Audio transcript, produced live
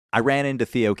I ran into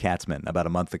Theo Katzman about a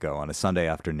month ago on a Sunday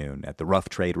afternoon at the Rough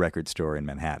Trade record store in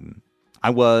Manhattan. I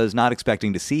was not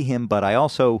expecting to see him, but I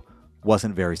also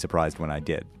wasn't very surprised when I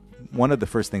did. One of the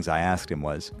first things I asked him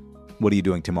was, "What are you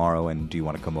doing tomorrow, and do you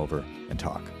want to come over and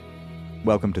talk?"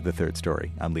 Welcome to The Third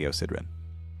Story. I'm Leo Sidran.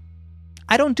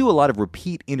 I don't do a lot of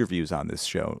repeat interviews on this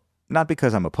show, not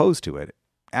because I'm opposed to it.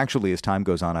 Actually, as time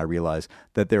goes on, I realize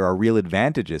that there are real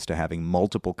advantages to having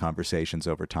multiple conversations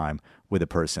over time with a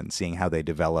person, seeing how they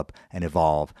develop and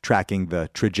evolve, tracking the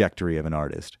trajectory of an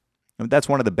artist. And that's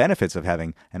one of the benefits of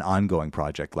having an ongoing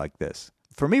project like this.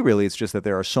 For me, really, it's just that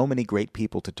there are so many great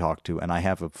people to talk to, and I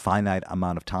have a finite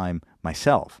amount of time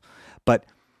myself. But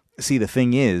see, the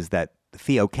thing is that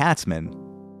Theo Katzman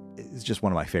is just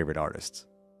one of my favorite artists.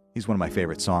 He's one of my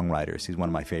favorite songwriters. He's one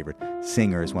of my favorite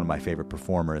singers, one of my favorite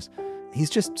performers. He's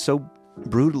just so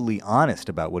brutally honest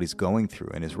about what he's going through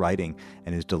in his writing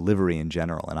and his delivery in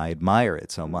general, and I admire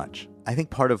it so much. I think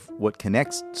part of what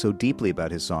connects so deeply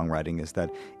about his songwriting is that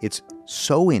it's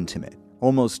so intimate,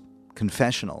 almost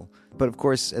confessional. But of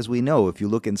course, as we know, if you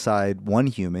look inside one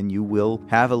human, you will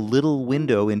have a little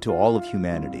window into all of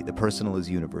humanity. The personal is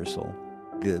universal.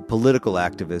 The political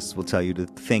activists will tell you to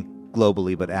think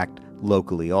globally but act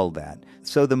locally, all that.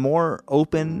 So the more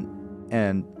open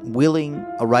and willing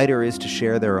a writer is to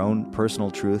share their own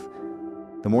personal truth,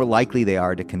 the more likely they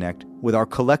are to connect with our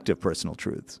collective personal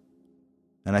truths.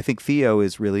 And I think Theo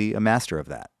is really a master of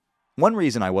that. One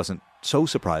reason I wasn't so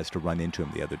surprised to run into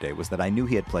him the other day was that I knew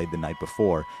he had played the night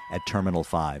before at Terminal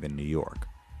 5 in New York.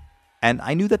 And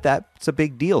I knew that that's a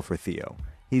big deal for Theo.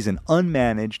 He's an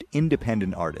unmanaged,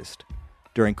 independent artist.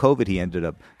 During COVID, he ended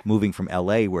up moving from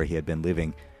LA, where he had been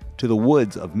living, to the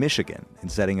woods of Michigan and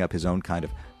setting up his own kind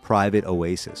of private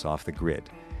oasis off the grid.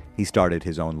 He started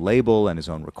his own label and his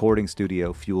own recording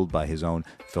studio, fueled by his own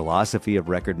philosophy of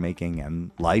record making and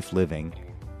life living.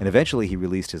 And eventually he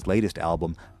released his latest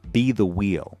album, Be the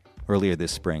Wheel, earlier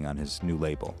this spring on his new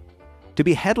label. To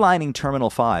be headlining Terminal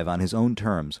 5 on his own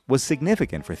terms was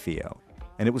significant for Theo.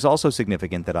 And it was also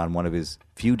significant that on one of his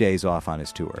few days off on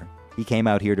his tour, he came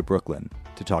out here to Brooklyn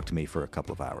to talk to me for a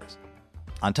couple of hours.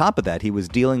 On top of that, he was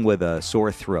dealing with a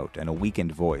sore throat and a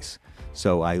weakened voice.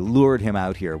 So I lured him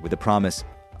out here with the promise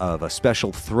of a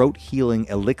special throat-healing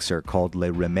elixir called Le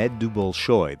Remède du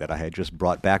Bolshoi that I had just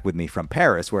brought back with me from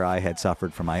Paris, where I had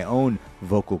suffered from my own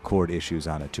vocal cord issues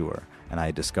on a tour, and I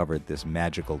had discovered this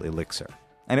magical elixir.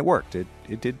 And it worked.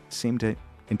 It did seem to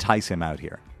entice him out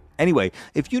here. Anyway,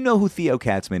 if you know who Theo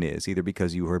Katzman is, either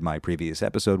because you heard my previous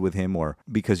episode with him or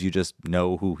because you just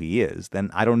know who he is, then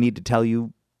I don't need to tell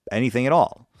you anything at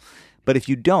all. But if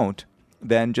you don't,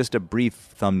 then just a brief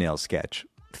thumbnail sketch.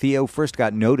 Theo first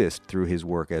got noticed through his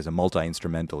work as a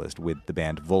multi-instrumentalist with the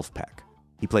band Vulfpeck.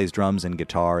 He plays drums and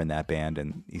guitar in that band,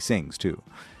 and he sings too.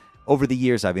 Over the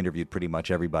years, I've interviewed pretty much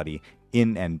everybody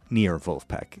in and near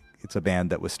Vulfpeck. It's a band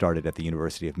that was started at the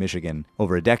University of Michigan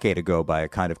over a decade ago by a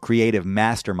kind of creative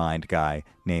mastermind guy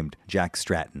named Jack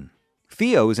Stratton.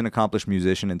 Theo is an accomplished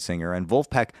musician and singer, and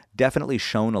Vulfpeck definitely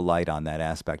shone a light on that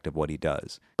aspect of what he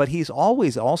does. But he's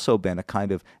always also been a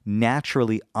kind of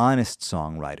naturally honest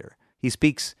songwriter. He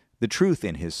speaks the truth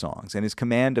in his songs, and his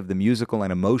command of the musical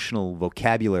and emotional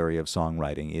vocabulary of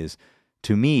songwriting is,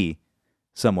 to me,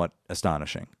 somewhat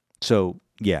astonishing. So,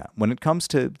 yeah, when it comes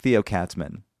to Theo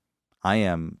Katzman, I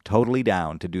am totally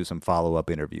down to do some follow-up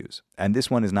interviews. And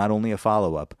this one is not only a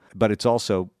follow-up, but it's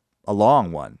also a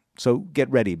long one. So get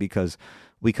ready, because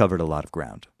we covered a lot of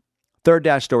ground.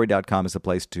 Third-story.com is the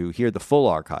place to hear the full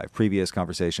archive, previous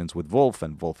conversations with Vulf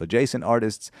and Vulf-adjacent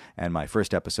artists, and my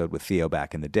first episode with Theo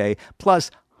back in the day,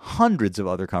 plus hundreds of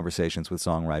other conversations with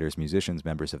songwriters, musicians,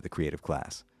 members of the creative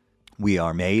class. We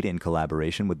are made in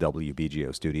collaboration with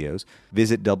WBGO Studios.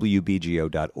 Visit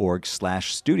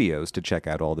wbgo.org/studios to check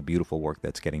out all the beautiful work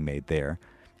that's getting made there.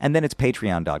 And then it's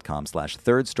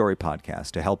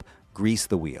patreon.com/thirdstorypodcast to help grease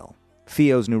the wheel.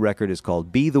 Theo's new record is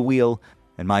called Be the Wheel,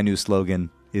 and my new slogan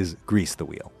is Grease the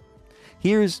Wheel.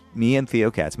 Here's me and Theo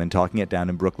Katzman talking it down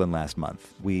in Brooklyn last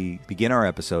month. We begin our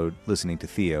episode listening to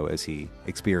Theo as he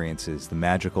experiences the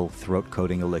magical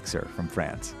throat-coating elixir from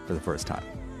France for the first time.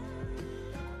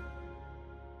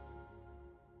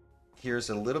 Here's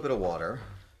a little bit of water.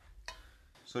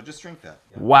 So just drink that.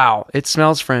 Yeah. Wow, it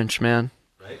smells French, man.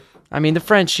 Right? I mean, the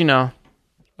French, you know.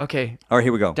 Okay. All right,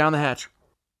 here we go. Down the hatch.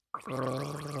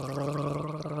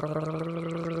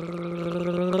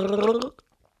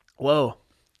 Whoa.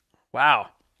 Wow.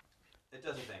 It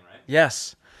does a thing, right?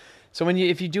 Yes. So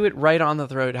if you do it right on the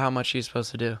throat, how much are you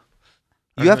supposed to do?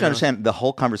 You have to understand, the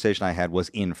whole conversation I had was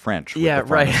in French with the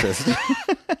pharmacist.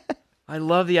 Right. I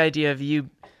love the idea of you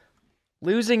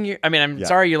losing your... I mean, I'm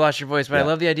sorry you lost your voice, but I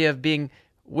love the idea of being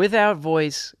without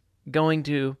voice going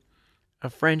to a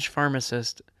French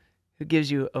pharmacist who gives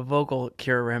you a vocal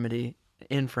cure remedy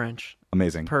in French.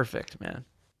 Amazing. Perfect, man.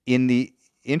 In the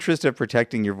interest of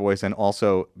protecting your voice, and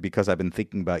also because I've been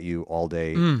thinking about you all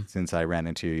day since I ran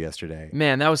into you yesterday.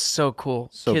 Man, that was so cool.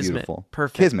 So Kismet. beautiful.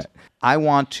 Perfect. Kismet. I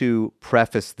want to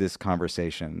preface this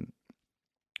conversation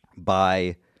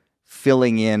by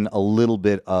filling in a little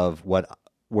bit of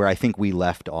where I think we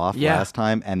left off last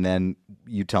time, and then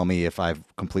you tell me if I've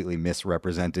completely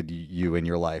misrepresented you in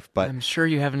your life. But I'm sure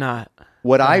you have not.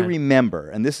 What I remember,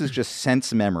 and this is just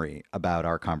sense memory about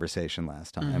our conversation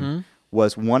last time,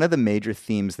 was one of the major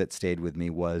themes that stayed with me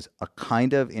was a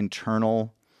kind of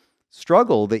internal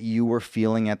struggle that you were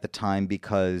feeling at the time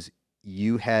because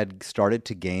you had started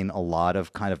to gain a lot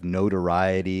of kind of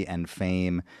notoriety and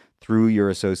fame through your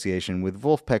association with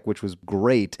Vulfpeck, which was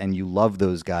great, and you love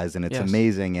those guys, and it's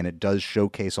amazing, and it does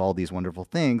showcase all these wonderful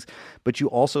things, but you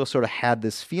also sort of had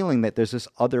this feeling that there's this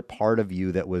other part of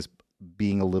you that was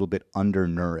being a little bit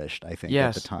undernourished, I think,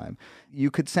 at the time. You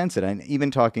could sense it, and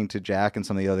even talking to Jack and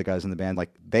some of the other guys in the band,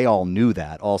 like, they all knew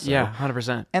that also. Yeah,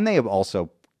 100%. And they have also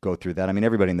go through that. I mean,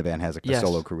 everybody in the band has a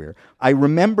solo career. I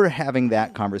remember having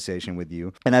that conversation with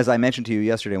you. And as I mentioned to you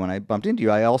yesterday when I bumped into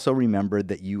you, I also remembered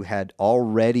that you had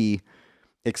already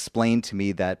explained to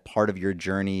me that part of your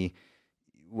journey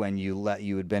when you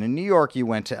had been in New York, you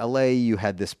went to LA, you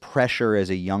had this pressure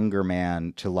as a younger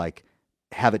man to like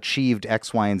have achieved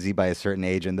X, Y, and Z by a certain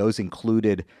age. And those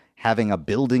included having a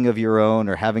building of your own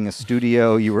or having a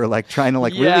studio. You were like trying to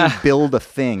like really build a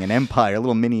thing, an empire, a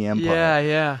little mini empire.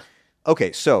 Yeah.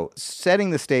 Okay, so setting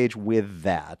the stage with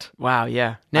that. Wow,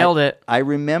 yeah. Nailed it. I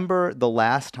remember the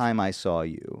last time I saw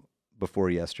you before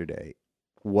yesterday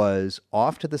was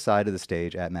off to the side of the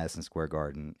stage at Madison Square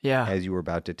Garden as you were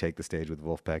about to take the stage with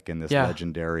Vulfpeck in this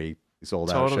legendary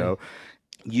sold-out show.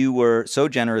 You were so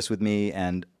generous with me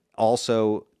and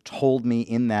also told me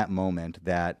in that moment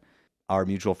that our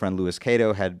mutual friend Louis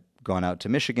Cato had gone out to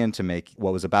Michigan to make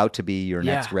what was about to be your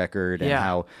next record, and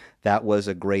how that was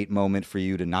a great moment for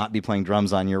you to not be playing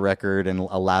drums on your record and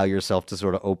allow yourself to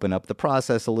sort of open up the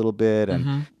process a little bit,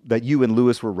 and that you and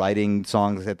Louis were writing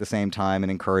songs at the same time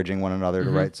and encouraging one another to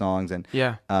write songs. And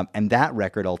and that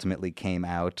record ultimately came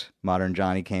out, Modern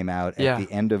Johnny came out at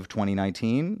the end of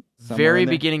 2019. Very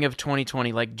beginning of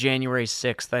 2020, like January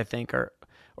 6th, I think, or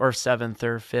 7th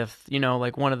or 5th, you know,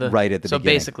 like one of the... Right at the beginning.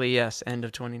 So basically, yes, end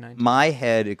of 2019. My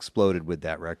head exploded with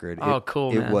that record.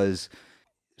 Cool, man. It was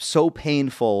so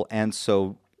painful and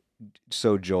so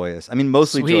joyous. I mean,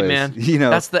 mostly Sweet, joyous. Man. You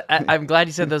know, that's I'm glad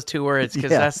you said those two words,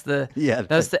 because that's the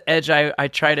edge I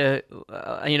try to,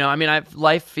 you know, I mean,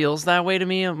 life feels that way to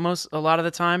me a lot of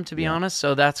the time, to be honest.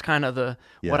 So that's kind of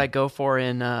what I go for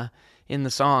in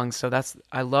the songs. So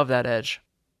I love that edge.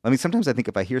 I mean, sometimes I think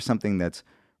if I hear something that's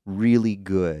really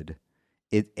good,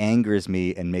 it angers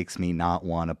me and makes me not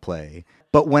want to play.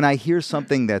 But when I hear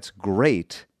something that's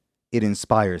great, it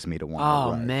inspires me to want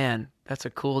to write. Oh, man. That's a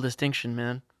cool distinction,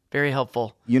 man. Very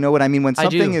helpful. You know what I mean? When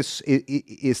something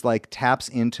is like taps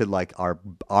into like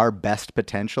our best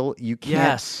potential, you can't.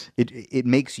 Yes. It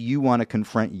makes you want to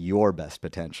confront your best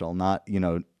potential, not, you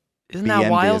know, Isn't be that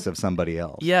envious wild? Of somebody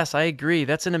else. Yes, I agree.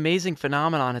 That's an amazing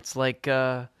phenomenon. It's like,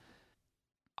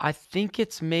 I think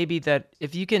it's maybe that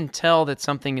if you can tell that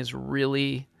something is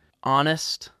really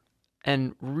honest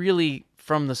and really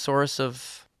from the source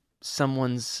of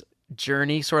someone's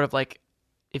journey, sort of like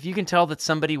if you can tell that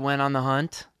somebody went on the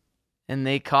hunt and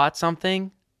they caught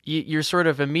something, you're sort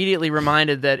of immediately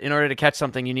reminded that in order to catch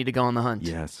something, you need to go on the hunt.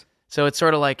 Yes. So it's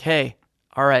sort of like, hey,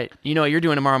 all right, you know what you're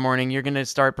doing tomorrow morning. You're going to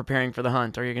start preparing for the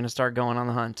hunt, or you're going to start going on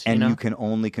the hunt. And you know? You can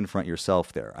only confront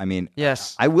yourself there. I mean,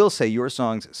 yes. I will say your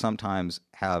songs sometimes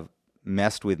have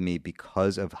messed with me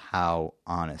because of how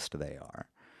honest they are.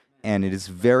 And it is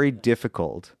very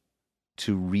difficult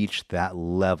to reach that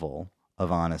level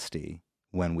of honesty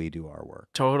when we do our work.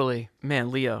 Totally.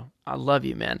 Man, Leo, I love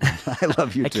you, man. I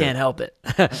love you too. I can't help it.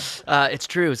 It's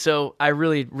true. So I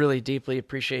really, really deeply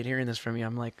appreciate hearing this from you.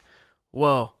 I'm like,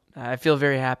 whoa. I feel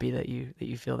very happy that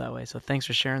you feel that way. So thanks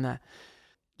for sharing that.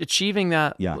 Achieving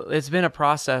that, it's been a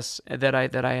process that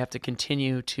I have to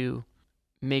continue to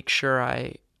make sure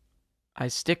I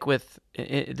stick with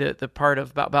the part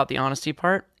about the honesty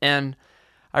part. And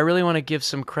I really want to give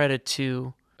some credit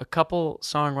to a couple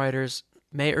songwriters,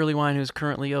 May Earlywine, who's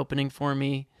currently opening for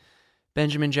me,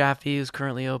 Benjamin Jaffe, who's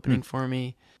currently opening for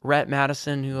me, Rhett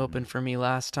Madison, who opened for me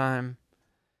last time,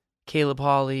 Caleb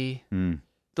Hawley.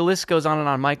 The list goes on and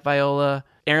on. Mike Viola,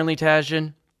 Aaron Lee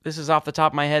Tasjan. This is off the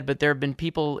top of my head, but there have been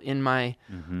people in my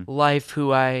life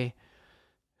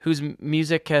whose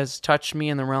music has touched me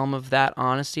in the realm of that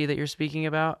honesty that you're speaking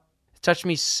about. It touched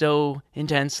me so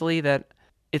intensely that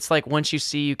it's like once you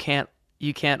see, you can't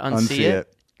unsee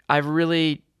it. I've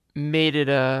really made it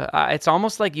it's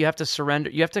almost like you have to surrender.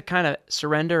 You have to kind of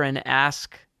surrender and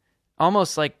ask,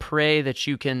 almost like pray that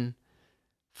you can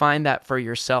find that for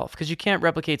yourself, because you can't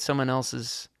replicate someone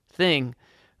else's thing.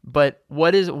 But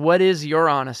what is your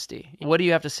honesty? What do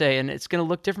you have to say? And it's going to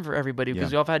look different for everybody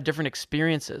because we all have had different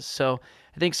experiences. So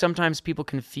I think sometimes people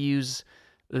confuse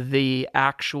the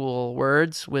actual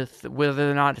words with whether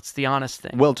or not it's the honest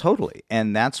thing. Well, totally.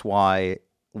 And that's why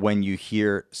when you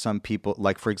hear some people,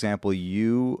 like, for example,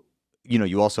 you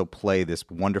also play this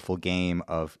wonderful game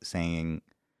of saying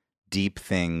deep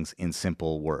things in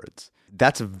simple words.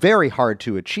 That's very hard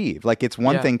to achieve. Like, it's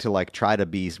one thing to like try to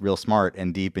be real smart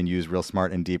and deep and use real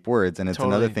smart and deep words. And it's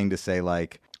another thing to say,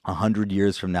 like, 100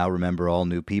 years from now, remember all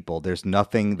new people. There's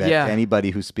nothing that anybody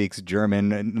who speaks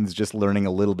German and is just learning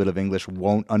a little bit of English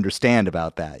won't understand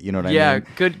about that. You know what I mean? Yeah,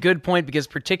 good point, because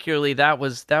particularly that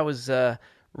was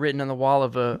written on the wall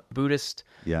of a Buddhist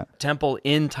temple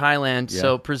in Thailand.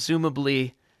 So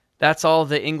presumably that's all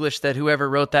the English that whoever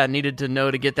wrote that needed to know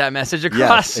to get that message across.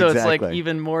 Yes, so exactly. It's like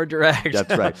even more direct.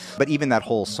 That's right. But even that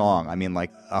whole song, I mean,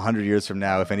 like 100 years from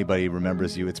now, if anybody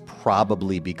remembers you, it's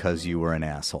probably because you were an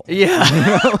asshole. Yeah.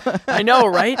 I know,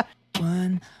 right?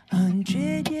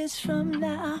 100 years from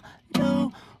now,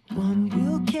 no one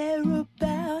will care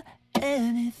about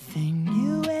anything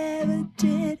you ever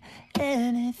did,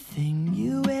 anything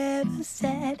you ever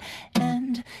said.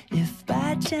 And if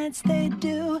by chance they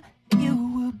do,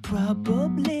 you were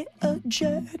probably a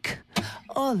jerk,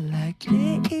 or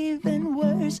likely even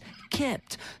worse,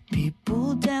 kept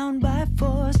people down by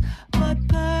force. But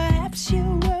perhaps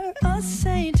you were a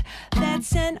saint,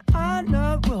 that's an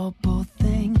honorable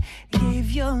thing.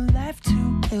 Gave your life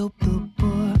to help the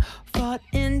poor, fought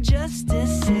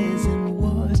injustices and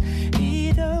wars.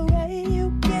 Either way, you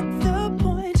get the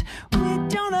point. We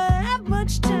don't have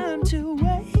much time to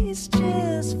waste.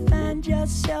 Just find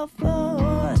yourself a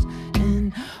horse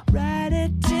and ride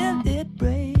it till it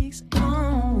breaks.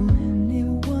 All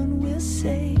anyone will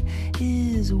say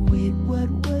is, wait, what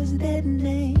was that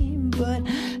name? But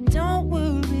don't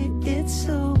worry, it's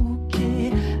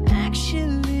okay.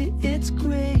 Actually, it's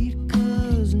great,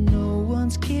 'cause no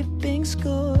one's keeping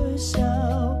score.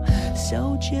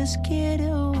 So just get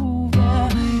over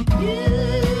you.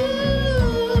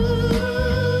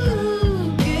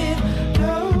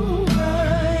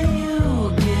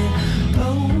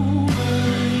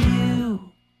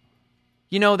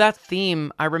 You know, that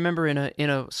theme, I remember in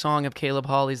a song of Caleb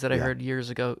Hawley's that I heard years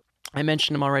ago. I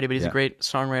mentioned him already, but he's a great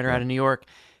songwriter out of New York.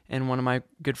 And one of my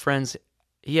good friends,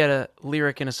 he had a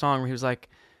lyric in a song where he was like,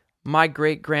 my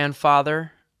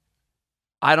great-grandfather,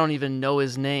 I don't even know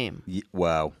his name.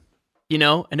 Wow. You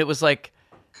know? And it was like,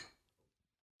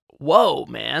 whoa,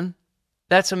 man.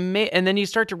 That's amazing. And then you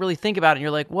start to really think about it, and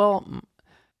you're like, well,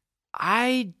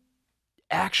 I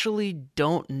actually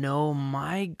don't know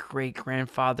my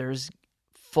great-grandfather's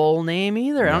full name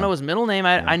either. I don't know his middle name.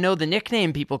 I know the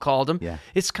nickname people called him. Yeah.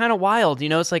 It's kind of wild, you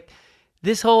know? It's like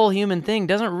this whole human thing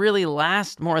doesn't really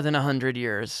last more than 100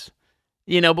 years,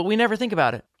 you know, but we never think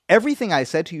about it. Everything I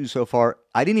said to you so far,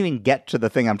 I didn't even get to the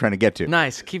thing I'm trying to get to.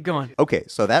 Nice. Keep going. Okay,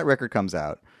 so that record comes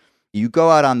out. You go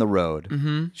out on the road.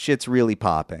 Mm-hmm. Shit's really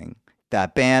popping.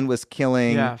 That band was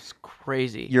killing. Yeah, it's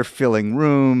crazy. You're filling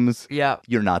rooms. Yeah.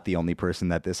 You're not the only person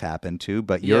that this happened to,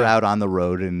 but you're out on the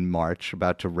road in March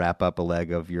about to wrap up a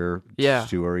leg of your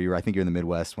tour. I think you're in the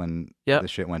Midwest when the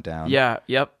shit went down. Yeah,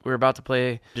 yep. We were about to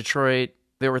play Detroit.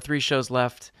 There were 3 shows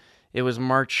left. It was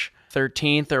March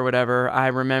 13th or whatever. I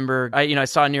remember, I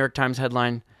saw a New York Times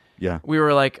headline. Yeah. We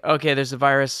were like, okay, there's a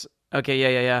virus.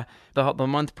 Okay, yeah. The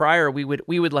month prior, we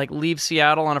would like leave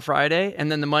Seattle on a Friday, and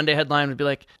then the Monday headline would be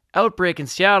like, outbreak in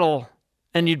Seattle.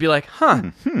 And you'd be like,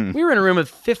 we were in a room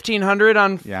with 1,500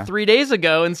 on 3 days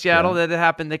ago in Seattle that it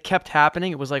happened. That kept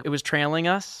happening. It was like, it was trailing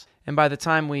us. And by the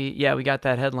time we got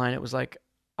that headline, it was like,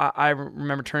 I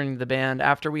remember turning to the band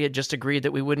after we had just agreed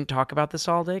that we wouldn't talk about this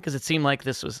all day, because it seemed like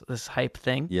this was this hype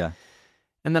thing. Yeah.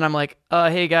 And then I'm like,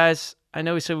 hey guys, I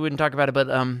know we said we wouldn't talk about it, but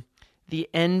the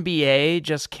NBA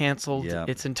just canceled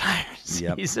its entire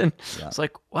season. Yep. It's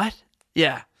like, what?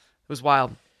 Yeah. It was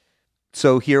wild.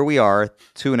 So here we are,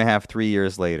 2.5, 3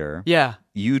 years later. Yeah.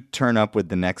 You turn up with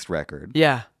the next record.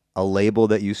 Yeah. A label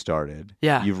that you started.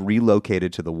 Yeah. You've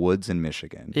relocated to the woods in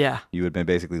Michigan. Yeah. You had been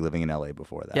basically living in LA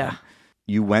before that. Yeah.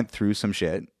 You went through some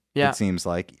shit. Yeah. It seems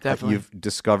like. Definitely. You've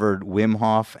discovered Wim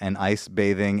Hof and ice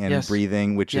bathing and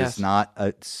breathing, which is not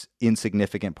an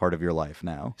insignificant part of your life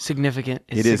now. Significant.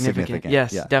 It is significant.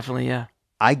 Yes, definitely, yeah.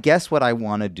 I guess what I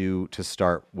want to do to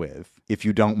start with, if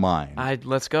you don't mind,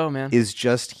 let's go, man. is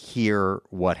just hear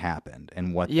what happened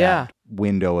and what that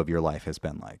window of your life has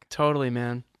been like. Totally,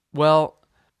 man. Well,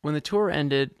 when the tour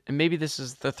ended, and maybe this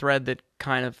is the thread that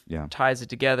kind of ties it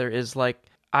together, is like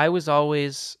I was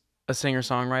always a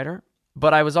singer-songwriter,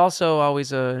 but I was also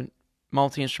always a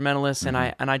multi-instrumentalist, and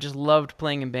I just loved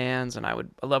playing in bands, and I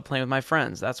loved playing with my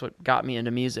friends. That's what got me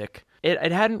into music.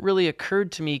 It hadn't really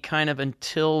occurred to me kind of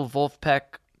until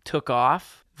Vulfpeck took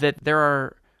off that there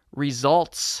are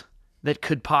results that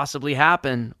could possibly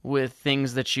happen with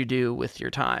things that you do with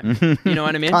your time. You know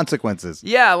what I mean? Consequences.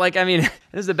 Yeah, like, I mean,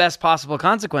 this is the best possible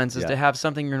consequences to have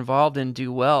something you're involved in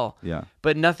do well. Yeah.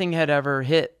 But nothing had ever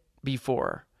hit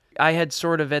before. I had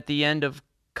sort of, at the end of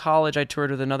college, I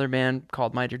toured with another band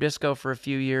called My Dear Disco for a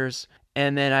few years,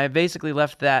 and then I basically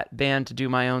left that band to do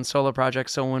my own solo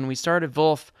project. So when we started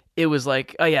Vulf, it was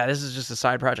like, oh yeah, this is just a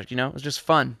side project, you know? It was just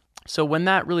fun. So when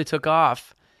that really took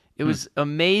off, it was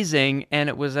amazing, and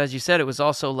it was, as you said, it was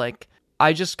also like,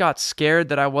 I just got scared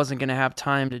that I wasn't going to have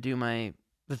time to do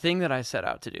the thing that I set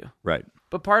out to do. Right.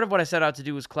 But part of what I set out to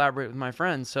do was collaborate with my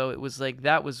friends, so it was like,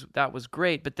 that was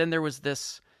great. But then there was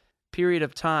this period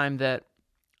of time that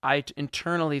I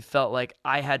internally felt like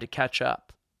I had to catch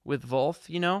up with Vulf,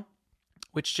 you know,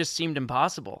 which just seemed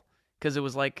impossible. Because it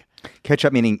was like... Catch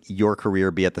up meaning your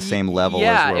career be at the same level as...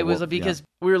 Yeah, it was because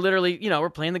we were literally, you know, we're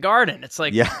playing the Garden. It's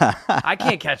like, I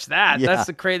can't catch that. That's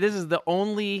the crazy... This is the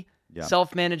only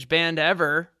self-managed band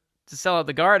ever to sell out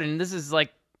the Garden. This is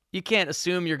like, you can't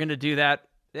assume you're going to do that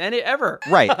ever.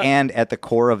 Right, and at the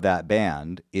core of that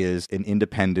band is an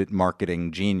independent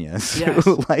marketing genius. Yes.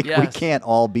 We can't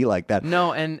all be like that.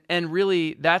 No, and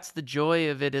really, that's the joy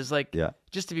of it is like,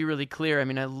 just to be really clear, I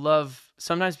mean, I love...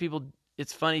 Sometimes people...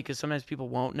 It's funny because sometimes people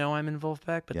won't know I'm in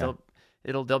Vulfpeck, but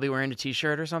they'll be wearing a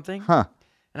T-shirt or something. Huh.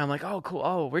 And I'm like, oh, cool.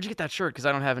 Oh, where'd you get that shirt? Because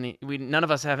I don't have any. None of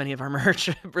us have any of our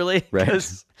merch, really. Right.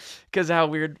 Because how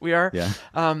weird we are. Yeah.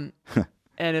 And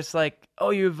it's like, oh,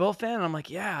 you're a Vulf fan? And I'm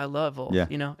like, yeah, I love Vulf. Yeah.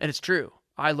 You know, and it's true.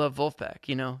 I love Vulfpeck.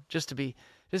 You know, just to be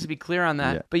clear on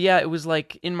that. Yeah. But yeah, it was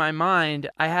like in my mind,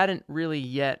 I hadn't really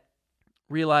yet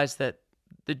realized that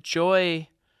the joy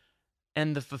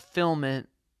and the fulfillment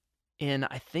in,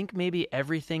 I think, maybe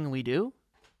everything we do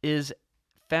is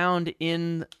found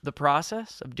in the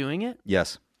process of doing it.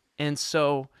 Yes. And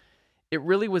so it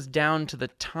really was down to the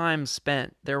time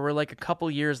spent. There were like a couple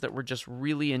years that were just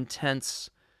really intense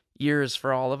years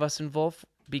for all of us in Vulf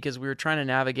because we were trying to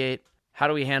navigate how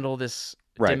do we handle this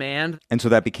demand. And so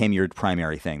that became your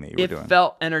primary thing that you were doing. It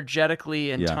felt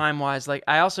energetically and time-wise. Like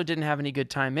I also didn't have any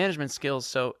good time management skills,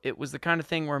 so it was the kind of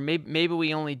thing where maybe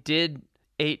we only did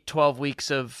 8-12 weeks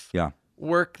of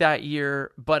work that year,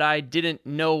 but I didn't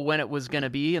know when it was going to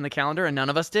be in the calendar, and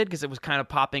none of us did because it was kind of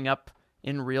popping up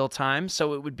in real time.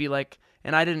 So it would be like,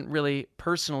 and I didn't really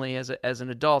personally, as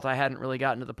an adult, I hadn't really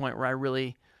gotten to the point where I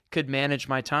really could manage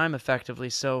my time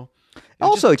effectively. So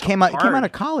it came out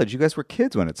of college. You guys were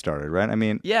kids when it started, right? I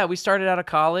mean, yeah, we started out of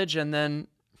college, and then,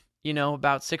 you know,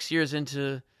 about 6 years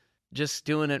into just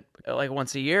doing it like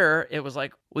once a year, it was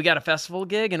like, we got a festival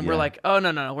gig, and we're like, oh,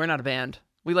 no, we're not a band.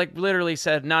 We like literally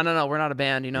said, no, we're not a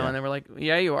band, you know, and they were like,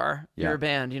 yeah, you are. You're a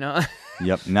band, you know?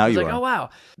 Yep, now you are. I was like, oh, wow.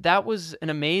 That was an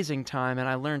amazing time, and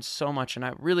I learned so much, and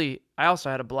I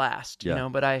also had a blast, you know,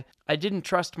 but I didn't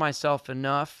trust myself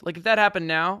enough. Like, if that happened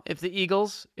now, if the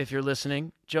Eagles, if you're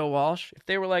listening, Joe Walsh, if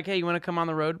they were like, hey, you want to come on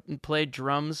the road and play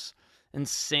drums and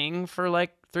sing for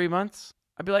like 3 months?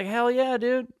 I'd be like, hell yeah,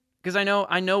 dude. Because I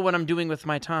know what I'm doing with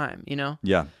my time, you know?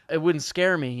 Yeah. It wouldn't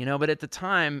scare me, you know, but at the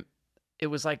time, it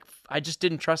was like I just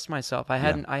didn't trust myself. I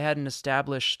hadn't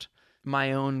established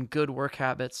my own good work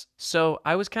habits. So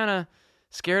I was kind of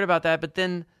scared about that. But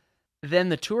then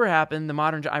the tour happened,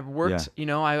 I've worked, you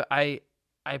know, I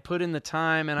put in the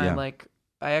time, and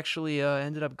I actually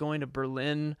ended up going to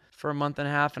Berlin for a month and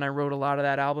a half, and I wrote a lot of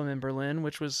that album in Berlin,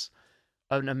 which was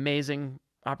an amazing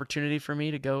opportunity for me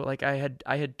to go. Like I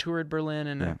had toured Berlin,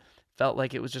 and it felt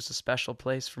like it was just a special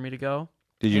place for me to go.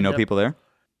 Did you know people there?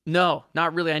 No,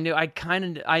 not really. I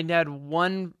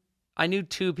knew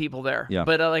 2 people there,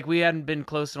 but like we hadn't been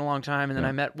close in a long time. And then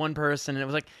I met one person,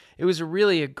 and it was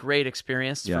really a great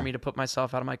experience for me to put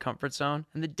myself out of my comfort zone.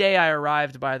 And the day I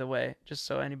arrived, by the way, just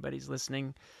so anybody's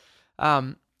listening,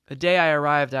 the day I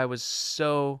arrived, I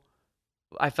felt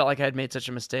like I had made such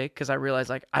a mistake because I realized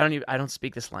like, I don't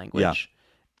speak this language.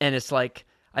 And it's like,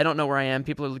 I don't know where I am.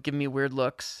 People are giving me weird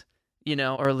looks, you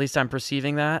know, or at least I'm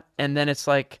perceiving that. And then it's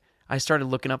like, I started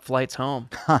looking up flights home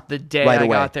the day I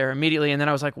got there immediately. And then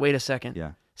I was like, wait a second.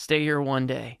 Yeah. Stay here one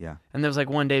day. Yeah. And there was like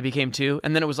one day became 2.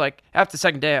 And then it was like, after the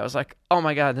second day, I was like, oh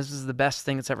my God, this is the best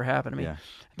thing that's ever happened to me. Yeah.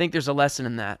 I think there's a lesson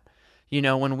in that. You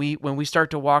know, when we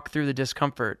start to walk through the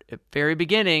discomfort at very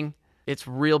beginning, it's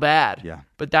real bad. Yeah.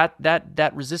 But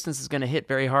that resistance is going to hit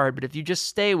very hard. But if you just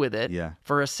stay with it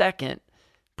for a second,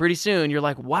 pretty soon you're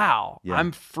like, wow,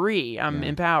 I'm free. I'm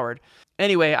empowered.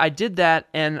 Anyway, I did that,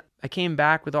 and I came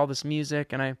back with all this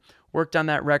music, and I worked on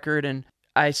that record, and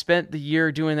I spent the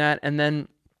year doing that, and then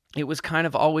it was kind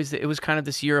of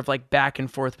this year of like back and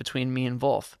forth between me and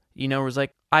Vulf. You know, it was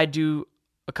like I do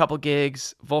a couple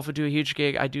gigs, Vulf would do a huge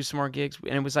gig, I do some more gigs,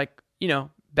 and it was like, you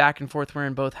know, back and forth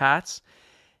wearing both hats.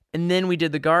 And then we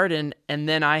did the Garden, and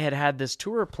then I had this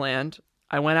tour planned.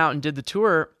 I went out and did the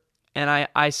tour, and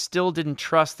I still didn't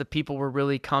trust that people were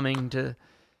really coming to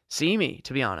see me,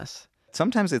 to be honest.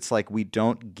 Sometimes it's like we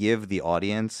don't give the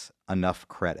audience enough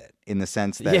credit, in the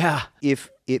sense that if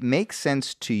it makes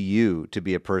sense to you to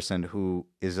be a person who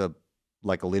is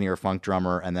like a linear funk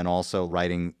drummer and then also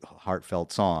writing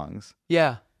heartfelt songs,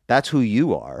 that's who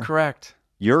you are. Correct.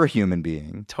 You're a human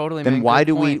being. Totally. Then why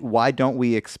don't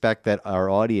we expect that our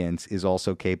audience is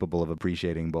also capable of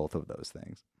appreciating both of those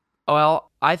things?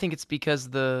 Well, I think it's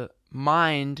because the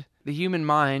human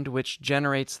mind, which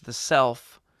generates the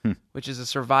self, which is a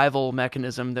survival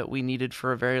mechanism that we needed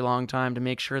for a very long time to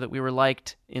make sure that we were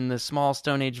liked in the small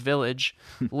Stone Age village,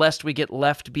 lest we get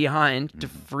left behind to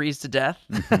freeze to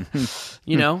death.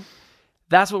 You know,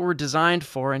 that's what we're designed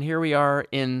for. And here we are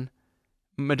in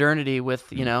modernity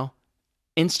with, you know,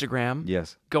 Instagram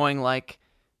going like,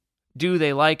 do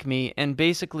they like me? And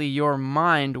basically your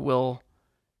mind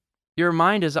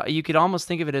is, you could almost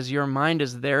think of it as your mind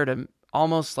is there to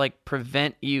almost like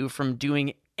prevent you from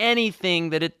doing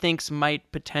anything that it thinks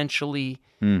might potentially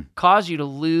cause you to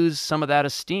lose some of that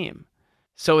esteem.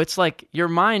 So it's like your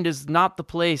mind is not the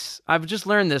place. I've just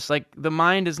learned this. Like the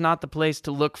mind is not the place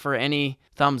to look for any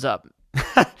thumbs up.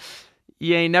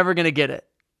 You ain't never going to get it.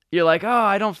 You're like, oh,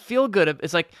 I don't feel good.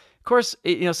 It's like, of course,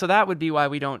 you know, so that would be why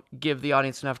we don't give the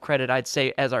audience enough credit, I'd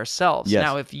say, as ourselves. Yes.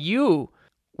 Now, if you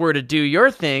were to do your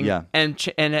thing and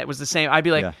it was the same, I'd be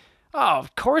like, oh,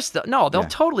 of course. They'll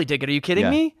totally dig it. Are you kidding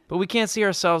me? But we can't see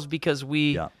ourselves because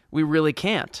we really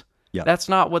can't. Yeah. That's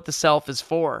not what the self is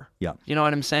for. Yeah. You know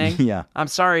what I'm saying? Yeah. I'm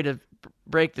sorry to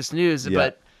break this news,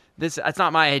 but it's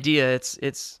not my idea.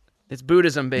 It's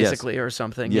Buddhism basically or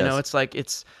something. You know, it's like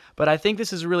but I think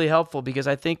this is really helpful because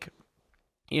I think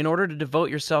in order to devote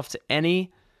yourself to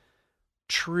any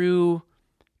true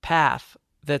path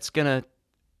that's going to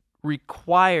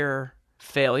require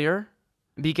failure,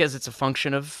 because it's a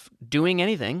function of doing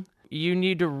anything, you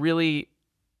need to really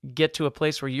get to a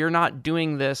place where you're not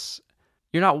doing this,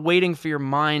 you're not waiting for your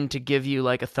mind to give you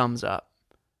like a thumbs up.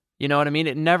 You know what I mean?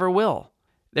 It never will.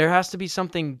 There has to be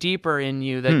something deeper in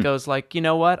you that goes like, you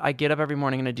know what? I get up every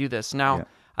morning and I do this. Now,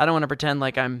 I don't want to pretend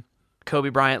like I'm Kobe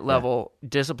Bryant level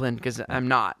disciplined because I'm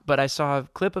not. But I saw a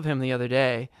clip of him the other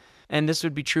day, and this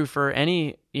would be true for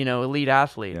any, you know, elite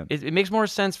athlete. Yeah. It makes more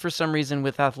sense for some reason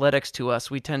with athletics to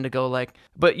us. We tend to go like,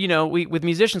 but you know, with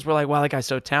musicians, we're like, wow, that guy's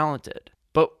so talented.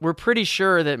 But we're pretty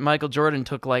sure that Michael Jordan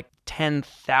took like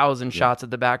 10,000 shots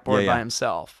at the backboard by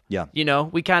himself. Yeah. You know,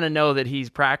 we kind of know that he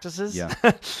practices. Yeah.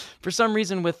 For some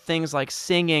reason with things like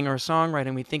singing or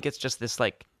songwriting, we think it's just this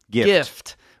like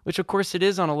gift, which of course it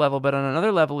is on a level, but on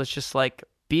another level, it's just like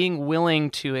being willing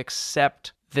to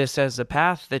accept this as a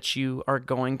path that you are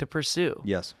going to pursue.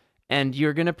 Yes. And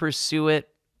you're going to pursue it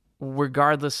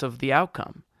regardless of the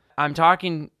outcome. I'm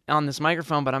talking on this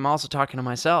microphone, but I'm also talking to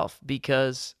myself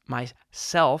because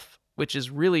myself, which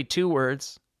is really two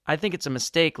words, I think it's a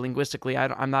mistake linguistically.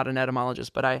 I'm not an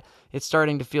etymologist, but it's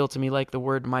starting to feel to me like the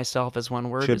word myself as one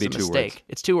word is a mistake. Words.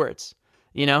 It's two words,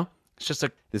 you know? It's just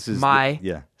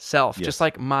self, just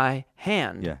like my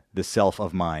hand. Yeah, the self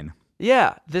of mine.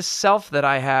 Yeah, this self that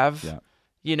I have,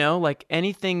 you know, like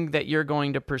anything that you're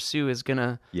going to pursue is going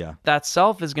to, that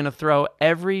self is going to throw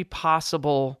every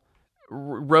possible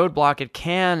roadblock it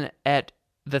can at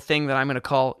the thing that I'm going to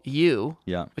call you,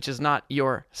 which is not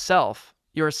yourself.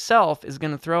 Yourself is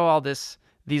going to throw all these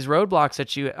roadblocks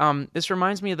at you. This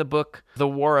reminds me of the book, The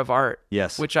War of Art,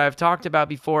 which I've talked about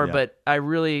before, but I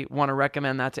really want to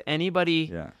recommend that to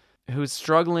anybody who's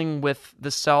struggling with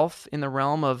the self in the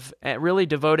realm of really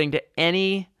devoting to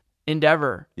any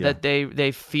endeavor that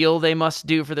they feel they must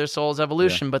do for their soul's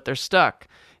evolution, but they're stuck.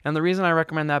 And the reason I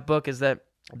recommend that book is that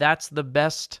that's the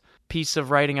best piece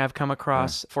of writing I've come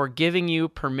across for giving you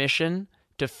permission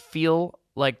to feel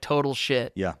like total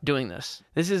shit doing this.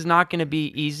 This is not going to be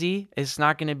easy. It's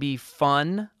not going to be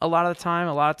fun a lot of the time.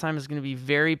 A lot of time it's going to be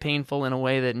very painful in a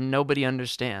way that nobody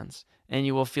understands, and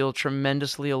you will feel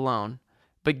tremendously alone.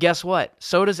 But guess what?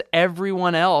 So does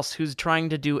everyone else who's trying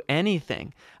to do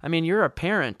anything. I mean, you're a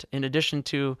parent in addition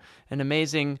to an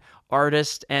amazing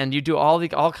artist, and you do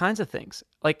all kinds of things.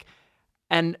 Like,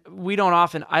 and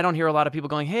I don't hear a lot of people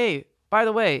going, "Hey, by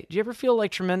the way, do you ever feel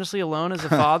like tremendously alone as a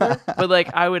father?" But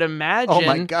like, I would imagine, oh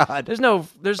my God, there's no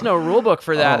rule book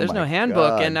for that. Oh There's no my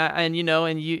handbook, God. and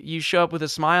you show up with a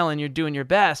smile and you're doing your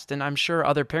best. And I'm sure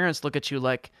other parents look at you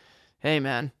like, "Hey,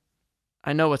 man,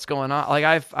 I know what's going on. Like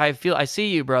I see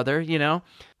you, brother.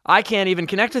 I can't even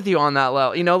connect with you on that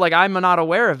level. Like I'm not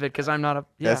aware of it because I'm not a."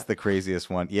 Yeah. That's the craziest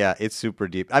one. Yeah, it's super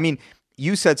deep. I mean,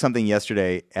 you said something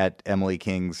yesterday at Emily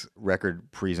King's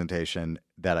record presentation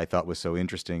that I thought was so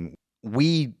interesting.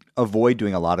 We avoid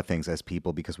doing a lot of things as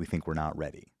people because we think we're not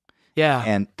ready. Yeah.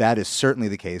 And that is certainly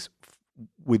the case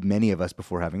with many of us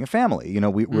before having a family.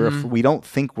 We don't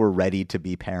think we're ready to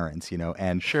be parents,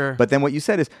 and Sure. But then what you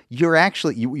said is you're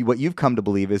actually what you've come to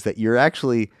believe is that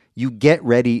you get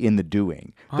ready in the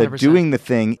doing. 100%. That doing the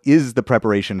thing is the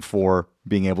preparation for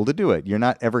being able to do it. You're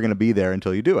not ever going to be there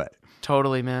until you do it.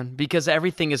 Totally, man. Because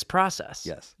everything is process.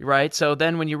 Yes. Right? So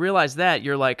then when you realize that,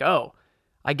 you're like, oh,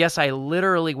 I guess I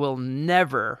literally will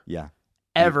never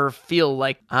ever feel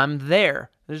like I'm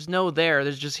there. There's no there.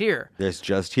 There's just here. There's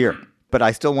just here. But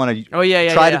I still want to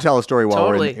try to tell a story while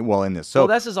we're in this. So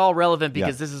this is all relevant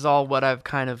because this is all what I've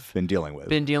kind of been dealing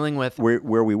with.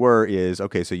 Where we were is,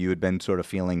 okay, so you had been sort of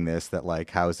feeling this, that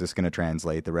like, how is this going to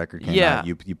translate? The record came out.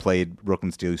 You played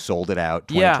Brooklyn Steel, sold it out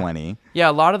 2020. Yeah,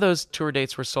 a lot of those tour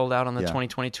dates were sold out on the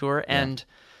 2020 tour. And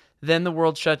then the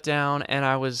world shut down and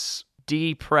I was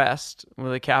depressed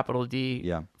with a capital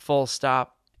D, full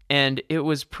stop. And it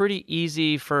was pretty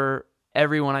easy for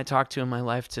everyone I talked to in my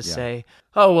life to say,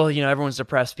 oh, well, everyone's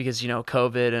depressed because,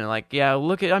 COVID, and like,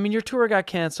 your tour got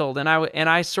canceled. And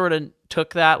I sort of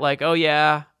took that like, oh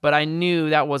yeah, but I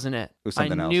knew that wasn't it. It was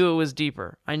something else. I knew it was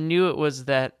deeper. I knew it was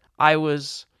that I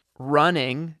was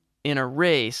running in a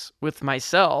race with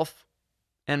myself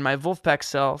and my Vulfpeck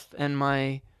self and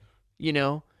my,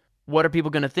 what are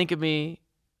people going to think of me?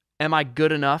 Am I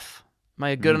good enough? Am I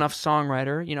a good enough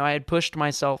songwriter? I had pushed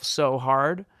myself so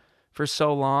hard for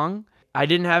so long. I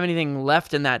didn't have anything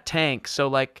left in that tank. So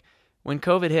like when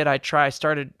COVID hit, I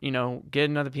started,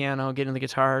 getting on the piano, getting the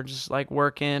guitar, just like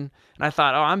working. And I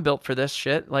thought, oh, I'm built for this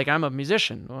shit. Like I'm a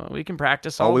musician. Well, we can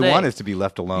practice all day. All we want is to be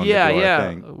left alone. Yeah, to do yeah. Our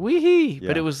thing. Wee-hee. Yeah.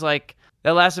 But it was like,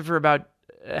 that lasted for about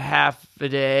half a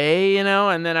day,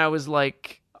 and then I was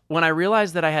like, when I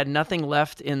realized that I had nothing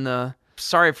left in the,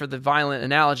 sorry for the violent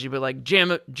analogy, but like jam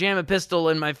a pistol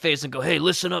in my face and go, hey,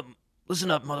 listen up,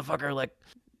 motherfucker. Like,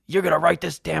 you're going to write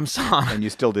this damn song. And you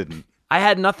still didn't. I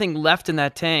had nothing left in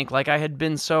that tank. Like I had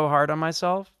been so hard on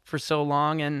myself for so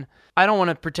long. And I don't want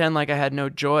to pretend like I had no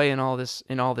joy in all this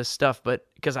stuff, but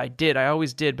because I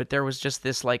always did. But there was just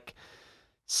this like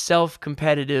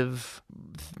self-competitive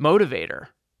motivator.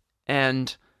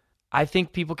 And I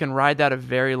think people can ride that a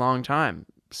very long time.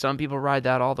 Some people ride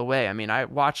that all the way. I mean, I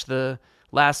watched the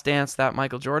Last Dance, that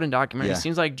Michael Jordan documentary. It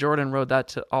seems like Jordan rode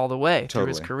that all the way through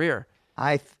his career.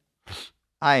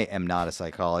 I am not a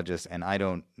psychologist, and I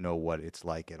don't know what it's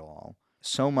like at all.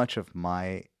 So much of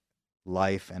my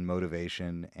life and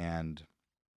motivation and,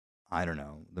 I don't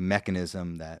know, the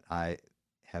mechanism that I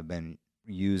have been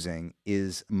using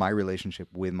is my relationship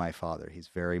with my father. He's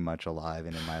very much alive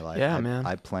and in my life. Yeah, man.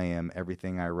 I play him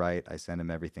everything I write. I send him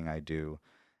everything I do.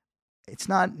 It's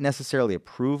not necessarily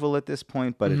approval at this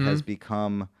point, but it has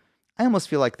become, I almost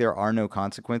feel like there are no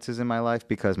consequences in my life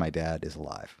because my dad is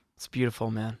alive. It's beautiful,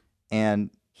 man. And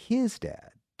his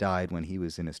dad died when he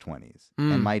was in his 20s.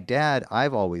 And my dad,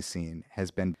 I've always seen,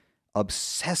 has been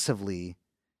obsessively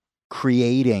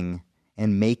creating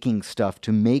and making stuff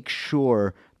to make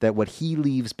sure that what he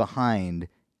leaves behind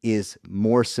is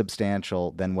more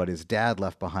substantial than what his dad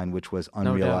left behind, which was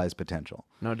unrealized potential.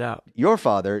 No doubt. Your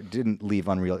father didn't leave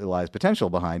unrealized potential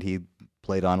behind. He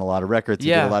played on a lot of records. He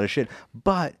did a lot of shit.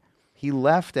 But he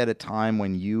left at a time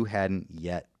when you hadn't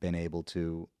yet been able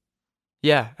to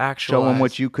show him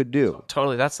what you could do.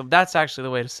 Totally. That's actually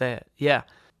the way to say it. Yeah.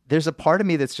 There's a part of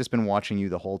me that's just been watching you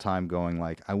the whole time going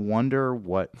like, I wonder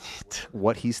what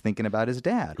he's thinking about his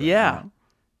dad. Right now.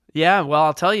 Yeah. Well,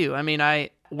 I'll tell you. I mean,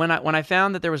 when I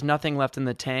found that there was nothing left in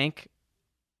the tank,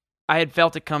 I had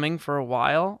felt it coming for a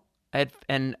while. I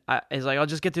was like, I'll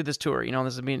just get through this tour,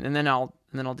 this is and then I'll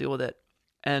deal with it.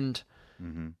 And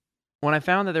when I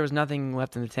found that there was nothing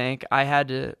left in the tank, I had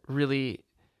to really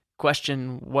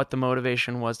question what the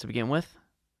motivation was to begin with,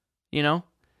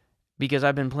 because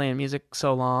I've been playing music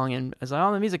so long, and I was like,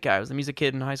 I'm a music guy. I was a music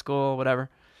kid in high school, whatever.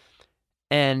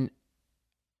 And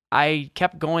I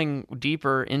kept going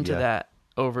deeper into that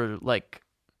over like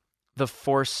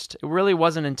it really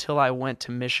wasn't until I went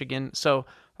to Michigan. So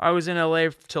I was in LA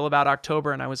till about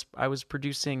October, and I was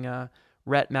producing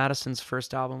Rhett Madison's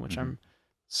first album, which I'm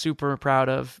super proud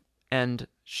of, and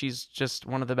she's just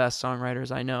one of the best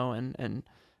songwriters I know, and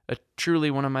truly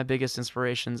one of my biggest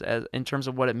inspirations in terms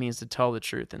of what it means to tell the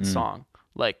truth in song.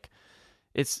 Like,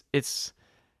 it's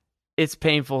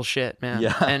painful shit, man.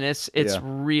 Yeah. And it's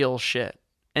real shit.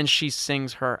 And she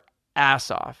sings her ass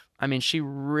off. I mean, she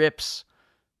rips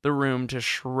the room to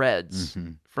shreds.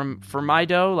 For my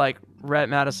dough, like, Rhett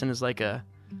Madison is like a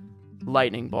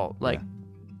lightning bolt. Like,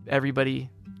 everybody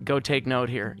go take note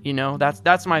here. You know,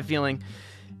 that's my feeling.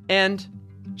 And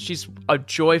she's a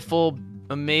joyful,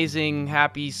 amazing,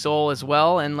 happy soul as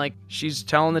well. And like, she's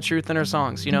telling the truth in her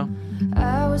songs, you know?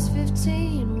 I was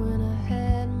 15 when I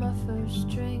had my first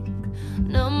drink.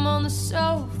 Numb on the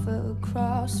sofa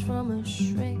across from a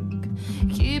shrink.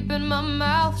 Keeping my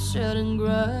mouth shut and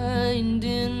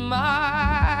grinding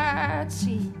my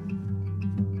teeth.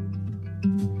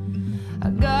 I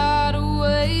got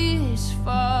away as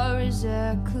far as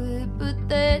I could, but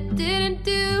that didn't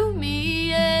do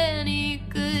me any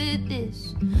good.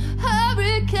 This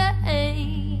hurricane's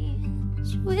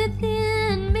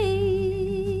within me.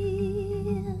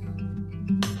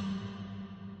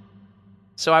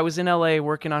 So I was in LA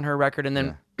working on her record, and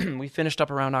then we finished up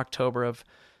around October of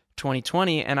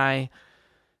 2020, and I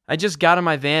just got in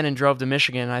my van and drove to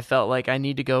Michigan, and I felt like I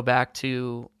need to go back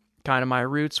to kind of my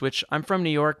roots, which I'm from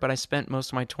New York, but I spent most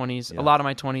of my 20s, a lot of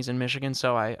my 20s in Michigan,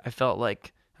 so I felt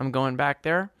like I'm going back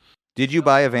there. Did you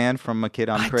buy a van from a kid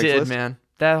on Craigslist? I did, man.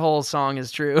 That whole song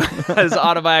is true. It's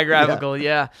autobiographical,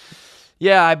 yeah.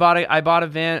 I bought a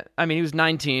van. I mean, he was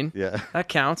 19. Yeah. That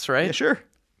counts, right? Yeah, sure.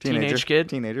 Teenage kid.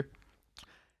 Teenager.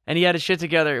 And he had his shit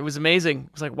together. It was amazing.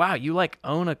 It was like, wow, you like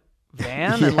own a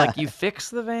van and like you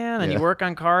fix the van and you work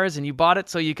on cars and you bought it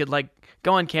so you could like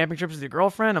go on camping trips with your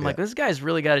girlfriend. I'm like, this guy's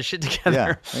really got his shit together.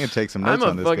 Yeah, I'm going to take some notes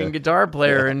on this I'm a fucking guitar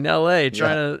player in LA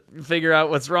trying to figure out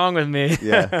what's wrong with me.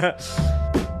 Yeah.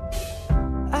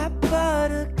 I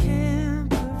bought a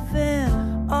camper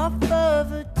van off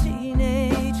of a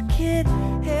teenage kid.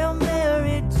 Hail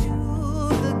Mary to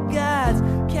the gods.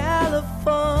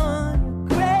 California,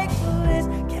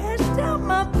 Craigslist, cashed out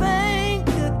my bank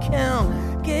account.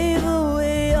 Gave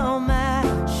away all my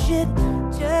shit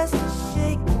just to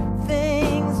shake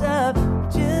things up,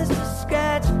 just to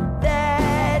scratch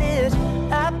that itch.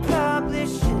 I probably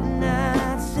should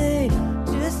not say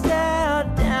just how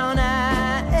down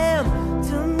I am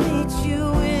to meet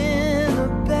you in the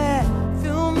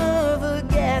bathroom of a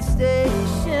gas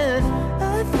station,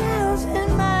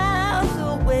 1,000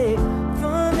 miles away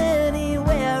from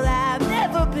anywhere I've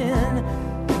never been,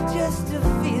 just to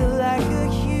feel like a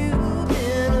human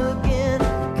again.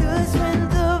 'Cause when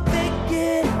the big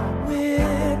get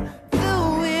weird,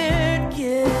 the weird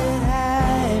get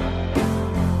high.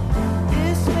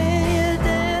 It's when you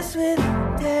dance with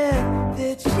death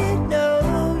that you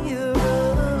know you're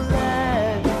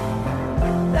alive.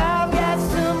 I've got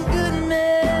some good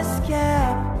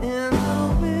mezcal in the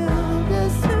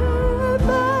wilderness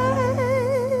survive.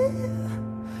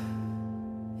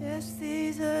 Yes,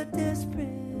 these are desperate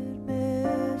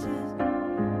measures,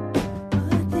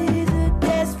 but these are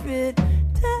desperate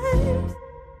times.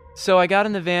 So I got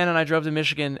in the van and I drove to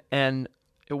Michigan, and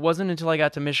it wasn't until I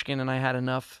got to Michigan and I had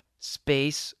enough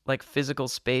space, like physical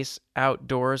space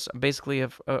outdoors. Basically,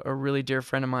 a really dear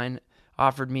friend of mine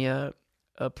offered me a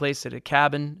place at a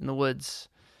cabin in the woods.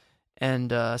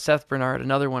 And Seth Bernard,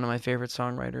 another one of my favorite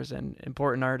songwriters and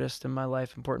important artist in my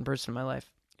life, important person in my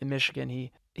life in Michigan,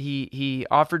 he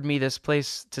offered me this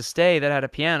place to stay that had a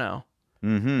piano.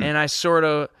 Mm-hmm. And I was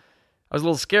a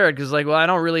little scared because, like, well, I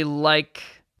don't really like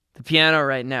the piano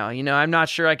right now. You know, I'm not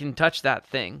sure I can touch that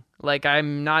thing. Like,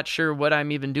 I'm not sure what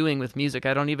I'm even doing with music.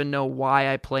 I don't even know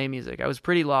why I play music. I was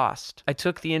pretty lost. I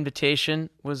took the invitation,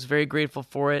 was very grateful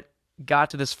for it, got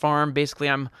to this farm. Basically,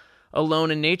 I'm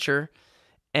alone in nature,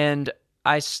 and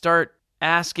I start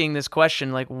asking this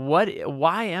question, like,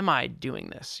 why am I doing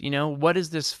this? You know, what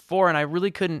is this for? And I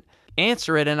really couldn't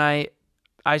answer it. And I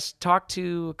talked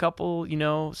to a couple, you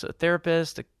know, a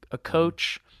therapist, a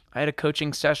coach. I had a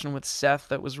coaching session with Seth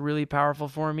that was really powerful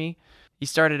for me.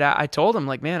 I told him,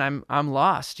 like, man, I'm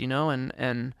lost, you know,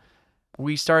 and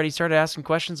he started asking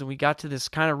questions, and we got to this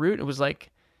kind of root. It was like,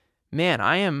 man,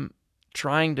 I am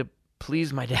trying to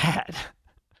please my dad.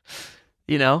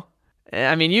 You know,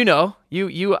 I mean, you know,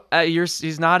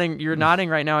 he's nodding, you're nodding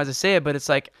right now as I say it, but it's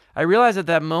like, I realized at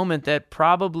that moment that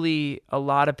probably a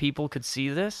lot of people could see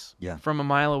this from a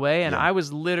mile away. And I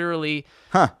was literally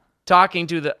talking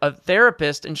to a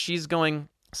therapist, and she's going,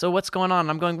 so what's going on? And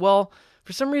I'm going, well, for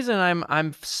for some reason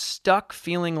I'm stuck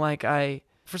feeling like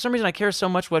for some reason I care so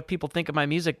much what people think of my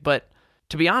music, but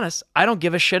to be honest, I don't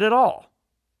give a shit at all.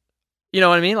 You know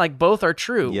what I mean? Like both are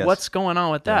true. Yes. What's going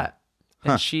on with that?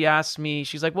 And she asked me,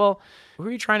 she's like, well, who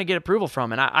are you trying to get approval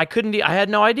from? And I I had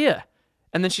no idea.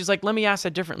 And then she's like, let me ask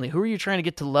that differently. Who are you trying to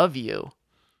get to love you?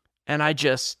 And I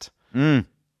just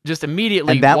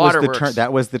immediately, and that waterworks. was the turn.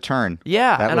 That was the turn.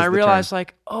 Yeah. That and was I the realized turn.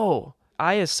 like, oh,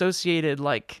 I associated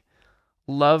like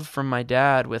love from my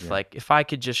dad with like, if I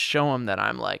could just show him that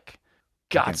I'm like,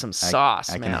 got some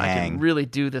sauce, man, I can really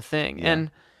do the thing. Yeah.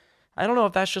 And I don't know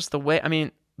if that's just the way, I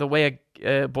mean, the way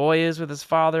a boy is with his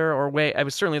father, or it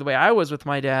was certainly the way I was with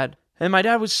my dad. And my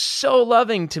dad was so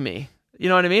loving to me. You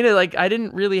know what I mean? Like, I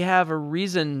didn't really have a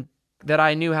reason that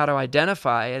I knew how to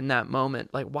identify in that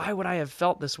moment. Like, why would I have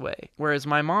felt this way? Whereas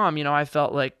my mom, you know, I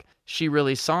felt like she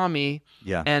really saw me.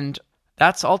 Yeah. And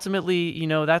that's ultimately, you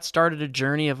know, that started a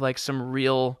journey of like some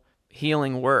real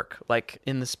healing work, like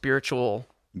in the spiritual,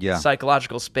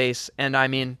 psychological space. And I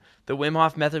mean, the Wim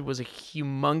Hof method was a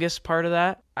humongous part of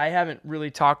that. I haven't really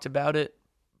talked about it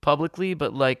publicly,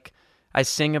 but like I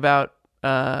sing about it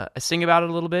a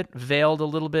little bit, veiled a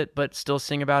little bit, but still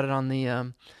sing about it on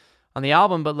the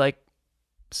album. But like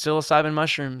psilocybin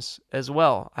mushrooms as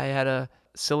well. I had a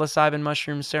psilocybin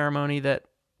mushroom ceremony that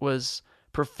was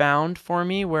profound for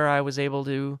me, where I was able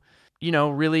to, you know,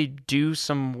 really do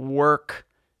some work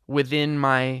within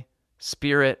my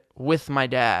spirit with my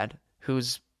dad,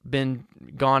 who's been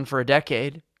gone for a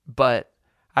decade. But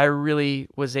I really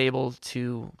was able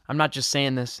to, I'm not just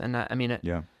saying this, and I mean it.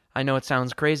 Yeah. I know it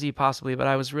sounds crazy possibly, but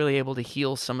I was really able to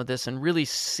heal some of this and really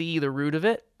see the root of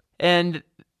it. And,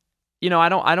 you know, I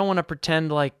don't want to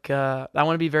pretend like, I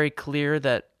want to be very clear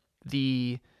that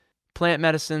the plant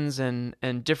medicines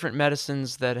and different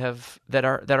medicines that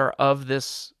are of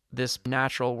this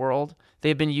natural world,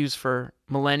 they've been used for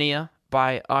millennia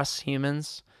by us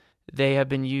humans. They have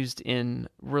been used in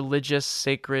religious,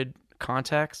 sacred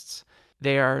contexts.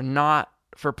 They are not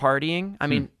for partying. I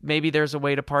mean, maybe there's a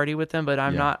way to party with them, but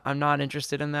I'm not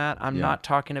interested in that. I'm not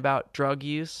talking about drug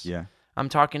use. Yeah. I'm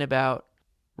talking about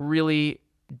really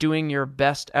doing your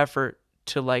best effort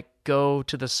to like go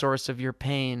to the source of your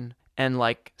pain and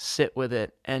like sit with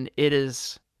it. And it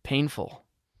is painful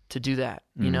to do that,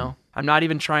 you know? I'm not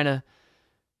even trying to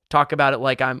talk about it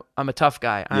like I'm a tough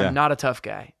guy. I'm not a tough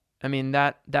guy. I mean,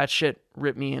 that shit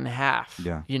ripped me in half,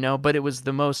 you know, but it was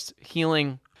the most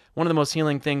healing, one of the most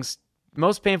healing things,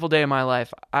 most painful day of my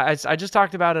life. I just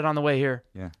talked about it on the way here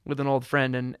with an old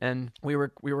friend, and we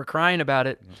were crying about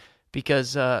it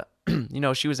because, you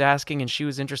know, she was asking and she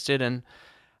was interested. And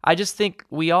I just think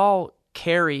we all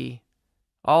carry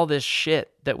all this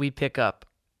shit that we pick up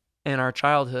in our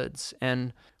childhoods,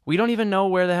 and we don't even know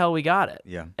where the hell we got it.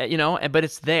 Yeah. You know, but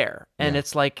it's there. And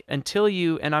it's like, until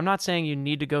you, and I'm not saying you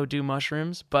need to go do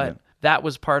mushrooms, but that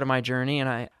was part of my journey.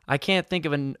 And I can't think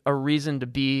of a reason to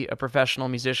be a professional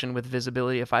musician with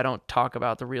visibility if I don't talk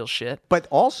about the real shit. But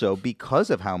also because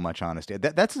of how much honesty,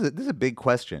 this is a big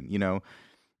question. You know,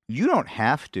 you don't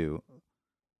have to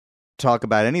talk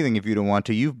about anything if you don't want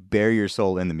to. You bare your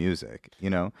soul in the music, you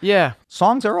know? Yeah.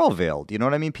 Songs are all veiled. You know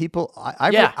what I mean? People,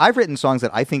 I've written songs that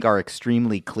I think are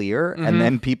extremely clear, and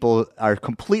then people are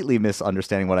completely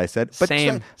misunderstanding what I said. But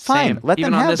fine, let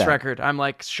Even them have on this that. record, I'm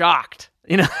like shocked,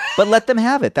 you know? But let them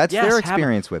have it. That's their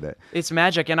experience with it. It's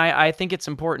magic. And I think it's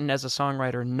important as a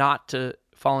songwriter not to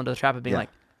fall into the trap of being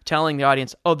like telling the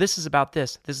audience, oh, this is about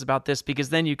this is about this, because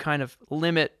then you kind of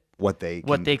limit what they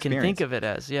can think of it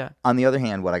as. Yeah. On the other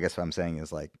hand, what I guess I'm saying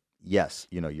is like, yes,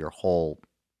 you know, your whole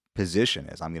position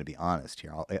is, I'm going to be honest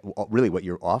here, really what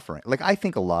you're offering. Like, I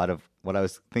think a lot of what I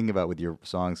was thinking about with your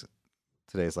songs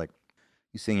today is like,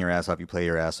 you sing your ass off, you play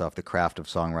your ass off, the craft of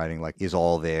songwriting like is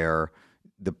all there.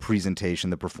 The presentation,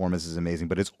 the performance is amazing,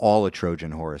 but it's all a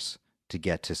Trojan horse to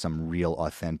get to some real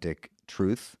authentic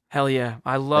truth. Hell yeah.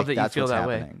 I love that you feel that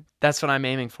way. That's what I'm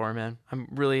aiming for, man. I'm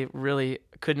really, really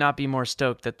could not be more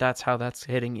stoked that that's how that's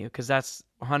hitting you, because that's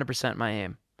 100% my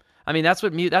aim. I mean, that's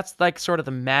like sort of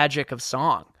the magic of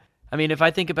song. I mean, if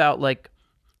I think about like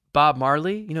Bob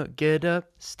Marley, you know, get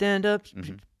up, stand up,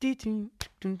 stand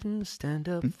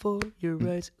up for your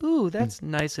rights. Ooh, that's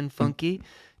nice and funky.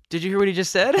 Did you hear what he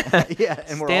just said? Yeah.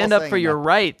 And stand up for your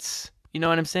rights. You know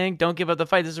what I'm saying? Don't give up the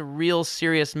fight. This is a real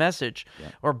serious message. Yeah.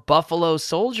 Or Buffalo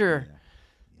Soldier. Yeah.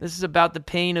 This is about the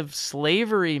pain of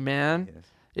slavery, man. Yes.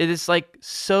 It is like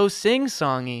so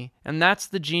sing-songy. And that's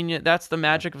the genius, that's the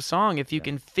magic of song. If you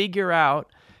can figure out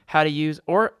how to use,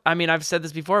 or, I mean, I've said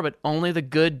this before, but only the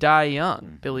good die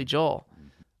young, Billy Joel.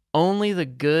 Only the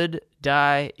good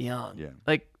die young. Yeah.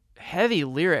 Like, heavy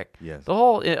lyric. Yes.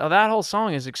 That whole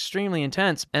song is extremely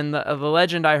intense. And the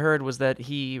legend I heard was that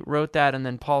he wrote that, and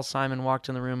then Paul Simon walked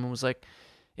in the room and was like,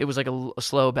 it was like a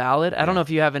slow ballad. I don't know if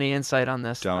you have any insight on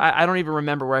this. I don't even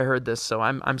remember where I heard this, so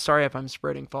I'm sorry if I'm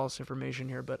spreading false information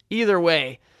here. But either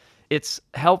way, it's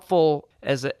helpful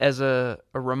as a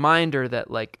reminder that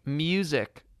like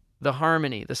music, the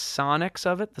harmony, the sonics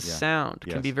of it, the sound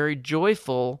can be very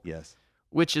joyful. Yes.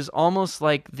 Which is almost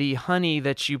like the honey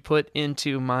that you put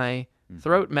into my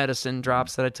throat medicine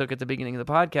drops that I took at the beginning of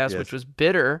the podcast, which was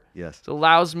bitter. Yes. It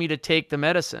allows me to take the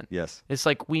medicine. Yes. It's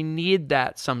like we need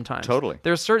that sometimes. Totally.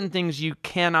 There are certain things you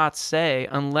cannot say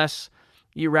unless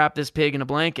you wrap this pig in a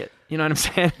blanket. You know what I'm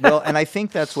saying? Well, and I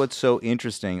think that's what's so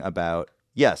interesting about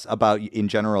in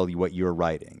general what you're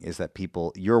writing is that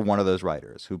you're one of those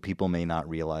writers who people may not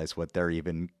realize what they're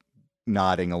even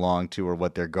nodding along to or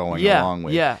what they're going along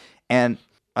with. Yeah. And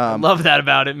I love that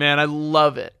about it, man. I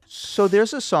love it. So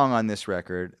there's a song on this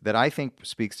record that I think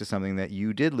speaks to something that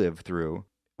you did live through.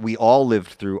 We all lived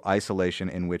through isolation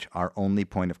in which our only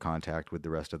point of contact with the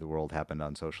rest of the world happened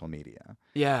on social media.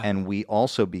 Yeah. And we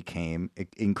also became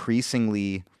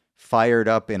increasingly fired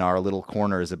up in our little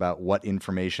corners about what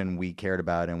information we cared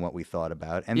about and what we thought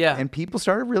about. And people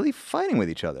started really fighting with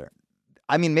each other.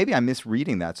 I mean, maybe I'm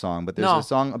misreading that song, but there's a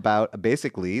song about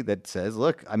basically that says,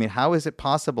 look, I mean, how is it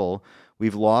possible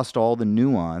we've lost all the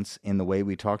nuance in the way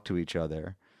we talk to each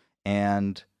other,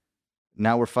 and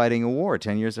now we're fighting a war,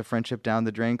 10 years of friendship down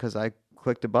the drain because I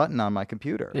clicked a button on my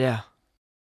computer. Yeah.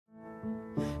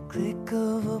 Click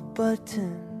of a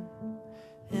button,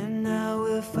 and now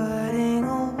we're fighting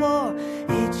a war,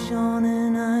 each on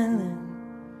an island,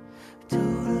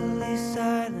 totally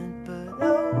silent, but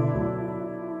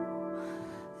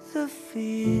the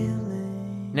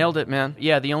feeling. Nailed it, man.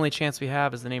 Yeah, The Only Chance We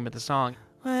Have is the name of the song.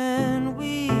 When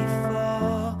we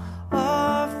fall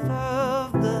off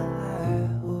of the high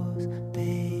horse,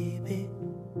 baby,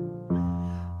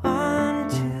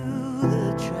 onto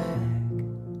the track,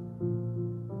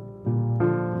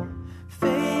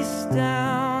 face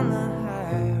down the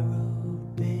high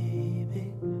road,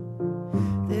 baby,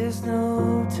 there's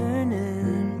no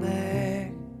turning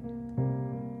back.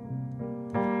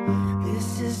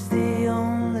 This is the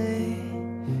only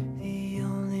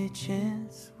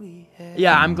chance we have.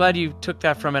 Yeah, I'm glad you took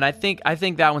that from it. I think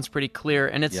that one's pretty clear,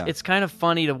 and it's kind of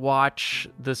funny to watch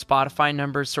the Spotify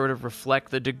numbers sort of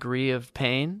reflect the degree of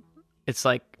pain. It's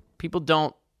like people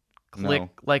don't click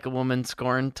Like a Woman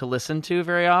Scorned to listen to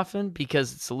very often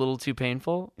because it's a little too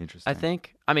painful. Interesting. I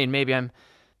think. I mean, maybe I'm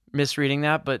misreading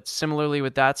that, but similarly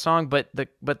with that song, but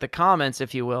the comments,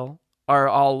 if you will, are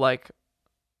all like,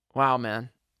 "Wow, man,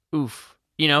 oof,"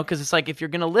 because it's like if you're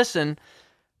gonna listen,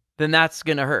 then that's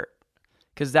gonna hurt.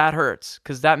 Because that hurts.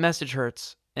 Because that message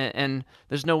hurts, and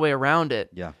there's no way around it.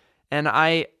 Yeah. And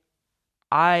I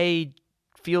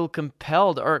feel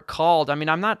compelled or called. I mean,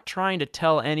 I'm not trying to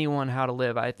tell anyone how to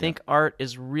live. I think art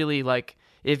is really like,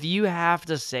 if you have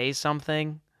to say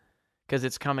something because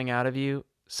it's coming out of you,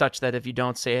 such that if you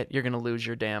don't say it, you're gonna lose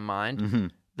your damn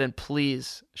mind. Then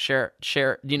please share,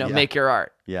 make your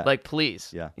art. Yeah. Like,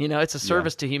 please. Yeah. It's a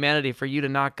service to humanity for you to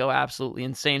not go absolutely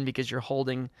insane because you're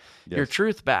holding your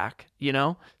truth back,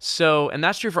 So, and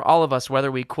that's true for all of us, whether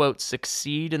we, quote,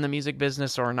 succeed in the music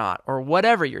business or not, or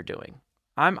whatever you're doing.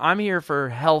 I'm here for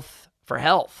health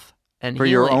and for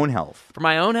healing. your own health. For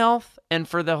my own health, and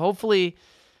for the, hopefully,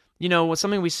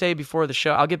 something we say before the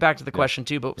show, I'll get back to the question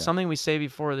too, but something we say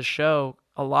before the show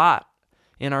a lot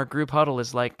in our group huddle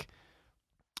is like,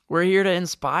 we're here to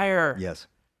inspire. Yes.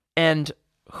 And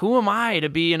who am I to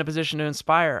be in a position to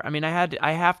inspire? I mean,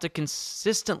 I have to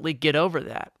consistently get over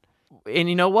that. And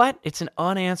you know what? It's an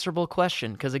unanswerable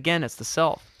question because, again, it's the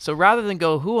self. So rather than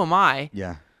go, who am I?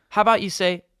 Yeah. How about you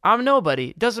say, I'm nobody.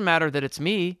 It doesn't matter that it's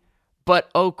me,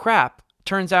 but oh crap,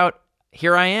 turns out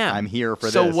here I am. I'm here for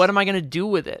this. So what am I going to do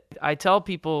with it? I tell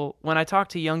people when I talk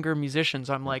to younger musicians,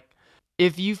 I'm like,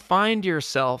 if you find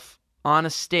yourself on a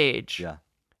stage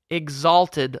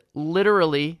exalted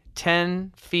literally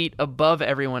 10 feet above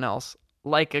everyone else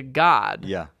like a god,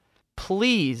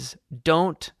 please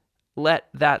don't let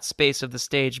that space of the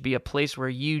stage be a place where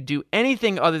you do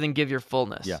anything other than give your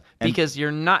fullness. Because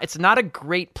it's not a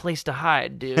great place to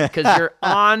hide, dude, because you're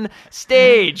on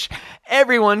stage.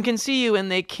 Everyone can see you,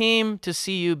 and they came to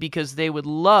see you because they would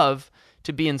love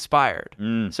to be inspired.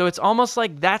 So it's almost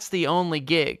like that's the only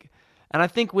gig. And I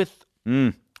think with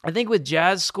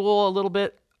jazz school a little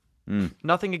bit,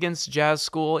 nothing against jazz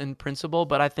school in principle,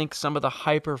 but I think some of the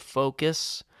hyper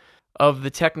focus of the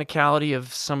technicality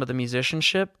of some of the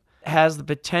musicianship has the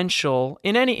potential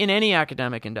in any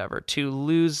academic endeavor to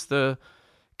lose the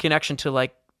connection to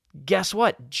like guess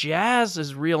what? Jazz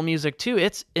is real music too.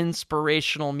 It's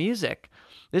inspirational music.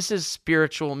 This is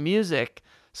spiritual music.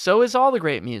 So is all the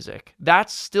great music.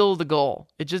 That's still the goal.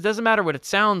 It just doesn't matter what it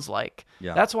sounds like.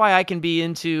 Yeah. That's why I can be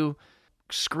into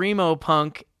screamo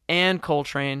punk and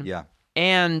Coltrane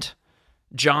and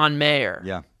John Mayer.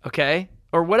 Yeah. Okay?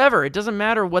 Or whatever. It doesn't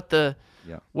matter what the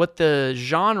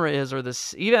genre is, or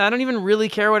I don't even really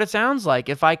care what it sounds like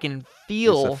if I can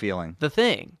feel the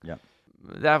thing. Yeah.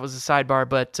 That was a sidebar,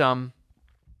 but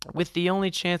with the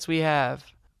only chance we have,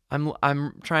 I'm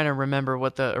trying to remember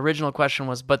what the original question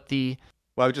was, but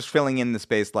Well, I was just filling in the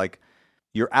space. Like,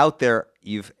 you're out there,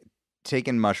 you've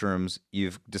taken mushrooms,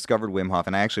 you've discovered Wim Hof,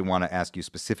 and I actually want to ask you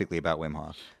specifically about Wim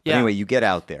Hof. But anyway, you get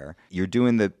out there, you're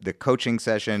doing the coaching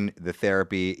session, the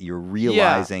therapy, you're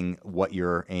realizing what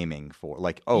you're aiming for.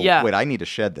 Like, wait, I need to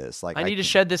shed this. Like, I need to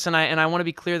shed this, and I want to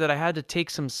be clear that I had to take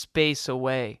some space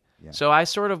away. Yeah. So I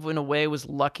sort of, in a way, was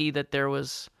lucky that there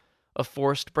was a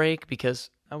forced break because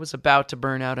I was about to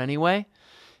burn out anyway.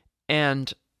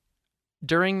 And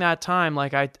during that time,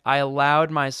 like I allowed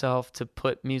myself to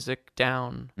put music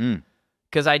down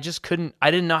because I just couldn't. I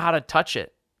didn't know how to touch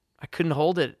it. I couldn't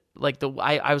hold it. Like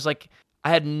I was like, I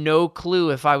had no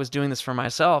clue if I was doing this for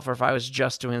myself or if I was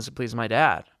just doing this to please my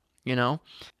dad, you know.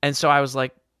 And so I was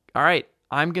like, all right,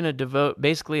 I'm gonna devote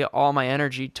basically all my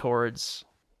energy towards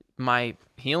my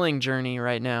healing journey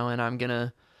right now, and I'm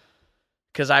gonna.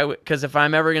 Because if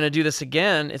I'm ever gonna do this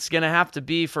again, it's gonna have to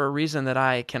be for a reason that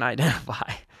I can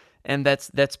identify. And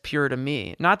that's pure to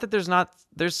me. Not that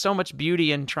there's so much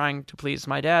beauty in trying to please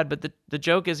my dad, but the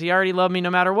joke is he already loved me no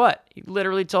matter what. He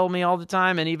literally told me all the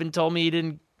time, and even told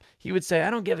me he would say, I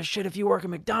don't give a shit if you work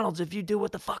at McDonald's, if you do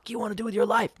what the fuck you want to do with your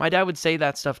life. My dad would say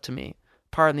that stuff to me,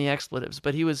 pardon the expletives,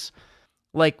 but he was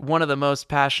like one of the most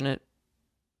passionate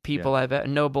people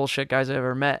no bullshit guys I've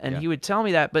ever met. And he would tell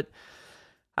me that, but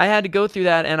I had to go through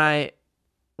that. And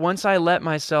once I let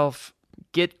myself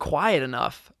get quiet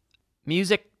enough,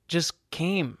 music just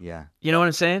came. Yeah. You know what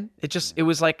I'm saying? It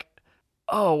was like,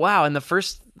 oh wow. And the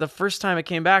first time it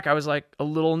came back, I was like a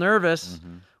little nervous.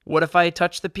 Mm-hmm. What if I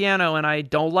touch the piano and I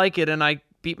don't like it and I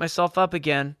beat myself up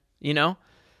again, you know?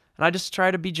 And I just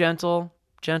try to be gentle.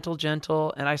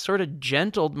 And I sort of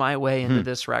gentled my way into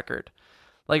this record.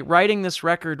 Like writing this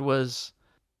record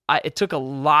it took a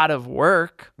lot of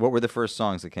work. What were the first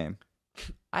songs that came?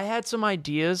 I had some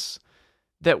ideas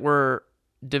that were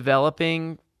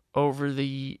developing over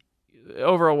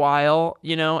a while,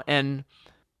 you know, and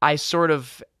I sort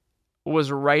of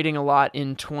was writing a lot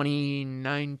in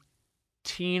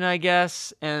 2019, I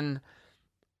guess, and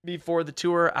before the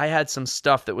tour, I had some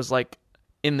stuff that was like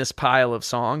in this pile of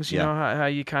songs, you know, how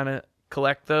you kind of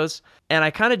collect those, and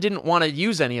I kind of didn't want to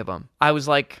use any of them. I was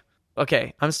like,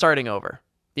 okay, I'm starting over,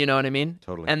 you know what I mean?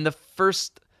 Totally. And the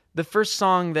first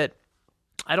song that,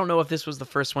 I don't know if this was the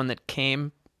first one that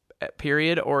came,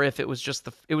 period, or if it was just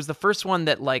it was the first one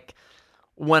that, like,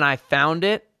 when I found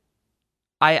it,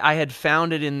 I had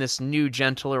found it in this new,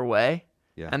 gentler way,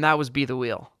 and that was Be the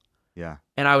Wheel. Yeah.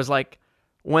 And I was like,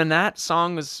 when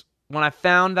I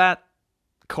found that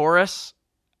chorus,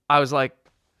 I was like,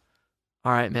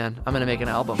 all right, man, I'm gonna make an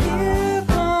album. Here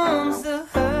comes the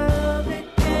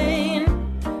hurricane,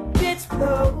 it's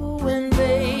blowing,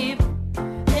 babe,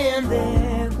 and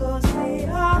there goes the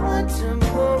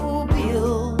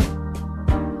automobile.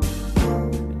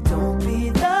 Don't be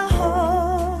the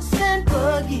horse and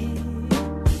buggy,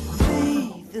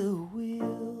 be the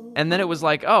wheel. And then it was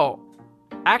like, oh,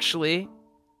 actually,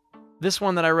 this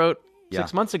one that I wrote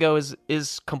 6 months ago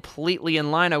is completely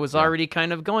in line. I was already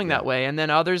kind of going that way. And then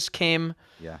others came,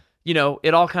 you know,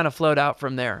 it all kind of flowed out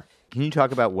from there. Can you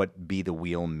talk about what Be the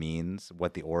Wheel means?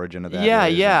 What the origin of that is?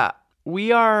 Yeah.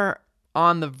 We are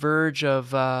on the verge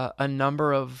of a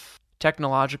number of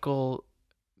technological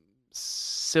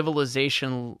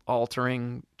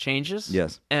civilization-altering changes.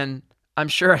 Yes. And I'm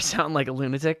sure I sound like a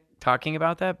lunatic talking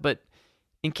about that, but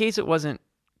in case it wasn't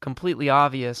completely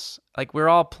obvious, like, we're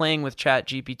all playing with Chat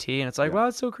GPT, and it's like, wow,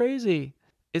 it's so crazy.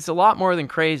 It's a lot more than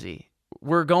crazy.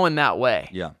 We're going that way.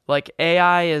 Yeah. Like,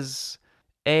 AI is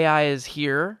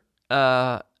here.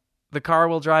 The car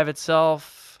will drive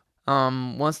itself.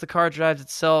 Once the car drives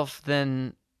itself,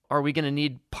 then are we going to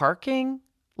need parking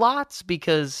lots?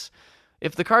 Because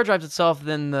if the car drives itself,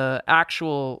 then the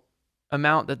actual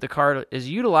amount that the car is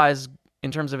utilized in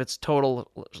terms of its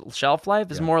total shelf life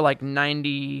is more like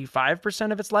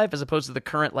 95% of its life, as opposed to the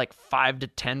current like 5 to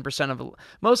 10% of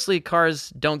mostly cars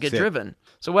don't get driven.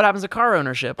 So what happens to car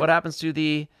ownership? What happens to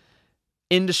the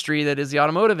industry that is the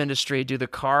automotive industry?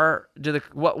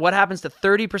 What happens to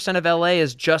 30% of LA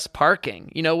is just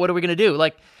parking? You know, what are we going to do?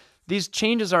 Like, these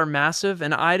changes are massive,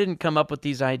 and I didn't come up with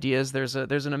these ideas. There's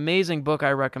an amazing book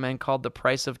I recommend called The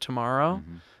Price of Tomorrow.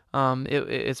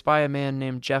 It's by a man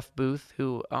named Jeff Booth,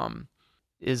 who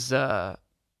is a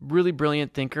really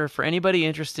brilliant thinker. For anybody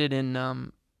interested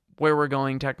in where we're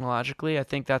going technologically, I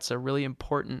think that's a really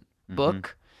important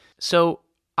book. So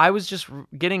I was just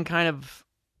getting kind of,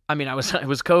 I mean, it was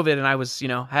COVID, and I was,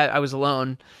 I was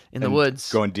alone in the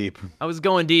woods. Going deep. I was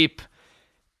going deep,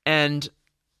 and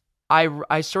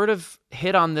I sort of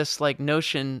hit on this like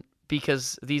notion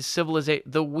because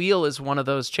the wheel is one of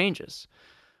those changes.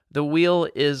 The wheel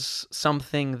is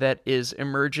something that is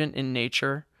emergent in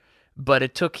nature, but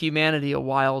it took humanity a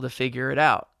while to figure it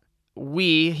out.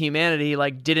 We, humanity,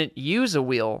 like didn't use a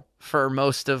wheel for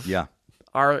most of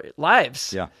our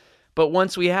lives. Yeah. But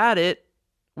once we had it,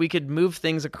 we could move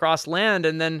things across land,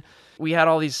 and then we had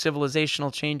all these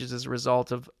civilizational changes as a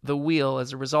result of the wheel,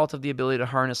 as a result of the ability to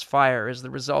harness fire, as the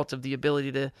result of the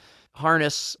ability to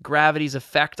harness gravity's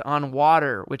effect on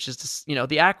water, which is,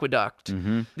 the aqueduct.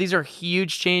 These are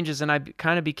huge changes, and I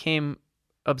kind of became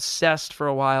obsessed for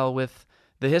a while with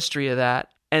the history of that.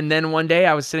 And then one day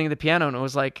I was sitting at the piano, and it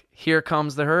was like, here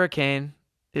comes the hurricane.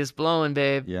 It's blowing,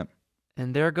 babe. Yep.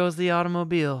 And there goes the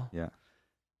automobile. Yeah.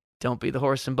 Don't be the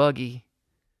horse and buggy.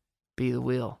 Be the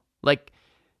wheel. Like,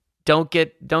 don't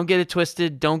get it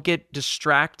twisted. Don't get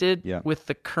distracted with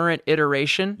the current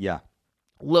iteration. Yeah.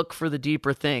 Look for the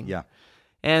deeper thing. Yeah.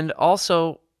 And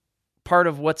also, part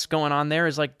of what's going on there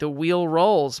is like the wheel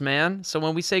rolls, man. So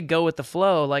when we say go with the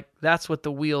flow, like that's what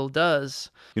the wheel does.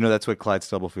 That's what Clyde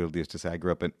Stubblefield used to say. I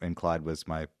grew up and Clyde was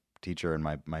my teacher and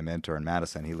my mentor in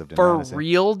Madison. He lived in Madison. For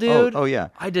real, dude? Oh, yeah.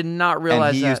 I did not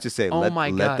realize that. And he used to say,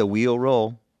 let the wheel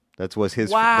roll. That was his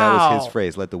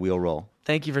phrase, let the wheel roll.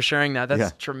 Thank you for sharing that.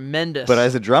 That's tremendous. But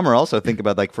as a drummer, also think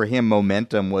about, like, for him,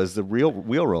 momentum was the real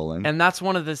wheel rolling. And that's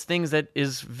one of those things that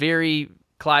is very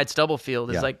Clyde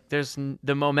Stubblefield, is like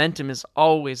the momentum is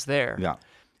always there. Yeah.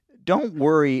 Don't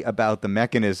worry about the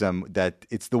mechanism that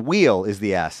it's the wheel is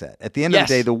the asset. At the end of the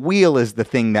day, the wheel is the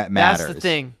thing that matters. That's the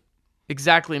thing.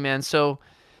 Exactly, man. So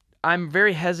I'm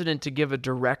very hesitant to give a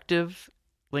directive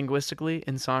linguistically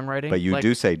in songwriting. But you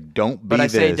do say, don't be but I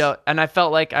this. say don't. And I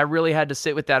felt like I really had to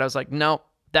sit with that. I was like, no,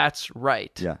 that's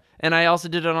right. Yeah. And I also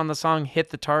did it on the song Hit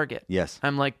the Target. Yes.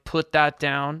 I'm like, put that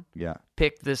down. Yeah.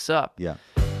 Pick this up. Yeah.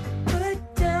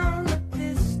 Put down the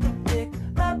pistol, pick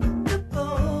up the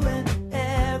bow and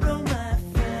arrow, my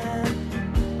friend.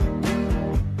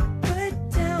 Put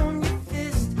down your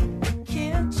fist, you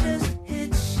can't just hit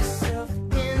yourself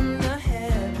in the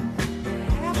head.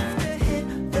 You have to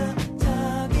hit the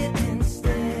target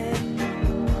instead.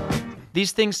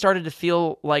 These things started to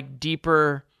feel like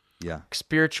deeper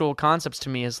spiritual concepts to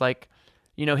me. Is like,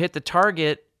 hit the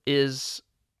target is...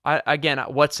 again,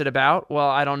 what's it about? Well,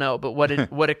 I don't know. But what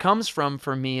it comes from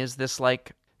for me is this,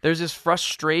 like, there's this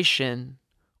frustration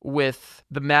with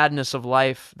the madness of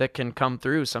life that can come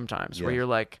through sometimes where you're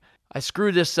like, I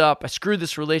screwed this up. I screwed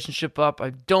this relationship up. I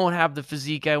don't have the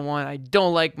physique I want. I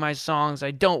don't like my songs.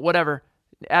 I don't whatever.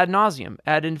 Ad nauseum,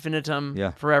 ad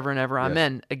infinitum, forever and ever.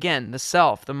 Amen. Again, the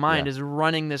self, the mind is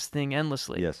running this thing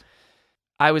endlessly. Yes.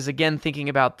 I was again thinking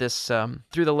about this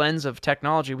through the lens of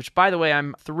technology, which, by the way,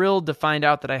 I'm thrilled to find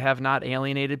out that I have not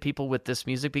alienated people with this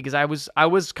music, because I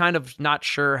was kind of not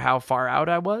sure how far out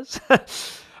I was.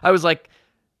 I was like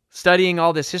studying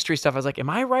all this history stuff. I was like, am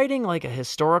I writing like a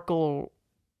historical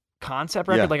concept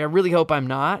record? Like, I really hope I'm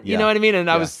not. You know what I mean?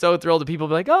 And I was so thrilled that people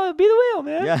be like, oh, be the wheel,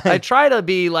 man. Yeah. I try to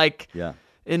be like...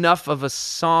 enough of a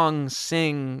sing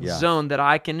zone that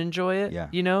I can enjoy it,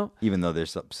 Even though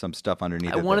there's some stuff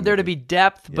underneath. I wanted there to be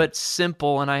depth, but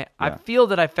simple, and I feel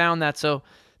that I found that, so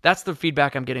that's the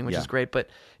feedback I'm getting, which is great.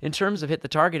 But in terms of Hit the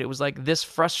Target, it was like this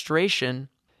frustration.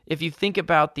 If you think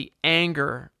about the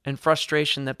anger and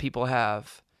frustration that people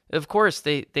have, of course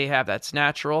they have, that's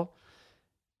natural,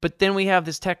 but then we have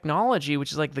this technology,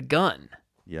 which is like the gun.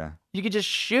 Yeah. You could just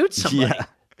shoot somebody. Yeah.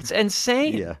 It's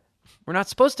insane. Yeah. We're not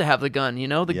supposed to have the gun,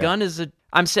 The gun is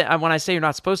when I say you're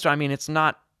not supposed to, I mean it's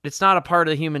not a part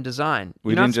of the human design.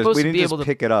 We didn't just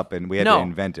pick it up and we had to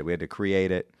invent it. We had to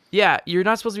create it. Yeah, you're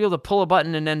not supposed to be able to pull a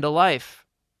button and end a life.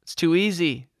 It's too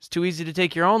easy. It's too easy to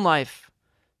take your own life.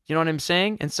 You know what I'm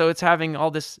saying? And so it's having all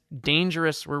this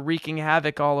we're wreaking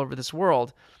havoc all over this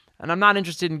world. And I'm not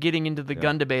interested in getting into the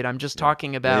gun debate. I'm just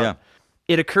talking about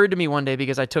it occurred to me one day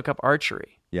because I took up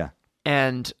archery. Yeah.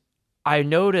 And I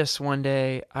noticed one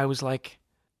day, I was like,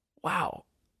 wow,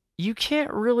 you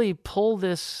can't really pull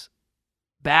this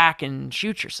back and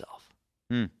shoot yourself.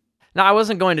 Now, I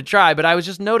wasn't going to try, but I was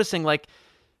just noticing, like,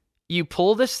 you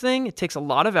pull this thing, it takes a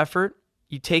lot of effort,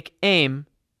 you take aim,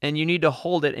 and you need to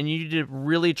hold it, and you need to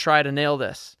really try to nail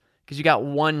this. because you got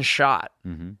one shot.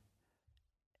 Mm-hmm.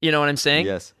 You know what I'm saying?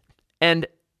 Yes. And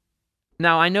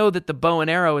now I know that the bow and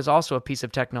arrow is also a piece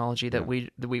of technology that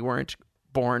we weren't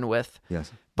born with.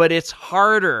 Yes. But it's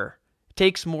harder. It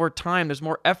takes more time. There's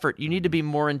more effort. You need to be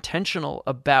more intentional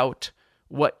about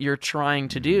what you're trying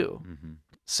to do. Mm-hmm.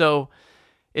 So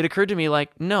it occurred to me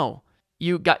like, no,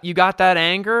 you got that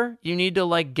anger. You need to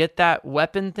like get that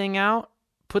weapon thing out.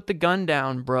 Put the gun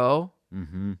down, bro.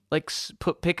 Mm-hmm. Like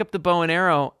pick up the bow and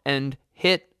arrow and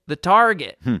hit the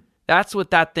target. That's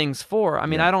what that thing's for. I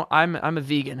mean, I'm a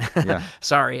vegan.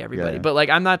 Sorry, everybody. But like,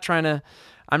 I'm not trying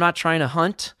to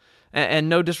hunt, and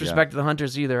no disrespect to the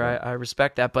hunters either. I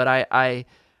respect that, but I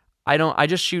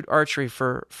just shoot archery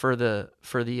for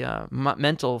the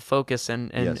mental focus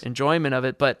and enjoyment of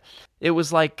it. But it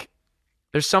was like,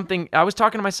 there's something, I was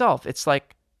talking to myself. It's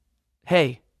like,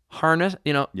 hey, harness,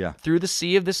 through the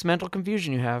sea of this mental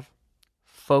confusion you have,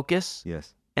 focus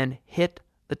and hit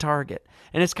the target.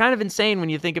 And it's kind of insane when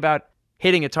you think about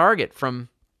hitting a target from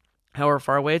however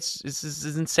far away. It's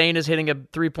as insane as hitting a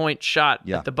 3-point shot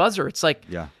at the buzzer. It's like,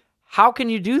 how can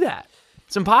you do that?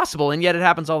 It's impossible, and yet it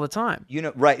happens all the time.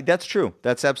 Right? That's true.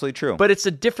 That's absolutely true. But it's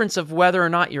a difference of whether or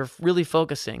not you're really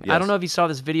focusing. Yes. I don't know if you saw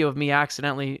this video of me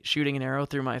accidentally shooting an arrow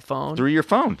through my phone. Through your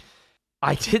phone.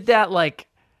 I did that like,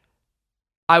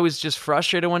 I was just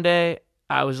frustrated one day.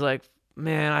 I was like,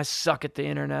 man, I suck at the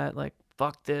internet. Like,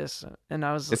 fuck this. And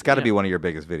I was, it's got to be one of your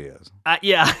biggest videos.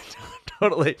 Yeah,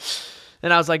 totally.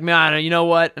 And I was like, man, you know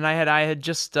what? And I had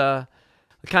just kind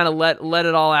of let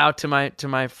it all out to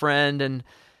my friend, and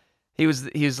he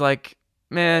was like,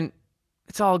 man,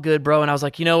 it's all good, bro. And I was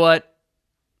like, you know what?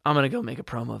 I'm gonna go make a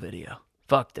promo video.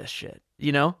 Fuck this shit.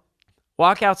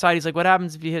 Walk outside. He's like, what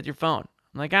happens if you hit your phone?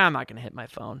 I'm like, I'm not gonna hit my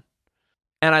phone.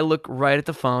 And I look right at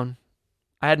the phone.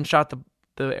 I hadn't shot the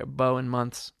bow in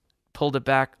months. Pulled it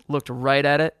back, looked right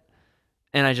at it,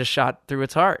 and I just shot through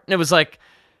its heart. And it was like,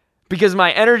 because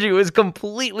my energy was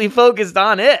completely focused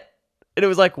on it. And it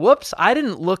was like, whoops, I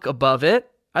didn't look above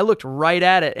it. I looked right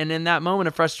at it. And in that moment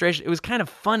of frustration, it was kind of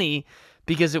funny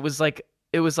because it was like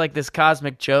this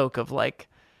cosmic joke of like,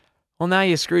 well, now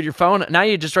you screwed your phone. Now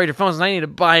you destroyed your phone, so now you need to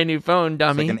buy a new phone,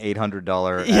 dummy. It's like an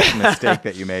 $800 mistake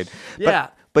that you made.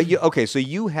 But so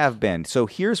you have been. So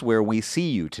here's where we see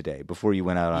you today before you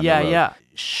went out on the road. Yeah.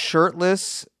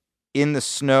 Shirtless, in the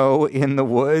snow, in the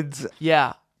woods.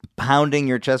 Yeah. Pounding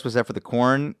your chest. Was that for the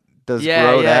corn? Does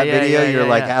grow that video? You're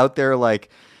like out there like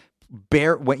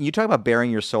when you talk about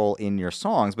burying your soul in your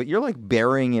songs, but you're like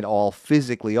burying it all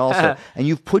physically also. And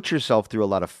you've put yourself through a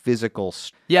lot of physical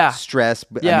stress.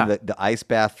 But I mean, the ice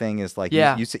bath thing is like,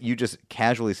 you just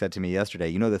casually said to me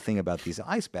yesterday, the thing about these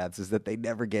ice baths is that they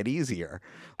never get easier.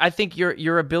 I think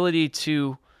your ability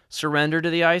to surrender to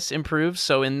the ice improves.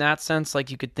 So in that sense, like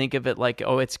you could think of it like,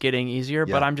 oh, it's getting easier.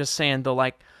 But I'm just saying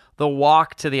the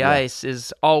walk to the ice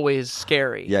is always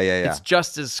scary. Yeah. It's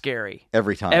just as scary.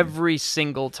 Every time. Every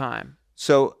single time.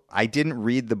 So I didn't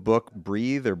read the book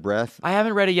Breathe or Breath. I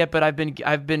haven't read it yet, but I've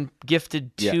been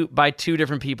gifted by two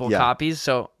different people copies,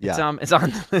 so it's on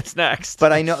this next.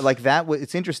 But I know like that.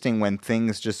 It's interesting when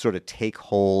things just sort of take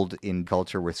hold in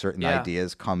culture where certain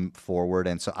ideas come forward,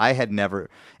 and so I had never.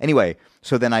 Anyway,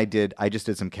 so then I just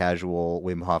did some casual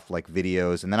Wim Hof like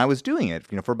videos, and then I was doing it.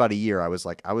 For about a year, I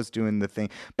was doing the thing,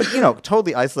 but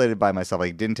totally isolated by myself.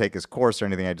 Like didn't take his course or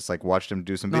anything. I just like watched him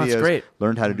do some videos, that's great.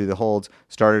 Learned how to do the holds,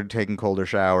 started taking colder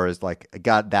showers. Like I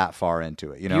got that far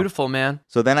into it, Beautiful, man.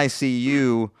 So then I see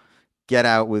you get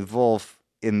out with Vulf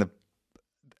in the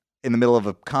middle of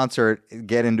a concert,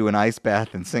 get into an ice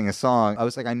bath and sing a song. I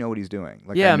was like, I know what he's doing.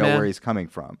 Like I know where he's coming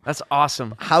from. That's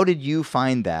awesome. How did you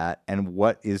find that, and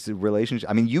what is the relationship?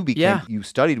 I mean, you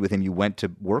studied with him. You went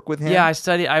to work with him. Yeah, I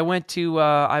studied. I went to.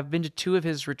 I've been to 2 of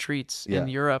his retreats in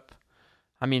Europe.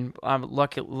 I mean,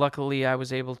 luckily I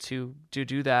was able to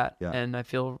do that, and I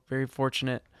feel very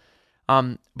fortunate.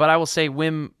 But I will say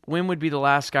Wim would be the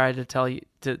last guy to tell you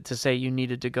to say you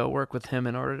needed to go work with him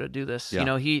in order to do this.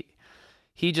 Yeah.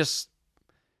 He just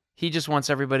wants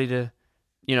everybody to,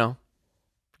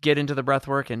 get into the breath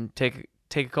work and take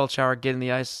a cold shower, get in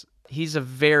the ice. He's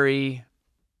he's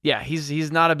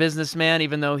not a businessman,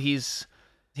 even though he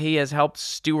has helped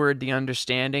steward the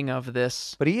understanding of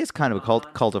this. But he is kind of a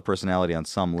cult of personality on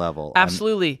some level.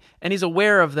 Absolutely. And he's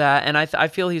aware of that. And I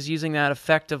feel he's using that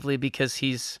effectively because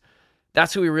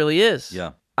that's who he really is.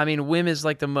 Yeah. I mean, Wim is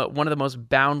like one of the most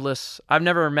boundless. I've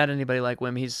never met anybody like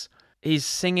Wim. He's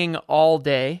singing all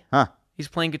day. Huh. He's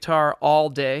playing guitar all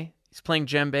day. He's playing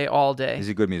djembe all day. Is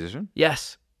he a good musician?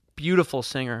 Yes. Beautiful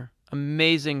singer.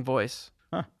 Amazing voice.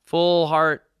 Huh. Full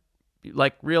heart.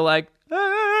 Like real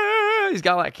he's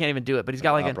got I can't even do it, but he's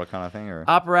got like opera kind of thing, or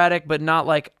operatic, but not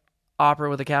like opera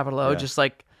with a capital O, Yeah. just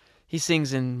like he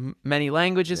sings in many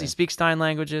languages. Yeah. He speaks 9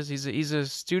 languages. He's a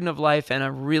student of life, and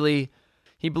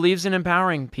he believes in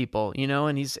empowering people, you know,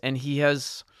 and he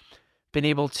has been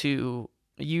able to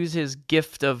use his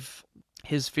gift of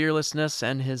his fearlessness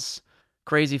and his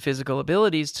crazy physical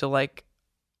abilities to like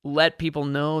let people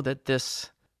know that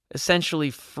this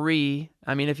essentially free,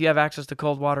 I mean, if you have access to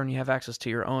cold water and you have access to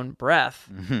your own breath,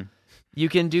 you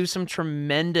can do some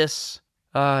tremendous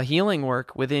healing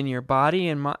work within your body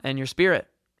and your spirit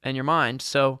and your mind.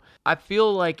 So I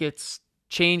feel like it's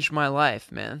changed my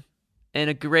life, man, in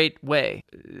a great way.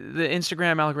 The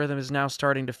Instagram algorithm is now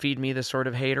starting to feed me this sort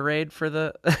of haterade for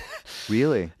the...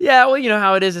 Really? Yeah, well, you know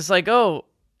how it is. It's like, oh,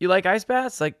 you like ice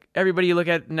baths? Like, everybody you look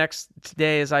at next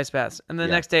day is ice baths. And the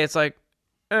next day it's like,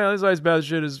 oh, this ice bath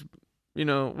shit is, you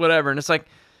know, whatever. And it's like,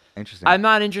 interesting. I'm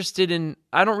not interested in...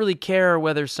 I don't really care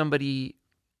whether somebody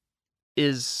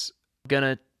is going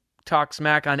to talk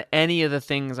smack on any of the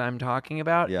things I'm talking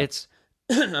about. Yeah. It's...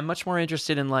 I'm much more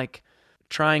interested in, like,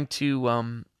 trying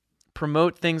to...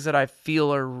 promote things that I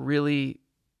feel are really,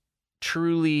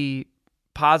 truly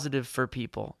positive for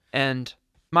people. And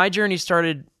my journey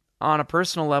started on a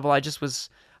personal level.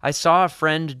 I saw a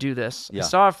friend do this. Yeah. I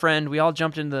saw a friend, we all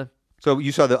jumped in the... So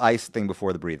you saw the ice thing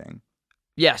before the breathing.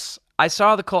 Yes. I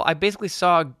saw the cold. I basically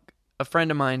saw a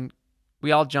friend of mine,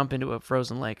 we all jump into a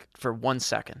frozen lake for 1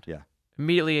 second. Yeah.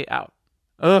 Immediately out.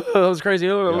 Oh, that was crazy.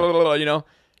 Oh, you know,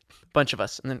 bunch of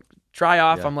us. And then dry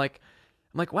off. Yeah. I'm like,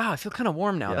 wow, I feel kind of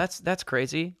warm now. Yeah. That's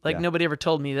crazy. Like, Yeah. nobody ever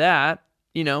told me that,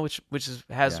 you know,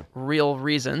 has Yeah. real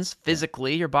reasons.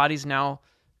 Physically, your body's now,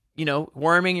 you know,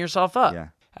 warming yourself up Yeah.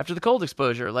 after the cold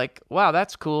exposure. Like, wow,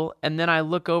 that's cool. And then I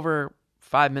look over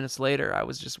 5 minutes later, I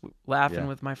was just laughing Yeah.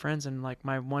 with my friends, and like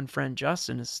my one friend,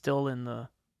 Justin, is still in the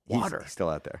water. He's still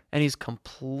out there. And he's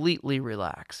completely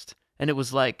relaxed. And it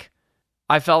was like,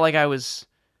 I felt like it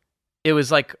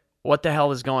was like, what the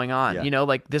hell is going on? Yeah. You know,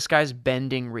 like, this guy's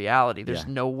bending reality. There's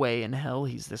Yeah. no way in hell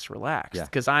he's this relaxed, Yeah.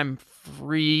 because I'm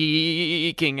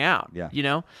freaking out, Yeah. you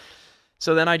know?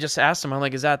 So then I just asked him, I'm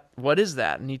like, what is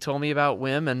that? And he told me about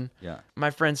Wim, and Yeah.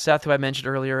 my friend Seth, who I mentioned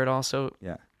earlier, had also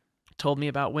Yeah. told me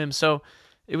about Wim. So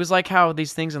it was like how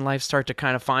these things in life start to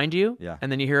kind of find you, Yeah.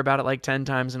 and then you hear about it like 10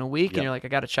 times in a week, Yeah. and you're like, I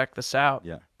got to check this out.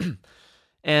 Yeah.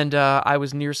 And I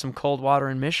was near some cold water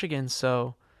in Michigan,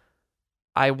 so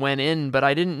I went in, but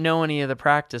I didn't know any of the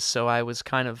practice, so I was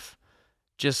kind of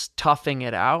just toughing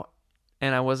it out,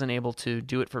 and I wasn't able to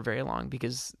do it for very long,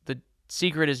 because the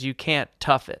secret is you can't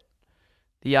tough it.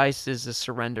 The ice is a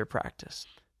surrender practice.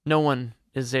 No one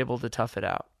is able to tough it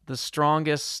out. The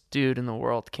strongest dude in the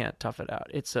world can't tough it out.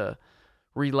 It's a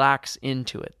relax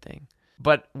into it thing.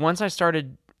 But once I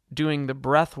started doing the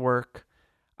breath work,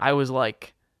 I was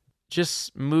like,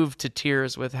 just moved to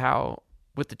tears with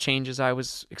the changes I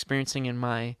was experiencing in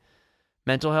my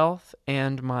mental health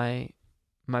and my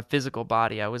physical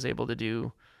body. I was able to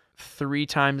do 3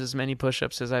 times as many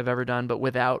push-ups as I've ever done, but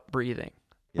without breathing,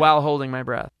 while holding my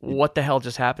breath. What the hell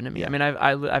just happened to me? Yeah. I mean,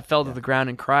 I fell to the ground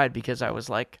and cried, because I was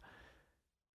like,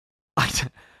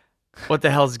 what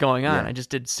the hell's going on? Yeah. I just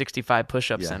did 65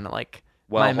 push-ups, Yeah. and like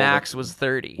While my holding- max was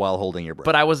 30. While holding your breath.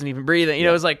 But I wasn't even breathing. You know,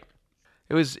 Yeah. it was like,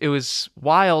 it was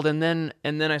wild. And then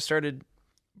I started,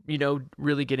 you know,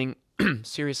 really getting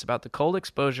serious about the cold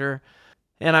exposure.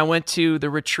 And I went to the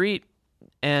retreat,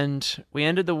 and we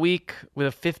ended the week with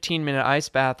a 15-minute ice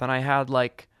bath. And I had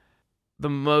like the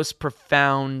most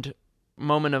profound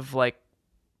moment of like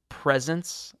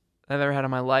presence I've ever had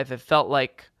in my life. It felt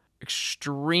like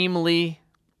extremely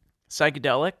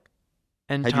psychedelic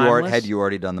and timeless. Had you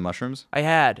already done the mushrooms? I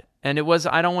had. And it was,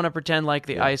 I don't want to pretend like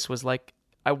the Yeah. ice was like,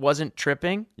 I wasn't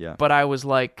tripping, Yeah. but I was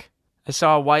like, I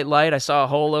saw a white light. I saw a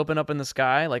hole open up in the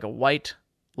sky, like a white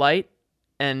light.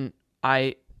 And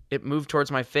it moved towards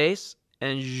my face,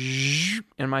 and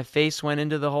my face went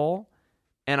into the hole,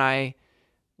 and I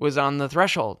was on the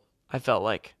threshold. I felt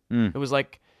like it was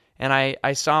like, and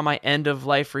I saw my end of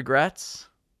life regrets.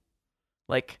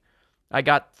 Like, I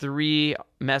got 3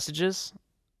 messages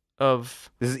of,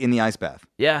 This is in the ice bath.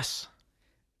 yes,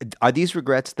 Are these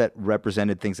regrets that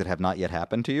represented things that have not yet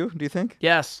happened to you, do you think?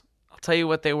 yes, I'll tell you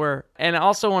what they were. And I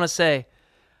also want to say,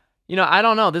 you know, I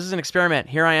don't know. This is an experiment.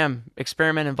 Here I am,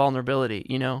 experiment in vulnerability,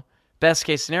 you know. Best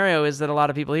case scenario is that a lot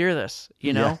of people hear this,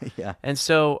 you know. Yeah. And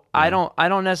so I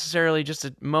don't necessarily, just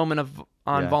a moment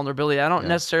on Yeah. vulnerability, I don't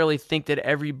necessarily think that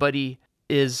everybody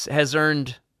has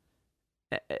earned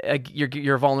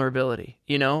your vulnerability,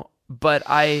 you know. But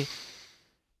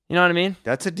you know what I mean?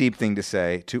 That's a deep thing to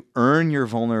say, to earn your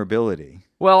vulnerability.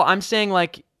 Well, I'm saying,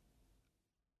 like,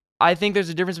 I think there's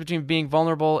a difference between being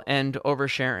vulnerable and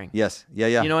oversharing. Yes. Yeah.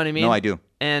 Yeah. You know what I mean? No, I do.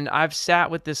 And I've sat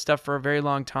with this stuff for a very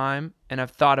long time, and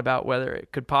I've thought about whether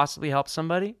it could possibly help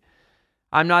somebody.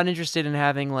 I'm not interested in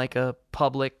having like a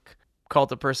public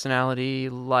cult of personality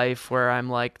life where I'm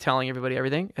like telling everybody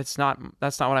everything. That's not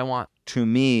what I want. To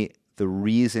me, the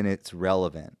reason it's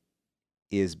relevant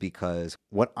is because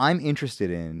what I'm interested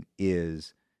in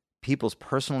is people's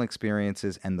personal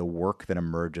experiences and the work that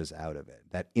emerges out of it,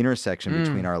 that intersection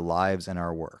between our lives and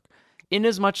our work. In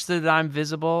as much that I'm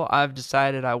visible, I've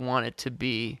decided I want it to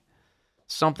be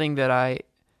something that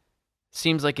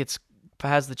seems like it's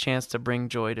has the chance to bring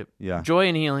joy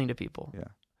and healing to people. Yeah.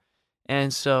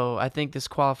 And so I think this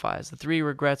qualifies. The 3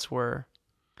 regrets were,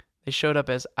 they showed up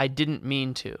as I didn't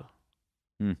mean to.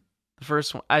 The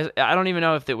first one, I don't even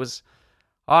know if it was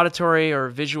auditory or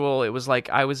visual. It was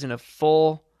like I was in a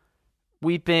full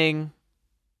weeping.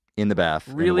 In the bath.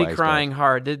 Really crying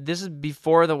hard. This is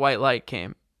before the white light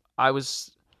came. I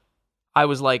was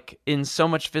like in so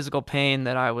much physical pain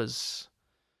that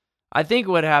I think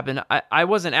what happened, I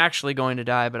wasn't actually going to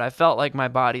die, but I felt like my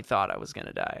body thought I was going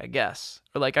to die, I guess.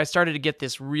 Or like I started to get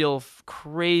this real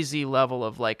crazy level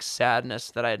of like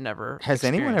sadness that I had never Has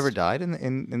experienced. anyone ever died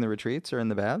in the retreats or in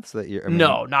the baths?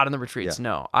 No, not in the retreats,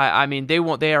 no. I mean, they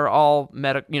are all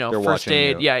first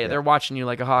aid. Yeah, they're watching you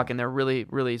like a hawk, and they're really,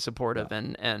 really supportive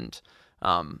and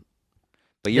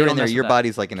But you're in there, your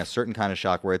body's like in a certain kind of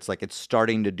shock where it's like it's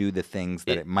starting to do the things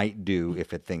that it might do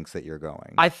if it thinks that you're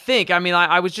going.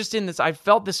 I was just in this, I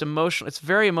felt this emotional, it's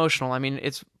very emotional. I mean,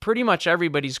 it's pretty much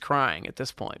everybody's crying at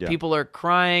this point. Yeah. People are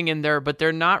crying but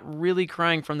they're not really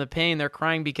crying from the pain. They're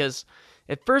crying because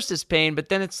at first it's pain, but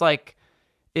then it's like,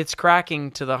 it's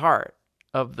cracking to the heart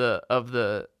of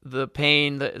the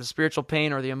pain, the spiritual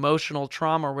pain or the emotional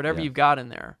trauma or whatever you've got in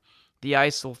there. The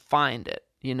ice will find it.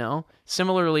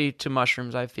 Similarly to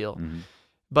mushrooms, I feel.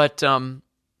 But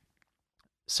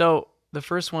so the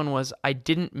first one was I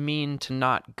didn't mean to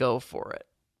not go for it.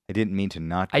 I didn't mean to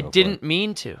not go I didn't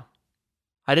mean to.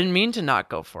 I didn't mean to not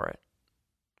go for it.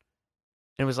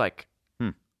 It was like,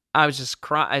 I was just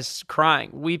crying,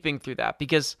 weeping through that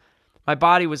because my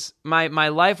body was, my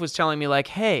life was telling me like,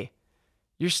 hey,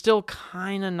 you're still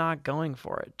kind of not going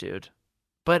for it, dude.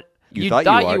 But you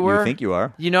thought you were. You think you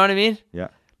are. You know what I mean? Yeah.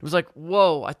 It was like,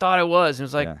 whoa, I thought I was. And it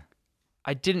was like,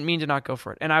 I didn't mean to not go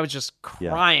for it. And I was just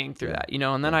crying through that,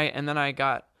 and then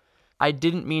I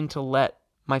didn't mean to let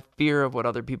my fear of what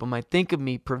other people might think of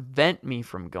me prevent me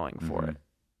from going for it.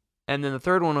 And then the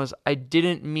third one was, I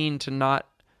didn't mean to not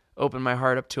open my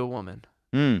heart up to a woman.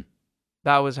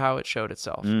 That was how it showed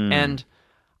itself. And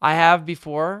I have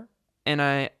before, and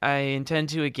I intend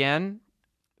to again,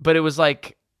 but it was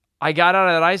like, I got out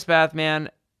of that ice bath, man.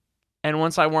 And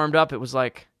once I warmed up, it was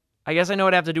like, I guess I know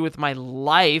what I have to do with my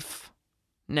life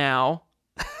now.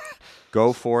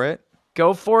 Go for it.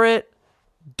 Go for it.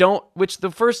 Don't, which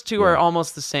the first two are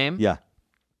almost the same. Yeah.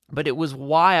 But it was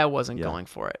why I wasn't going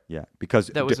for it. Yeah. Because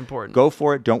that was important. Go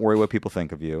for it. Don't worry what people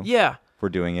think of you. Yeah. For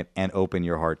doing it, and open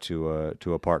your heart to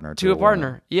a partner. To a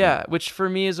partner. Yeah. Which for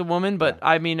me is a woman, but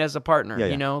I mean as a partner,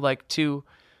 like to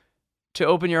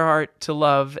open your heart to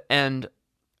love. And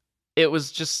it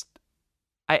was just,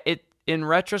 in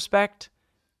retrospect,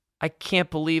 I can't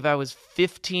believe I was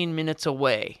 15 minutes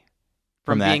away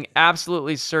from being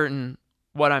absolutely certain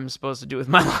what I'm supposed to do with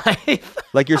my life.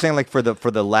 Like you're saying, like for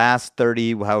the last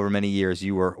 30, however many years,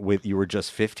 you were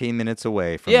just 15 minutes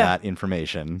away from that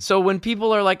information. So when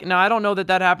people are like, now I don't know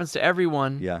that happens to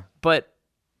everyone. Yeah. But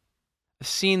I've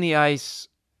seen the ice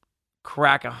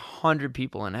crack 100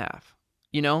 people in half.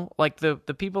 Like the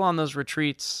people on those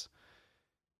retreats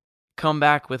come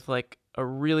back with like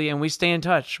and we stay in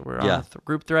touch. We're on a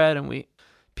group thread, and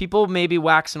people maybe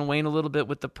wax and wane a little bit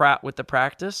with the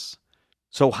practice.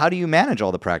 So how do you manage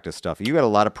all the practice stuff? You got a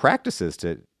lot of practices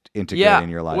to integrate in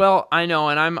your life. Well, I know,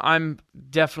 and I'm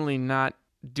definitely not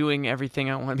doing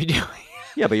everything I want to be doing.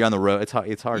 Yeah, but you're on the road.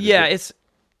 It's hard. Yeah, it's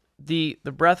the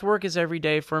breath work is every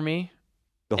day for me.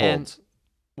 The holds. And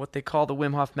what they call the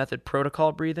Wim Hof method,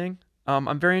 protocol breathing.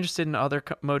 I'm very interested in other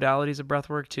modalities of breath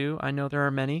work too. I know there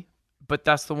are many, but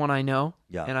that's the one I know,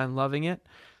 and I'm loving it.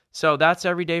 So that's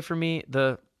every day for me,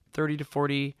 the 30 to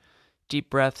 40 deep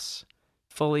breaths,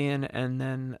 fully in, and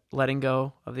then letting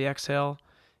go of the exhale.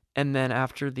 And then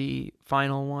after the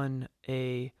final one,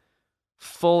 a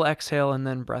full exhale and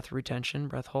then breath retention,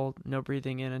 breath hold, no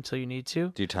breathing in until you need to.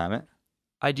 Do you time it?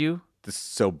 I do. This is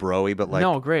so bro-y, but like...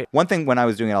 No, great. One thing when I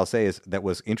was doing it, I'll say, is that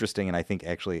was interesting, and I think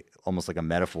actually almost like a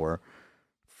metaphor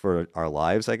for our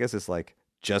lives, I guess, is like,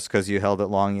 just because you held it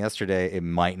long yesterday, it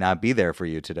might not be there for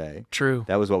you today. True.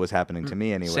 That was what was happening to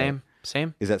me anyway.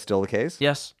 Same. Is that still the case?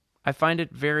 Yes. I find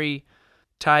it very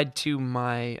tied to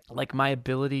my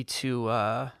ability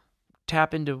to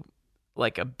tap into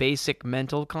like a basic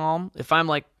mental calm. If I'm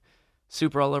like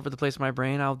super all over the place in my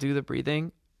brain, I'll do the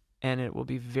breathing and it will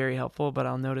be very helpful, but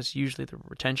I'll notice usually the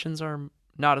retentions are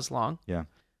not as long. Yeah.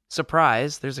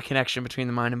 Surprise, there's a connection between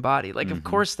the mind and body. Like, of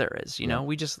course there is, you know,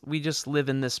 we just live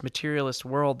in this materialist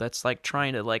world that's like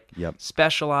trying to like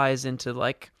specialize into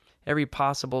like every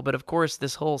possible, but of course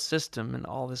this whole system and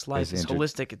all this life is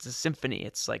holistic. It's a symphony.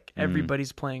 It's like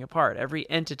everybody's playing a part. Every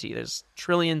entity, there's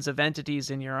trillions of entities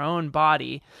in your own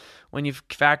body. When you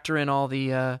factor in all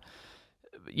the,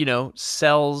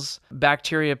 cells,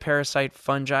 bacteria, parasite,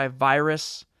 fungi,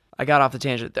 virus. I got off the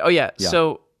tangent. Oh yeah.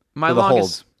 So my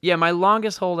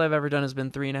longest hold I've ever done has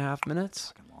been 3.5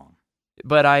 minutes. Long.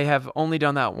 But I have only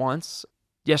done that once.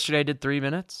 Yesterday I did 3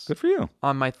 minutes. Good for you.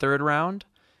 On my third round.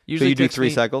 Usually so you do 3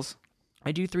 cycles?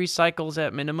 I do 3 cycles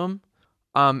at minimum.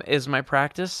 Is my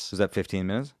practice. Is that 15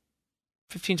 minutes?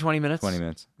 15, 20 minutes. 20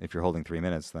 minutes. If you're holding 3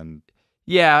 minutes, then...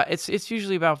 Yeah, it's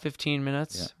usually about 15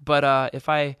 minutes. Yeah. But if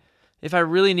I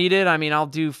really need it, I mean, I'll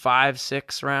do 5,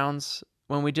 6 rounds.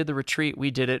 When we did the retreat,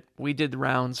 we did the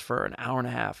rounds for an hour and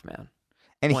a half, man.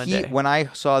 And when I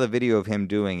saw the video of him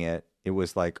doing it, it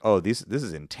was like, oh, this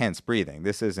is intense breathing.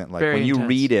 This isn't like, when you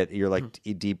read it, you're like,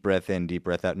 deep breath in, deep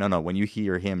breath out. No, when you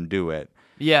hear him do it,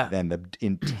 then the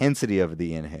intensity of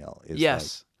the inhale is like...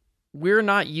 We're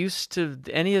not used to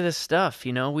any of this stuff,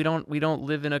 you know? We don't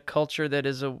live in a culture that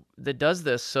does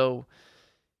this, so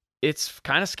it's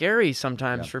kind of scary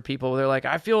sometimes for people. They're like,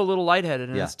 I feel a little lightheaded,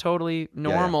 and it's totally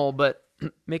normal, but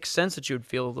makes sense that you would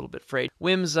feel a little bit afraid.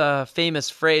 Wim's famous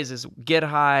phrase is "get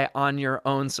high on your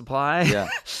own supply." Yeah,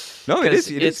 no, it is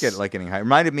getting high. It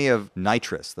reminded me of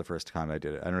nitrous the first time I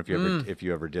did it. I don't know if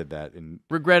you ever did that.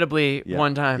 Regrettably,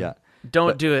 one time. Yeah.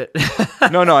 Don't do it.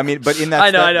 No, I mean, but in that,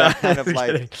 I know. That kind of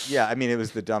like, I mean, it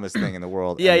was the dumbest thing in the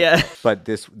world. Yeah. But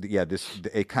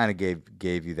it kind of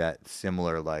gave you that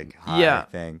similar like high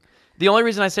thing. The only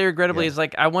reason I say regrettably is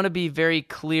like I want to be very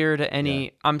clear to any.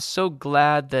 Yeah. I'm so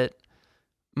glad that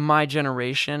my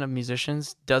generation of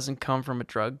musicians doesn't come from a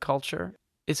drug culture.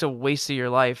 It's a waste of your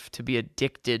life to be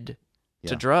addicted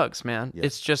to drugs, man. Yeah.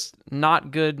 It's just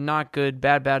not good,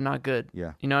 bad, not good.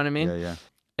 Yeah. You know what I mean? Yeah.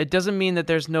 It doesn't mean that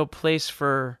there's no place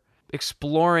for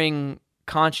exploring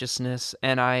consciousness,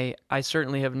 and I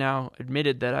certainly have now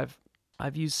admitted that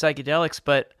I've used psychedelics,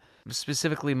 but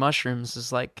specifically mushrooms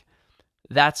is like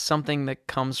that's something that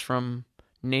comes from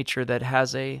nature that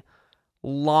has a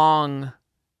long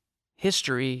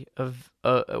history of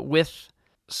with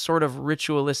sort of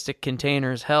ritualistic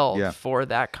containers held for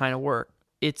that kind of work.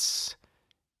 It's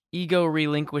ego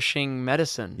relinquishing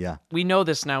medicine. Yeah. We know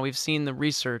this now. We've seen the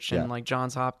research in like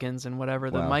Johns Hopkins and whatever,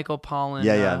 the Michael Pollan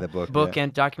the book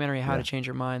and documentary, How to Change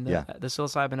Your Mind. The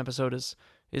psilocybin episode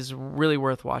is really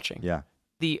worth watching. Yeah.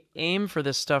 The aim for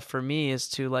this stuff for me is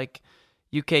to like,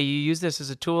 you use this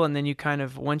as a tool, and then you kind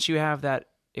of, once you have that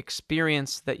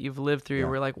experience that you've lived through,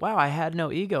 you're like, wow, I had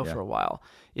no ego for a while.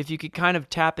 If you could kind of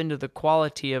tap into the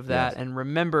quality of that and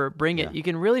remember, bring it, you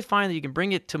can really find that you can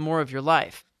bring it to more of your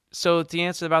life. So the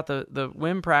answer about the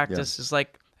Wim practice is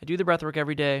like, I do the breath work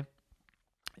every day,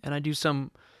 and I do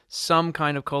some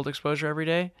kind of cold exposure every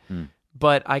day,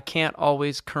 but I can't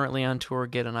always currently on tour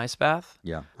get an ice bath.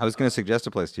 Yeah. I was going to suggest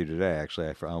a place to you today, actually.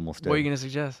 I almost did. What are you going to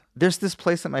suggest? There's this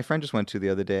place that my friend just went to the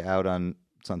other day out on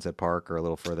Sunset Park or a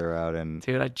little further out, and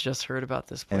dude, I just heard about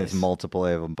this place. And it's multiple.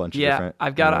 I have a bunch of different.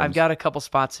 I've got a couple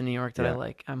spots in New York that I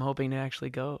like. I'm hoping to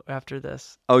actually go after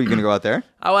this. Oh, you're gonna go out there?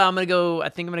 Oh, well, I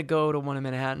think I'm gonna go to one in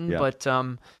Manhattan. Yeah. But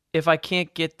if I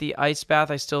can't get the ice bath,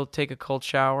 I still take a cold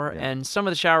shower. Yeah. And some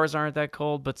of the showers aren't that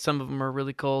cold, but some of them are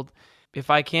really cold.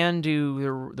 If I can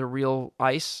do the real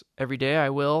ice every day, I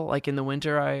will. Like in the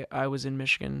winter, I was in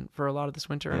Michigan for a lot of this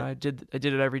winter, and I did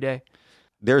it every day.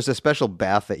 There's a special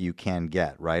bath that you can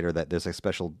get, right? Or that there's a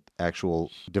special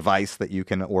actual device that you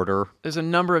can order? There's a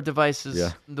number of devices.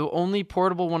 Yeah. The only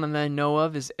portable one that I know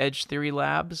of is Edge Theory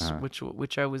Labs, which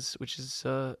is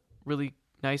a really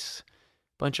nice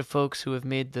bunch of folks who have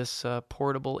made this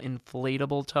portable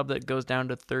inflatable tub that goes down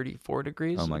to 34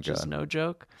 degrees, which is no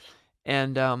joke.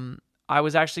 And I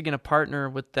was actually going to partner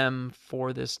with them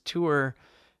for this tour,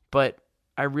 but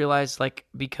I realized, like,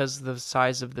 because the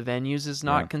size of the venues is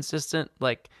not consistent,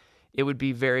 like, it would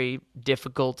be very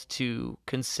difficult to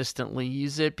consistently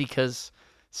use it because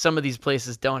some of these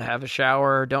places don't have a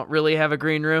shower or don't really have a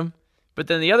green room. But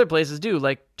then the other places do,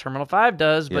 like Terminal 5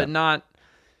 does, but not,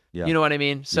 you know what I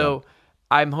mean? So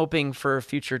I'm hoping for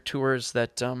future tours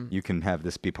that... you can have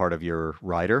this be part of your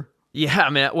rider? Yeah,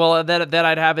 man. Well, that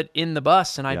I'd have it in the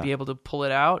bus and I'd be able to pull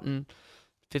it out and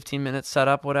 15-minute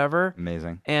setup, whatever.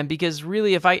 Amazing. And because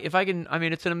really, if I can, I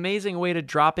mean, it's an amazing way to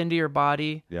drop into your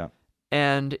body. Yeah.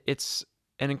 And it's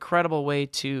an incredible way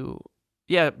to,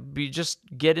 just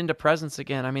get into presence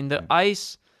again. I mean, the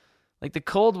ice, like the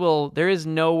cold there is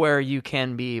nowhere you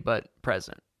can be but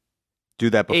present. Do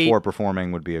that before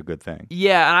performing would be a good thing.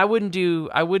 Yeah, and I wouldn't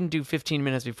do 15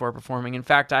 minutes before performing. In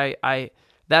fact, I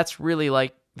that's really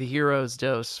like the hero's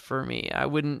dose for me. I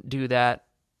wouldn't do that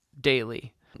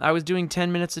daily. I was doing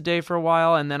 10 minutes a day for a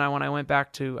while, and then I went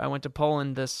to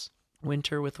Poland this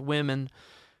winter with Wim, and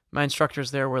my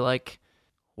instructors there were like,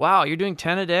 "Wow, you're doing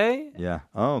 10 a day?" Yeah.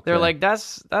 Oh, okay. They're like,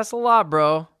 "That's a lot,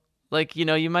 bro. Like, you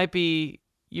might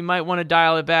want to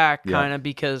dial it back kind of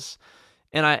because."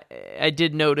 And I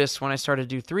did notice when I started to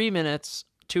do 3 minutes,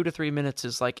 2 to 3 minutes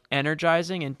is like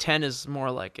energizing, and 10 is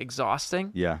more like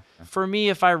exhausting. Yeah. For me,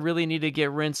 if I really need to get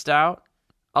rinsed out,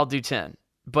 I'll do 10.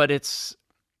 But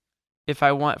if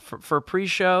I want for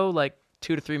pre-show, like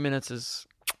 2 to 3 minutes is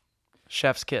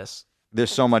chef's kiss. There's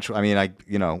so much. I mean,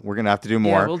 we're gonna have to do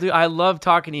more. Yeah, we'll do. I love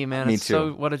talking to you, man. Me It's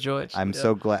too. what a joy. I'm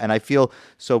so glad, and I feel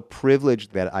so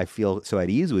privileged that I feel so at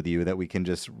ease with you that we can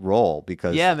just roll.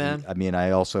 Because man. I mean,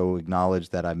 I also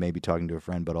acknowledge that I may be talking to a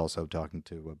friend, but also talking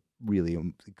to a really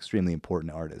extremely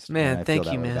important artist. Man, and I thank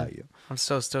feel you, that way man. about you. I'm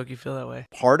so stoked you feel that way.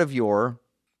 Part of your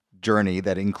journey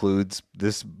that includes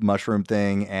this mushroom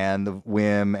thing and the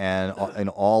whim and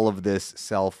all of this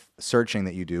self-searching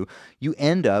that you do, you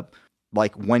end up,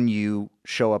 like when you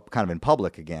show up kind of in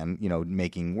public again,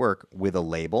 making work with a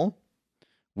label,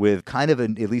 with kind of,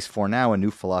 at least for now, a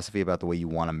new philosophy about the way you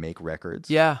want to make records.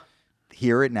 Yeah.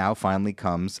 Here it now finally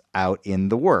comes out in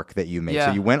the work that you make. Yeah.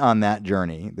 So you went on that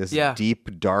journey, this Yeah.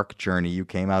 deep, dark journey. You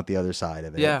came out the other side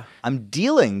of it. Yeah. I'm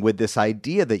dealing with this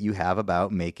idea that you have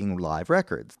about making live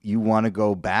records. You want to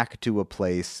go back to a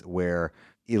place where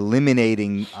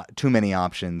eliminating too many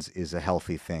options is a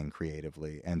healthy thing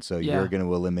creatively. And so you're going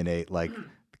to eliminate like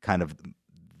kind of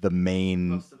the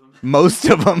main... Most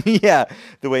of them, yeah.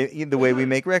 The way we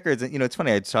make records, and it's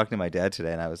funny. I was talking to my dad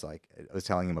today, and I was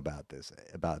telling him about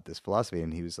this philosophy,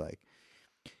 and he was like,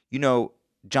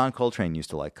 John Coltrane used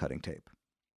to like cutting tape.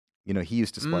 He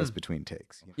used to splice between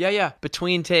takes. Yeah.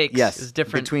 Between takes is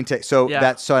different. Between takes. So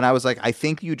and I was like, I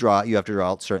think you have to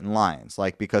draw out certain lines,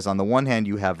 like, because on the one hand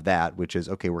you have that, which is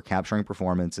okay, we're capturing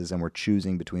performances and we're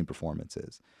choosing between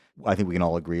performances. I think we can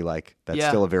all agree, like, that's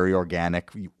still a very organic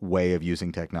way of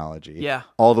using technology. Yeah.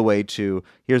 All the way to,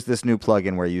 here's this new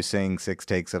plugin where you sing 6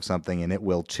 takes of something and it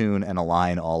will tune and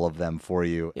align all of them for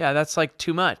you. Yeah, that's like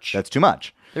too much. That's too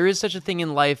much. There is such a thing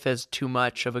in life as too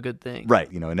much of a good thing.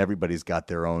 Right. And everybody's got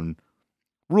their own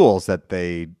rules that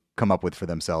they come up with for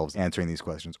themselves answering these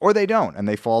questions, or they don't, and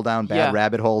they fall down bad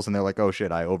rabbit holes, and they're like, oh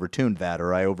shit, I overtuned that,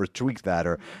 or I over-tweaked that,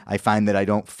 or I find that I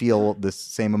don't feel the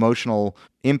same emotional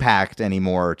impact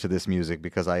anymore to this music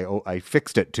because I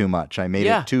fixed it too much, I made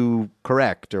it too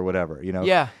correct, or whatever,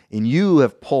 Yeah. And you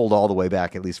have pulled all the way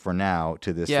back, at least for now,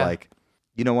 to this like,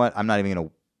 you know what, I'm not even going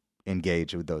to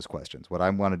engage with those questions. What I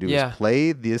want to do is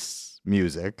play this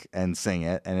music and sing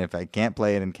it, and if I can't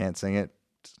play it and can't sing it,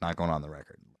 it's not going on the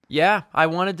record. Yeah, I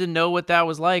wanted to know what that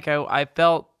was like. I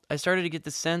started to get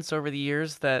the sense over the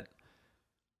years that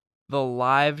the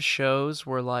live shows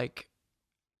were like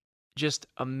just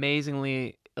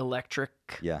amazingly electric.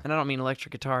 Yeah. And I don't mean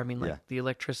electric guitar. I mean like the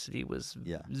electricity was,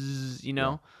 zzz,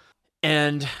 Yeah.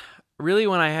 And really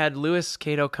when I had Louis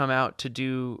Cato come out to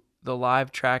do the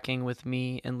live tracking with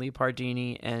me and Lee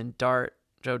Pardini and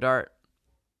Joe Dart,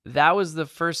 that was the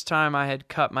first time I had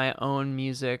cut my own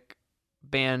music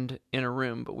band in a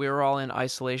room, but we were all in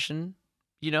isolation,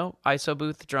 ISO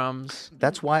booth, drums.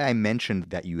 That's why I mentioned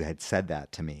that you had said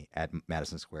that to me at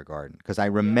Madison Square Garden, because I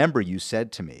remember you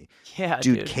said to me,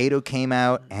 dude, Cato came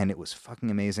out and it was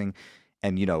fucking amazing.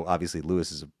 And, obviously Louis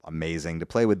is amazing to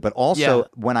play with, but also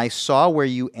when I saw where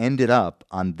you ended up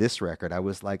on this record, I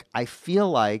was like, I feel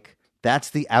like that's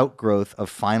the outgrowth of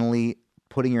finally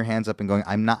putting your hands up and going,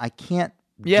 I can't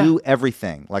do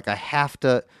everything. Like, I have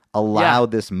to allow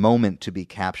this moment to be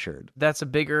captured. That's a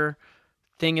bigger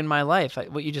thing in my life.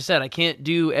 What you just said, I can't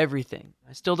do everything.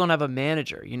 I still don't have a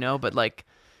manager, but like,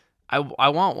 I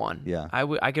want one. Yeah.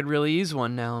 I could really use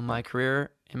one now in my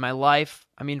career, in my life.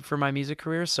 I mean, for my music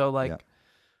career. So like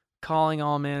calling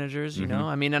all managers,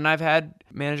 I mean, and I've had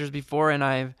managers before and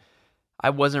I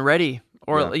wasn't ready.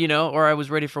 Or, or I was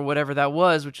ready for whatever that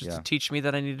was, which is to teach me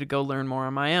that I needed to go learn more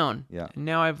on my own. Yeah. And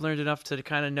now I've learned enough to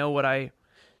kind of know what I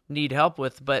need help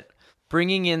with. But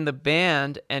bringing in the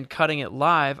band and cutting it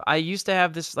live, I used to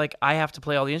have this, like, I have to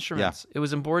play all the instruments. It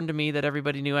was important to me that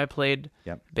everybody knew I played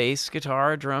bass,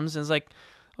 guitar, drums. And it's like,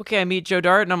 okay, I meet Joe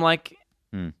Dart, and I'm like,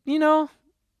 I'm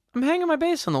hanging my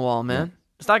bass on the wall, man.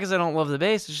 It's not because I don't love the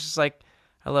bass. It's just like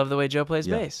I love the way Joe plays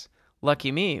bass.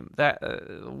 Lucky me. That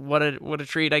what a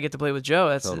treat I get to play with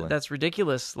Joe. That's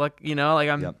ridiculous.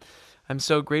 I'm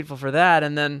so grateful for that.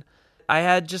 And then I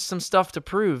had just some stuff to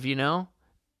prove,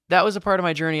 That was a part of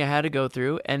my journey I had to go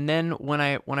through. And then when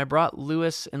I brought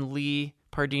Lewis and Lee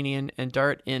Pardini and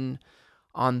Dart in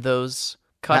on those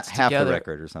cuts half together, the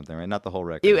record or something, right? Not the whole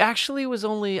record. It actually was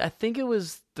only, I think it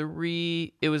was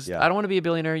 3. It was I Don't Want to Be a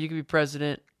Billionaire, You Could Be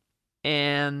President,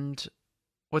 and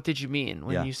What Did You Mean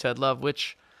When You Said Love,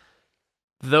 which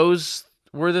those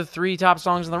were the 3 top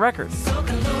songs on the record. So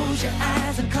close your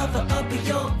eyes and cover up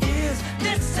your ears.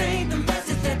 This ain't the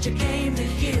message that you came to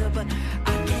hear, but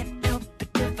I can't help it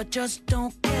if I just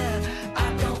don't care.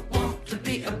 I don't want to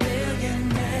be a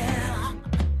billionaire.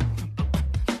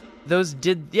 Those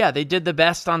they did the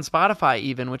best on Spotify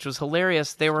even, which was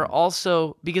hilarious. They were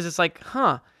also, because it's like,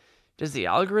 does the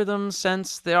algorithm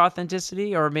sense the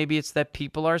authenticity? Or maybe it's that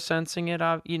people are sensing it,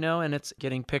 and it's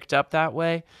getting picked up that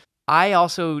way. I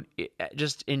also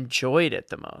just enjoyed it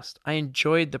the most. I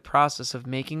enjoyed the process of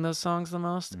making those songs the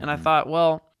most. And I thought,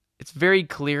 well, it's very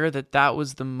clear that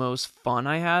was the most fun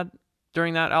I had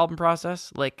during that album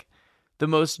process, like the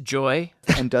most joy.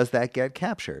 And does that get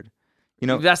captured?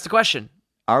 That's the question.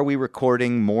 Are we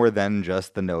recording more than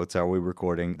just the notes? Are we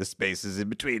recording the spaces in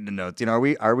between the notes? Are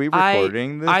we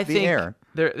recording the air?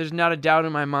 There's not a doubt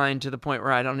in my mind to the point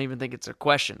where I don't even think it's a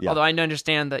question. Yeah. Although I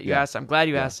understand that you asked. I'm glad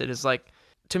you asked it. It's like,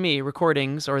 to me,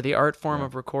 recordings, or the art form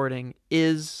of recording,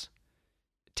 is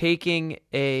taking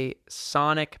a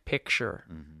sonic picture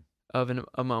of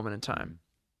a moment in time.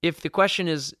 If the question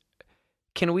is,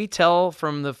 can we tell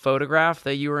from the photograph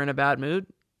that you were in a bad mood?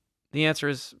 The answer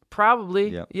is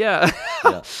probably, yeah.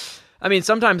 I mean,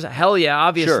 sometimes, hell yeah,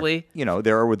 obviously. Sure.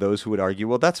 There are those who would argue,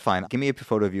 well, that's fine. Give me a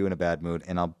photo of you in a bad mood,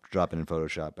 and I'll drop it in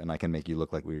Photoshop, and I can make you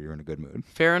look like you're in a good mood.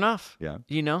 Fair enough. Yeah.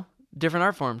 Different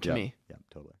art form to me. Yeah,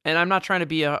 totally. And I'm not trying to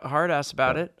be a hard ass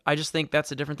about it. I just think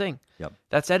that's a different thing. Yep.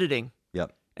 That's editing.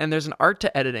 Yep. And there's an art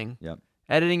to editing. Yep.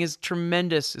 Editing is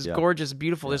tremendous, is gorgeous,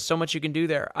 beautiful. There's so much you can do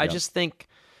there. I just think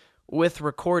with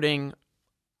recording,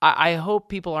 I hope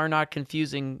people are not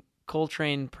confusing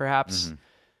Coltrane perhaps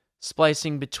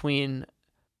splicing between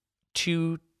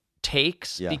 2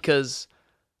 takes, because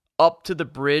Up to the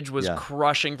Bridge was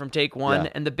crushing from take 1,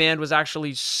 and the band was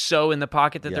actually so in the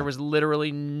pocket that there was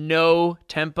literally no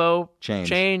tempo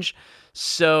change.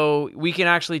 So we can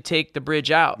actually take the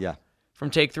bridge out from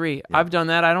take 3. Yeah. I've done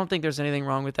that. I don't think there's anything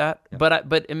wrong with that. Yeah.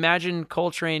 But imagine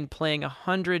Coltrane playing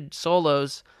 100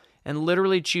 solos and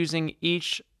literally choosing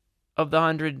each of the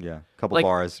 100. Yeah, couple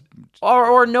bars.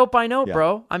 Or note by note,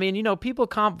 bro. I mean, people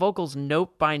comp vocals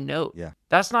note by note. Yeah.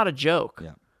 That's not a joke.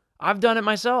 Yeah. I've done it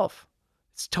myself.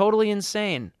 It's totally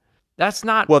insane. That's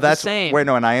not the same. Wait,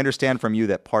 no, and I understand from you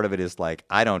that part of it is like,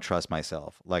 I don't trust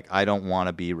myself. Like, I don't want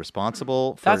to be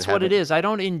responsible for That's what it is. I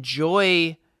don't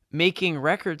enjoy making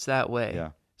records that way. Yeah.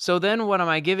 So then what am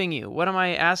I giving you? What am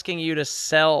I asking you to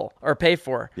sell or pay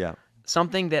for? Yeah.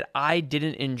 Something that I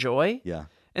didn't enjoy? Yeah.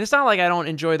 And it's not like I don't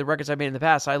enjoy the records I've made in the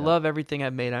past. I love everything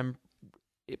I've made. I'm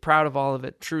proud of all of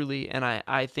it, truly. And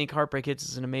I think Heartbreak Hits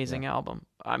is an amazing album.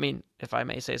 I mean, if I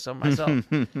may say so myself.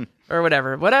 Or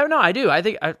whatever. No, I do. I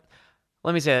think,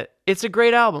 let me say it. It's a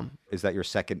great album. Is that your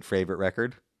second favorite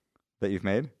record that you've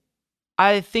made?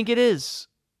 I think it is.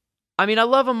 I mean, I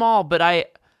love them all,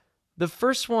 but the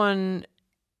first one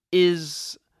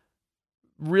is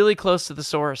really close to the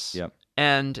source. Yep.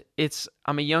 And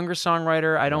I'm a younger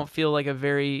songwriter. I don't feel like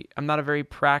I'm not a very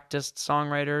practiced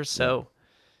songwriter. So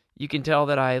you can tell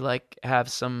that I have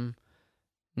some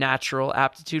natural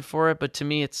aptitude for it. But to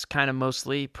me, it's kind of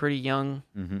mostly pretty young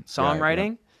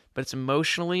songwriting, but it's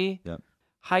emotionally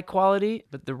high quality.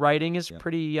 But the writing is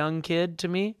pretty young kid to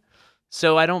me.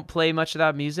 So I don't play much of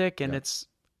that music. And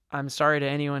I'm sorry to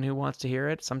anyone who wants to hear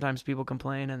it. Sometimes people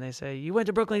complain and they say, you went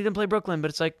to Brooklyn, you didn't play Brooklyn.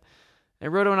 But it's like, I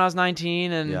wrote it when I was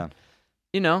 19 and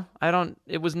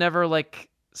it was never like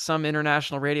some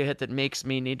international radio hit that makes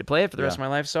me need to play it for the rest of my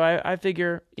life. So I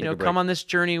figure, come on this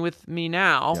journey with me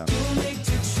now. You make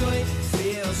Detroit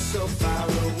feel so far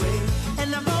away.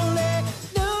 And I've only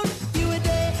known you a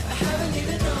day. I haven't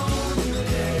even known you a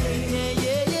day.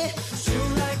 Yeah. True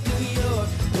like New York,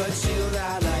 but chilled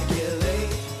out like LA.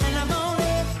 And I've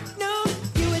only known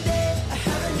you a day. I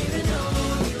haven't even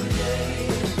known you a day.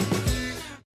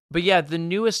 But yeah, the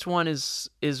newest one is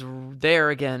there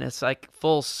again. It's like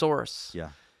full source. Yeah.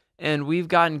 And we've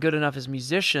gotten good enough as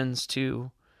musicians to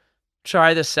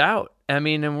try this out. I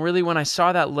mean, and really when I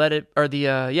saw that Let It Be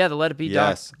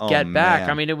Get Back,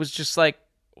 I mean, it was just like,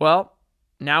 well,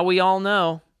 now we all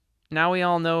know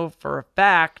for a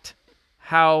fact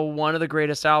how one of the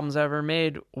greatest albums ever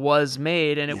made was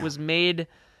made, and it was made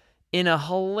in a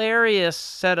hilarious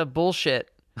set of bullshit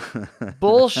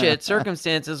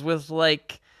circumstances with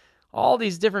like all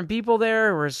these different people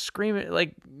there who were screaming,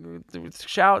 like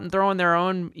shouting, throwing their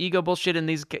own ego bullshit in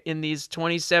these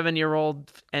 27-year-old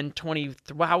and 20.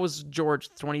 How was George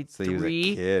 23? So he was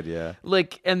a kid, yeah.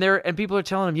 Like, and people are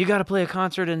telling him, you got to play a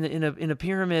concert in a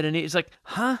pyramid, and he's like,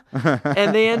 huh?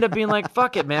 And they end up being like,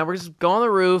 fuck it, man, we're just go on the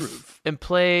roof and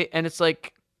play, and it's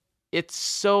like. It's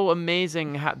so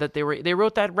amazing that they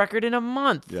wrote that record in a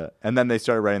month. Yeah, and then they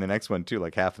started writing the next one too.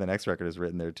 Like half of the next record is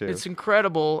written there too. It's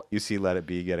incredible. You see "Let It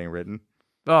Be" getting written.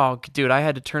 Oh, dude, I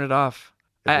had to turn it off.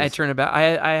 I turned it back.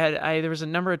 There was a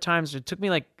number of times. It took me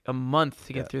like a month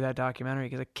to get through that documentary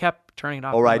because I kept turning it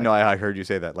off. Oh right, no, I heard you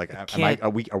say that. Like, are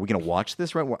we gonna watch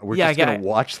this? Right, we're just gonna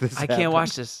watch this. I can't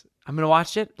watch this. I'm gonna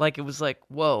watch it. Like it was like,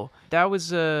 whoa, that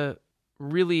was a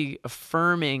really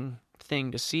affirming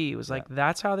thing to see. It was like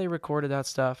that's how they recorded that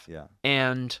stuff. Yeah.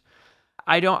 And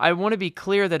I want to be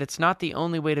clear that it's not the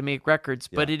only way to make records,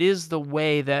 but it is the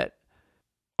way that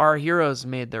our heroes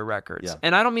made their records. Yeah.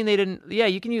 And I don't mean they didn't. Yeah,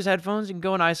 you can use headphones, you can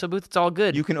go in ISO booth, it's all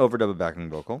good. You can overdub a backing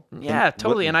vocal. Yeah,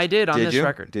 totally. And I did on this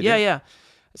record. Did you? Yeah.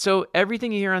 So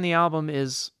everything you hear on the album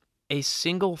is a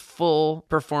single full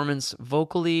performance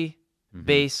vocally,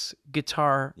 bass,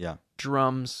 guitar,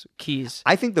 drums, keys.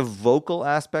 I think the vocal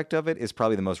aspect of it is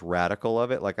probably the most radical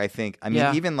of it. Like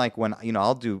even like when,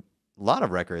 I'll do a lot of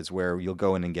records where you'll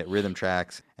go in and get rhythm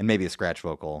tracks and maybe a scratch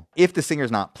vocal. If the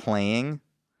singer's not playing,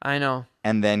 I know,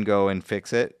 and then go and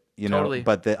fix it, totally. know,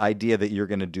 but the idea that you're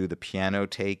going to do the piano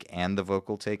take and the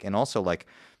vocal take, and also like,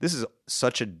 this is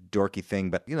such a dorky thing,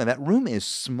 but that room is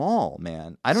small,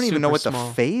 man. I don't even know what the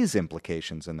phase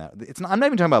implications in that. I'm not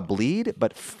even talking about bleed,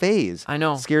 but phase. I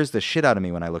know. Scares the shit out of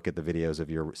me when I look at the videos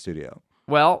of your studio.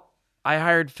 Well, I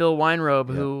hired Phil Weinrobe,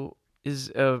 who is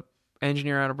a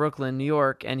engineer out of Brooklyn, New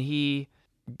York, and he,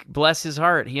 bless his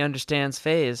heart, he understands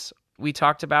phase. We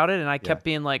talked about it, and I kept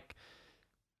being like,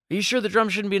 are you sure the drum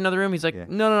shouldn't be in another room? He's like,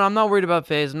 no, I'm not worried about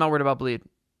phase. I'm not worried about bleed.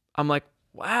 I'm like,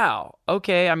 wow,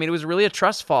 okay. I mean, it was really a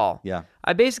trust fall. Yeah.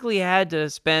 I basically had to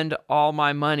spend all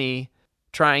my money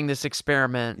trying this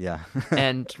experiment. Yeah.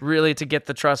 and really to get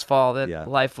the trust fall that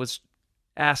life was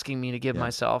asking me to give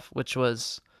myself, which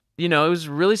was, it was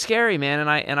really scary, man.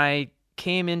 And I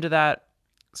came into that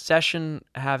session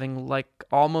having like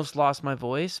almost lost my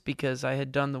voice because I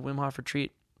had done the Wim Hof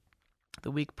retreat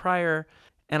the week prior.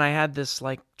 And I had this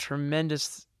like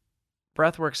tremendous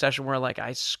breathwork session where like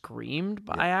I screamed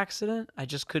by accident. I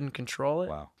just couldn't control it.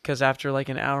 Wow. Because after like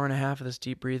an hour and a half of this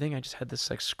deep breathing, I just had this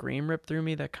like scream rip through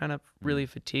me that kind of really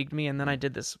fatigued me. And then I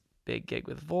did this big gig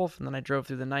with Wolf, and then I drove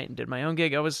through the night and did my own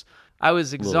gig. I was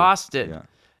exhausted. Yeah.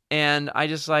 And I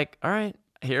just like, all right,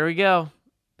 here we go.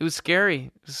 It was scary.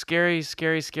 It was scary,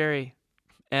 scary, scary.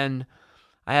 And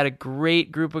I had a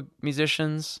great group of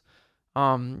musicians.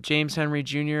 James Henry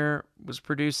Jr. was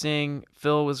producing,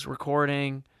 Phil was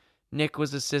recording, Nick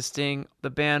was assisting, the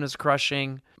band was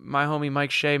crushing. My homie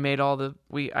Mike Shea made I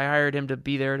hired him to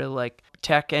be there to like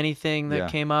tech anything that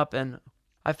came up, and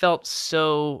I felt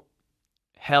so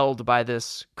held by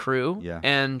this crew. Yeah.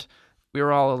 And we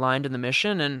were all aligned in the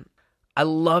mission, and I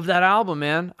love that album,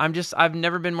 man. I've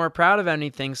never been more proud of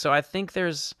anything. So I think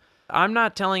I'm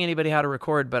not telling anybody how to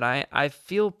record, but I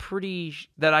feel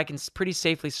that I can pretty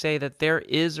safely say that there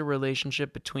is a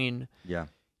relationship between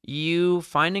you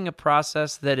finding a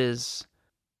process that is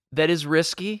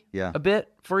risky a bit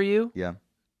for you,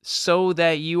 so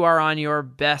that you are on your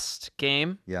best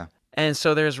game, and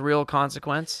so there's real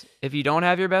consequence. If you don't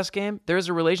have your best game, there's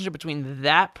a relationship between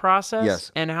that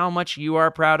process and how much you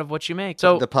are proud of what you make.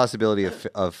 So the possibility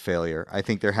of failure, I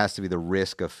think there has to be the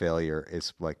risk of failure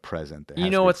is like present. You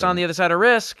know what's on the other side of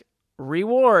risk?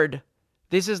 Reward.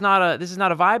 This is not a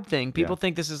vibe thing. People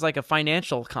think this is like a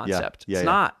financial concept. It's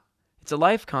not. It's a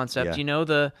life concept.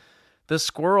 The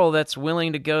squirrel that's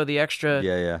willing to go the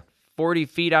extra 40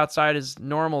 feet outside his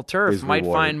normal turf might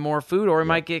find more food, or he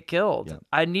might get killed. Yeah.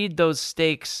 I need those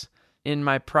stakes in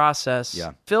my process.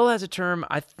 Yeah. Phil has a term,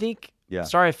 I think,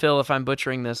 sorry, Phil, if I'm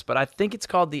butchering this, but I think it's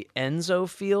called the Enzo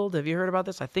field. Have you heard about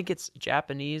this? I think it's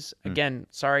Japanese. Again,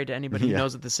 sorry to anybody who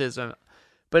knows what this is.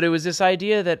 But it was this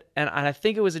idea that, and I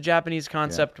think it was a Japanese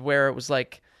concept where it was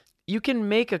like, you can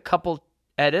make a couple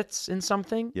edits in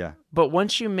something, but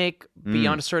once you make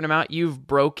beyond a certain amount, you've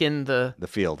broken the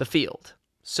field.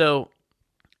 So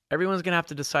everyone's going to have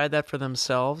to decide that for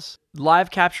themselves.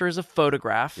 Live capture is a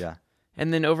photograph. Yeah.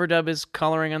 And then overdub is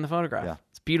coloring on the photograph. Yeah.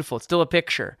 It's beautiful. It's still a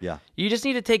picture. Yeah. You just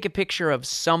need to take a picture of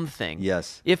something.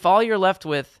 Yes. If all you're left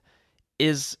with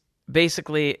is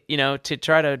basically, to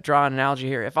try to draw an analogy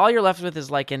here, if all you're left with is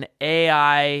like an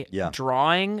AI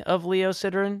drawing of Leo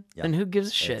Sidran, then who gives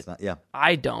a shit?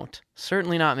 I don't.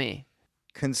 Certainly not me.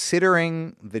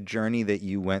 Considering the journey that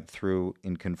you went through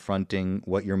in confronting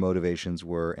what your motivations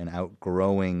were and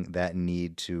outgrowing that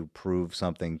need to prove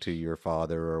something to your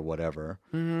father or whatever,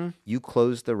 you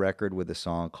closed the record with a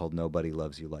song called Nobody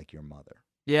Loves You Like Your Mother.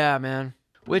 Yeah, man.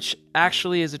 Which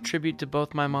actually is a tribute to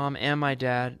both my mom and my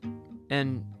dad,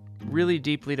 and really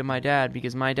deeply to my dad,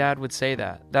 because my dad would say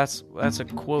that. That's a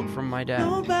quote from my dad.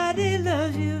 Nobody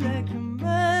loves you like your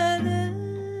mother.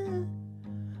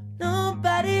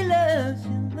 Nobody loves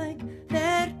you like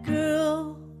that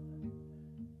girl.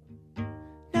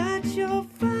 Not your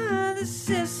father,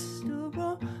 sister,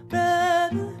 or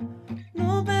brother.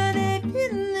 Nobody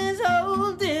in this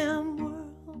whole damn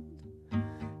world.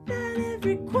 Not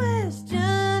every question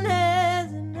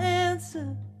has an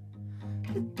answer,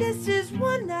 but this is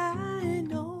one I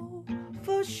know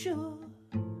for sure.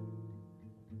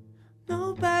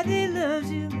 Nobody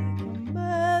loves you like your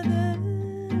mother.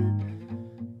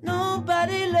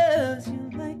 Nobody loves you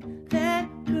like that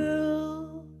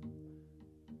girl.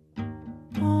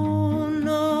 Oh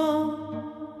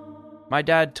no. My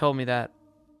dad told me that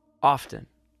often,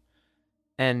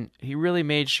 and he really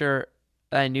made sure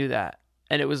I knew that.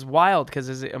 And it was wild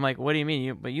because I'm like, what do you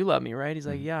mean? But you love me, right? He's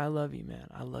like, yeah, I love you, man.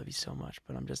 I love you so much.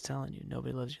 But I'm just telling you,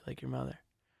 nobody loves you like your mother.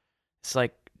 It's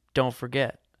like, don't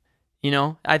forget.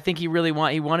 I think he really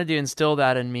wanted to instill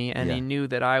that in me, and he knew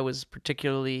that I was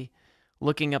particularly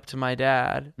looking up to my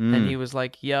dad, and he was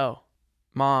like, yo,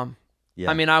 mom. Yeah.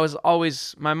 I mean,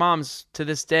 my mom's to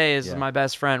this day is my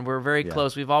best friend. We're very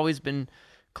close. We've always been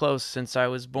close since I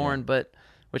was born, but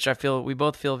which we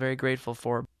both feel very grateful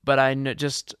for. But I know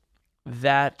just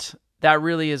that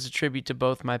really is a tribute to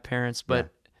both my parents, but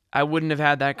I wouldn't have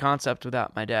had that concept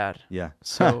without my dad. Yeah.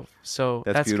 So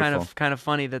that's beautiful. kind of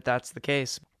funny that that's the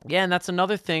case. Yeah, and that's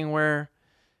another thing where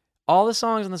all the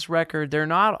songs on this record, they're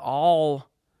not all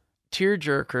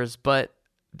tearjerkers, but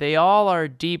they all are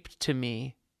deep to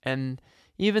me. And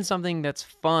even something that's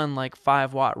fun like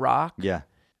 5 Watt Rock,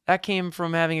 that came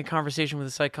from having a conversation with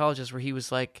a psychologist where he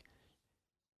was like,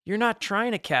 you're not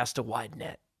trying to cast a wide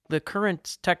net. The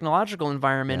current technological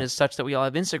environment is such that we all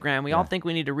have Instagram. We all think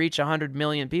we need to reach 100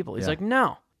 million people. He's like,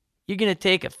 no, you're going to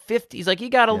take a 50. He's like, you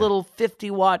got a little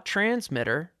 50 watt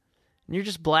transmitter and you're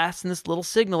just blasting this little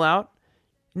signal out,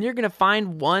 and you're going to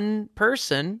find one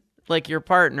person, like your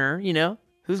partner,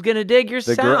 who's going to dig your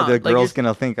sound. The girl's going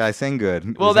to think I sing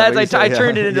good. Well, I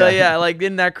turned it into, like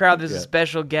in that crowd, there's a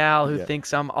special gal who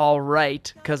thinks I'm all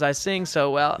right because I sing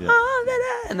so well.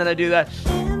 And then I do that.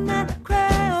 In that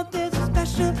crowd, there's a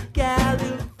special gal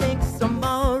who thinks I'm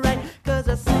all right because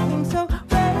I sing so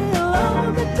well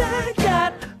all the time.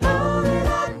 Got all that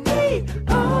I need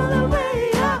all the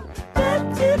way up.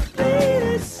 Let it play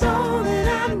this song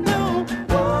that I know.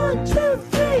 1, 2,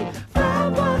 3,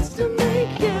 5 wants to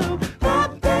make you my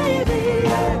baby.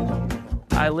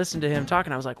 I listened to him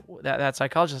talking. I was like, that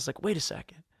psychologist was like, wait a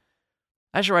second.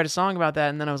 I should write a song about that.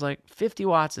 And then I was like, 50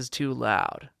 watts is too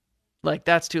loud. Like,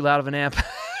 that's too loud of an amp.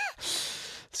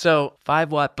 So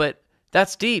 5 watt, but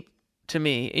that's deep to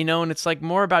me, and it's like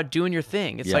more about doing your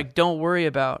thing. It's like, don't worry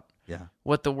about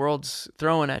what the world's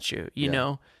throwing at you, you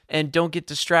know, and don't get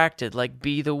distracted. Like,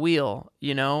 be the wheel,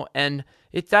 and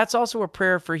that's also a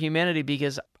prayer for humanity,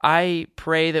 because I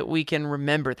pray that we can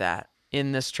remember that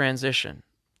in this transition.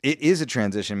 It is a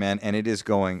transition, man, and it is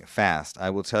going fast. I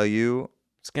will tell you,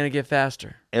 it's going to get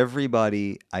faster.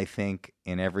 Everybody, I think,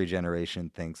 in every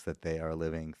generation thinks that they are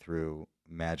living through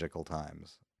magical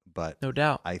times. But no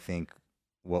doubt, I think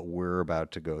what we're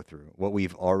about to go through, what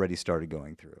we've already started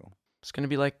going through, it's going to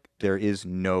be like, there is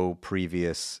no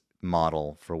previous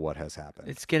model for what has happened.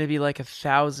 It's going to be like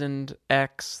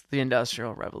 1000x the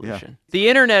Industrial Revolution. Yeah. The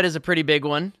internet is a pretty big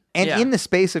one. And in the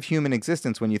space of human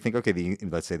existence, when you think, okay,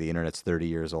 let's say the internet's 30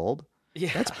 years old,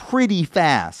 that's pretty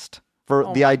fast.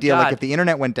 For the idea, like, if the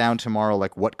internet went down tomorrow,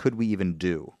 like, what could we even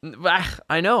do?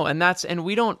 I know, and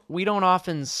we don't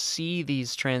often see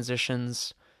these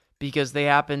transitions because they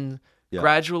happen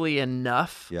gradually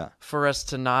enough for us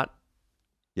to not.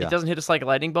 It doesn't hit us like a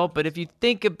lightning bolt. But if you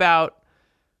think about,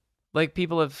 like,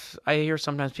 I hear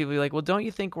sometimes people be like, "Well, don't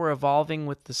you think we're evolving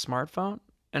with the smartphone?"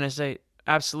 And I say,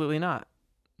 absolutely not.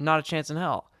 Not a chance in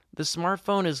hell. The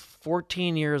smartphone is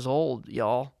 14 years old,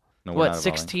 y'all. No,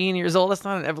 16 years old? That's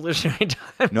not an evolutionary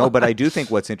time. No, but I do think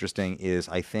what's interesting is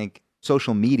I think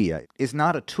social media is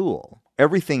not a tool.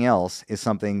 Everything else is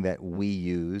something that we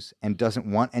use and doesn't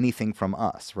want anything from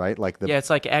us, right? Like it's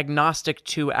like agnostic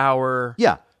to our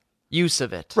use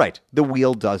of it. Right. The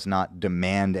wheel does not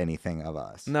demand anything of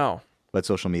us. No. but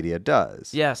social media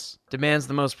does. Yes. Demands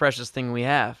the most precious thing we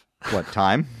have. What,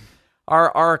 time?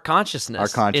 Our consciousness. Our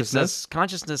consciousness?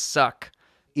 Consciousness suck.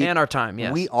 And our time,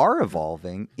 yes. We are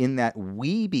evolving in that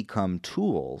we become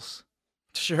tools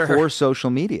sure. for social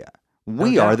media.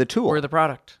 We are the tool. We're the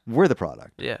product. We're the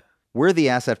product. Yeah. We're the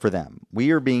asset for them.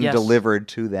 We are being delivered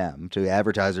to them, to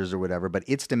advertisers or whatever, but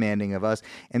it's demanding of us.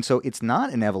 And so it's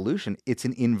not an evolution, it's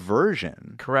an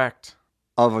inversion. Correct.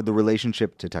 Of the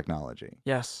relationship to technology.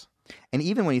 Yes. And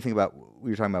even when you think about what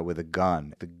you're talking about with a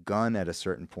gun, the gun at a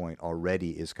certain point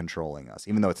already is controlling us.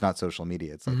 Even though it's not social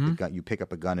media, it's like the gun, you pick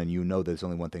up a gun and you know there's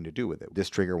only one thing to do with it. This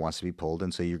trigger wants to be pulled,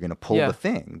 and so you're going to pull the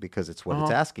thing because it's what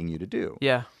it's asking you to do.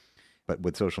 Yeah. But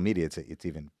with social media, it's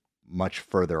even much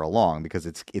further along because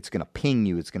it's going to ping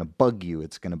you, it's going to bug you,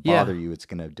 it's going to bother you, it's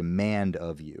going to demand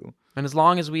of you. And as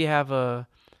long as we have a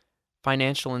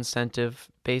financial incentive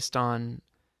based on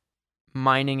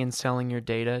mining and selling your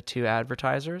data to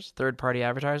advertisers, third-party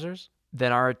advertisers,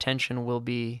 then our attention will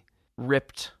be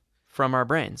ripped from our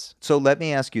brains. So let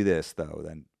me ask you this, though,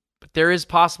 then. But there is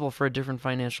possible for a different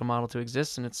financial model to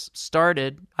exist, and it's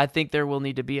started. I think there will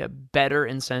need to be a better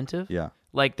incentive. Yeah.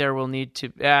 Like there will need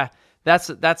to... That's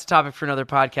a topic for another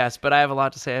podcast, but I have a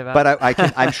lot to say about it.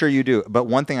 But I'm sure you do. But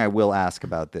one thing I will ask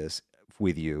about this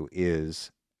with you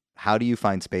is, how do you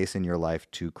find space in your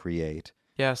life to create...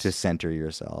 Yes. To center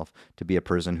yourself, to be a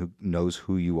person who knows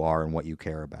who you are and what you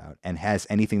care about, and has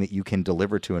anything that you can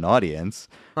deliver to an audience.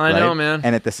 I know, man.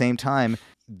 And at the same time,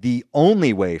 the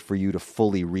only way for you to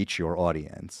fully reach your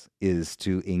audience is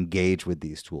to engage with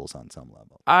these tools on some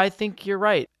level. I think you're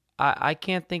right. I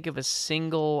can't think of a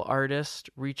single artist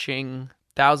reaching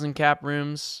 1,000 cap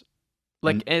rooms.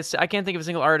 I can't think of a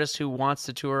single artist who wants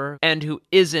to tour and who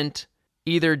isn't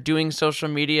either doing social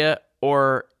media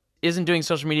or isn't doing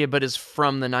social media, but is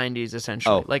from the 90s,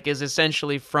 essentially. Like, is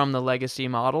essentially from the legacy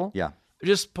model. Yeah.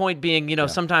 Just point being,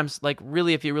 sometimes, like,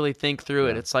 really, if you really think through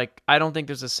it, it's like, I don't think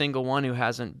there's a single one who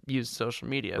hasn't used social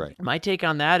media. Right. My take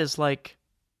on that is like,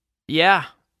 yeah,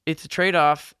 it's a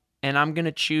trade-off, and I'm going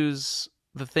to choose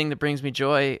the thing that brings me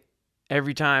joy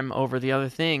every time over the other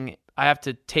thing. I have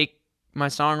to take my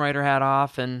songwriter hat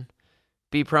off and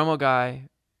be promo guy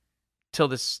till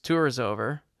this tour is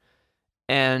over.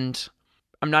 And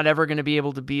I'm not ever going to be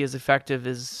able to be as effective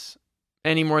as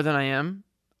any more than I am.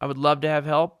 I would love to have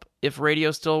help. If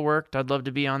radio still worked, I'd love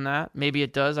to be on that. Maybe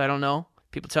it does. I don't know.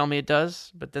 People tell me it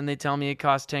does, but then they tell me it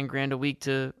costs $10,000 a week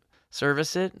to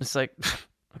service it. It's like,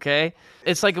 okay.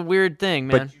 It's like a weird thing,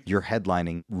 man. But you're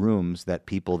headlining rooms that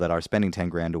people that are spending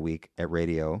 $10,000 a week at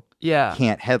radio Yeah.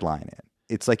 can't headline it.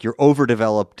 It's like you're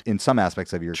overdeveloped in some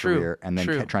aspects of your True. career and then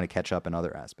True. trying to catch up in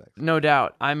other aspects. No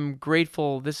doubt. I'm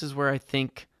grateful. This is where I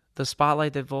think the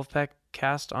spotlight that Vulfpeck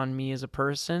cast on me as a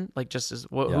person, like just as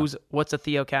what's a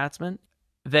Theo Katzman,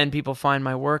 then people find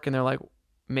my work and they're like,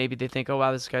 maybe they think, oh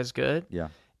wow, this guy's good. Yeah.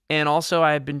 And also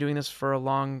I've been doing this for a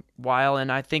long while,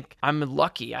 and I think I'm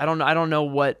lucky. I don't know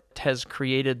what has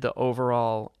created the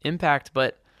overall impact,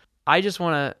 but I just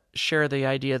want to share the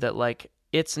idea that like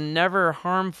it's never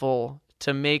harmful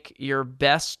to make your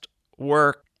best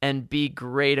work and be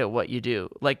great at what you do.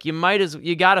 Like you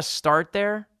got to start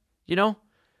there,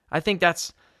 I think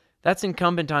that's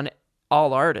incumbent on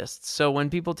all artists. So when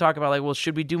people talk about like, well,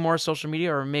 should we do more social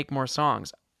media or make more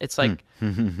songs? It's like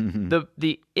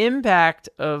the impact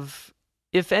of,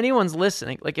 if anyone's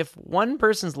listening, like if one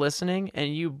person's listening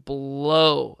and you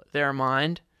blow their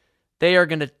mind, they are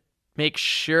going to make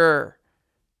sure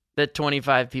that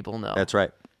 25 people know. That's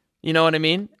right. You know what I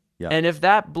mean? Yeah. And if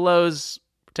that blows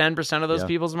 10% of those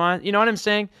people's minds, you know what I'm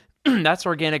saying? That's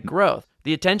organic growth.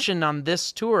 The attention on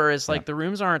this tour is like the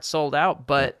rooms aren't sold out,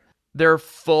 but they're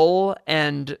full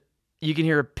and you can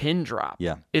hear a pin drop.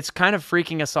 Yeah. It's kind of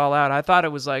freaking us all out. I thought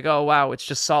it was like, oh, wow, it's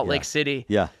just Salt Lake City.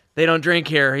 Yeah. They don't drink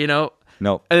here, No.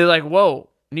 And they're like, whoa,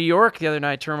 New York the other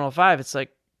night, Terminal 5. It's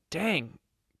like, dang,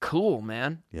 cool,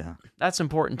 man. Yeah. That's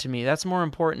important to me. That's more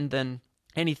important than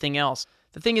anything else.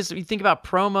 The thing is, if you think about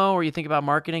promo or you think about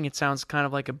marketing, it sounds kind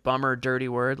of like a bummer, dirty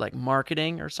word, like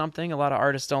marketing or something. A lot of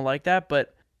artists don't like that.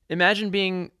 But imagine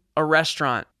being a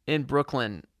restaurant in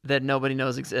Brooklyn that nobody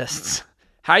knows exists.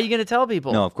 How are you going to tell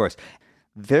people? No, of course.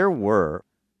 There were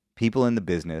people in the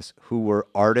business who were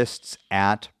artists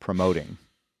at promoting.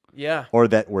 Yeah. Or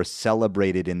that were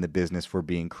celebrated in the business for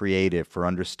being creative, for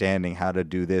understanding how to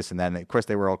do this and that. And of course,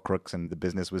 they were all crooks and the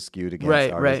business was skewed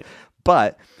against artists. Right.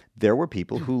 But there were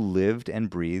people who lived and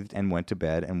breathed and went to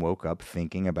bed and woke up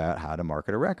thinking about how to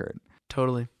market a record.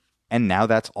 Totally. And now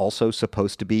that's also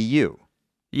supposed to be you.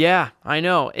 Yeah, I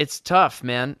know. It's tough,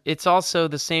 man. It's also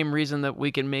the same reason that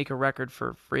we can make a record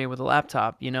for free with a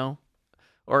laptop,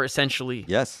 Or essentially.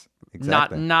 Yes,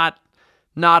 exactly. Not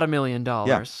not $1 million.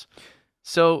 Yeah.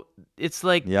 So it's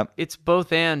like, Yep. it's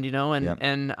both and, and, Yep.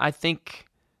 and I think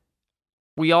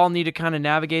we all need to kind of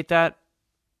navigate that,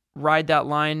 ride that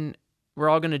line. We're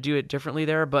all going to do it differently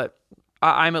there, but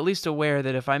I'm at least aware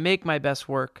that if I make my best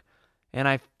work and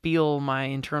I feel my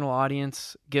internal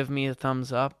audience give me a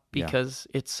thumbs up because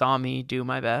it saw me do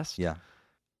my best,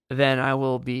 then I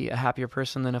will be a happier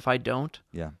person than if I don't.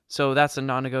 Yeah. So that's a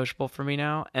non-negotiable for me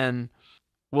now, and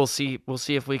we'll see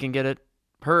if we can get it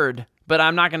heard. But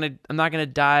I'm not gonna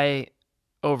die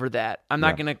over that. I'm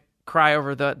not gonna cry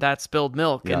over that spilled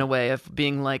milk in a way of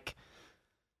being like,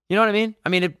 you know what I mean? I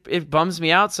mean, it bums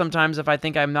me out sometimes if I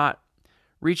think I'm not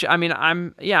reaching. I mean,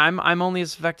 I'm only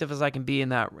as effective as I can be in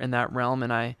that realm,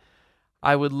 and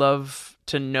I would love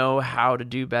to know how to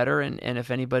do better. And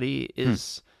if anybody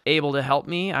is able to help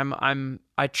me,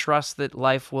 I trust that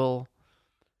life will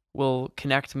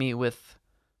connect me with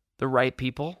the right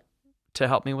people to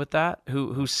help me with that,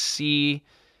 who see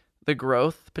the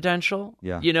growth potential,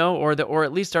 or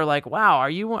at least are like, wow,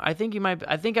 I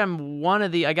think I'm one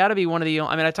of the, I gotta be one of the,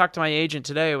 I mean, I talked to my agent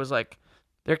today. It was like,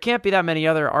 there can't be that many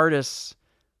other artists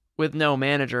with no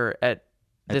manager at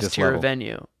this tier level of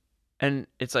venue. And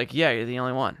it's like, yeah, you're the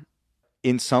only one.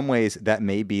 In some ways, that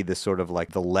may be the sort of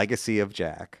like the legacy of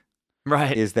Jack.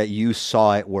 Right. Is that you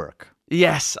saw it work.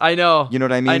 Yes, I know. You know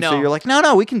what I mean? I know. So you're like,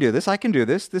 no, we can do this. I can do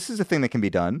this. This is a thing that can be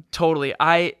done. Totally.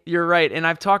 You're right. And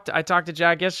I talked to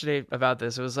Jack yesterday about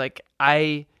this. It was like,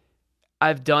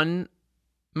 I've done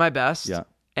my best. Yeah.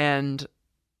 And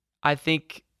I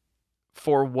think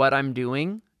for what I'm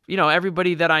doing,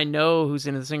 everybody that I know who's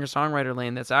in the singer-songwriter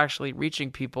lane that's actually reaching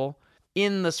people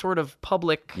in the sort of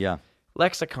public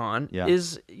lexicon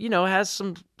is, has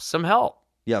some help.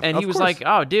 Yeah. And he was like,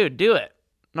 oh, dude, do it.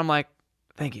 And I'm like,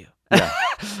 thank you. Yeah.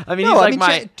 I mean, he's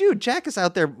like Jack is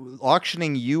out there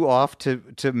auctioning you off to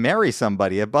marry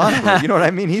somebody at Bonnaroo. You know what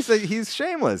I mean? He's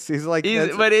shameless. He's like,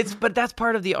 but that's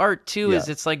part of the art too. Is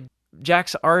it's like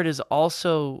Jack's art is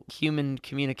also human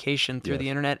communication through the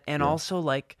internet, and also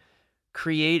like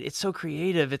it's so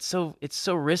creative. It's so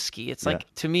risky. It's like,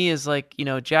 to me, is like,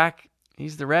 Jack,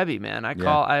 he's the Rebbe, man.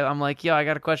 I'm like, yo, I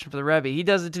got a question for the Rebbe. He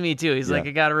does it to me too. He's like,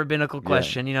 I got a rabbinical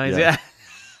question. He's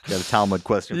got a Talmud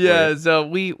question for you. you. So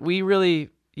we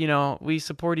really, we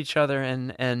support each other,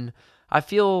 and I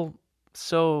feel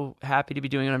so happy to be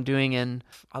doing what I'm doing, and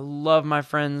I love my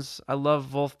friends. I love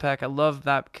Vulfpeck. I love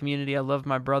that community. I love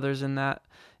my brothers in that,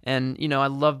 and I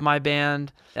love my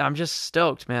band. I'm just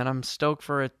stoked, man. I'm stoked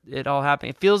for it all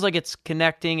happening. It feels like it's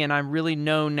connecting, and I really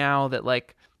know now that,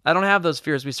 like, I don't have those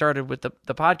fears we started with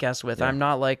the podcast with. I'm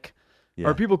not like,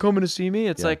 are people coming to see me?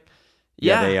 It's like,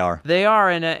 they are. They are,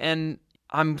 and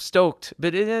I'm stoked,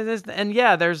 but it is, and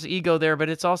there's ego there, but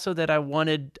it's also that I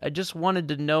just wanted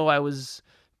to know I was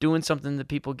doing something that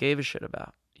people gave a shit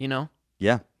about,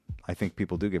 Yeah, I think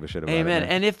people do give a shit about it. Amen.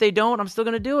 And if they don't, I'm still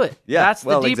going to do it. Yeah, that's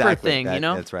the deeper thing,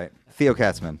 That's right. Theo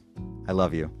Katzman, I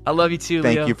love you. I love you too,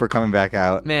 Thank Leo. you for coming back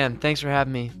out. Man, thanks for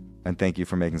having me. And thank you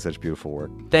for making such beautiful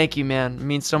work. Thank you, man. It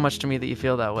means so much to me that you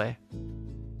feel that way.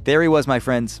 There he was, my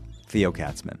friends, Theo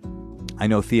Katzman. I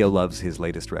know Theo loves his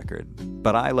latest record,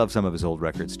 but I love some of his old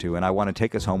records too, and I want to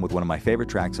take us home with one of my favorite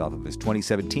tracks off of his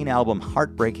 2017 album,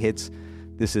 Heartbreak Hits.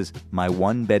 This is My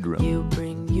One Bedroom. You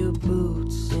bring your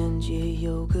boots and your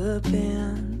yoga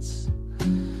pants.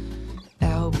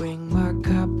 I'll bring my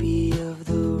copy of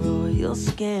the Royal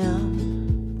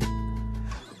Scam.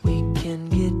 We can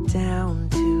get down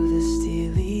to the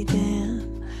Steely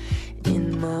Dan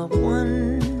in my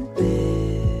one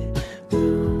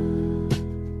bedroom.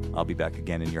 I'll be back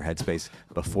again in your headspace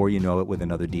before you know it with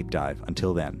another deep dive.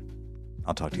 Until then,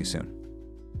 I'll talk to you soon.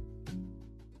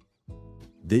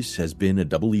 This has been a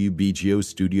WBGO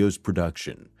Studios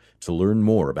production. To learn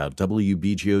more about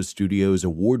WBGO Studios'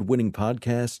 award-winning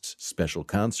podcasts, special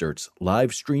concerts,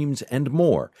 live streams, and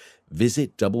more,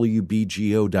 visit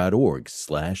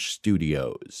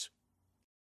wbgo.org/studios.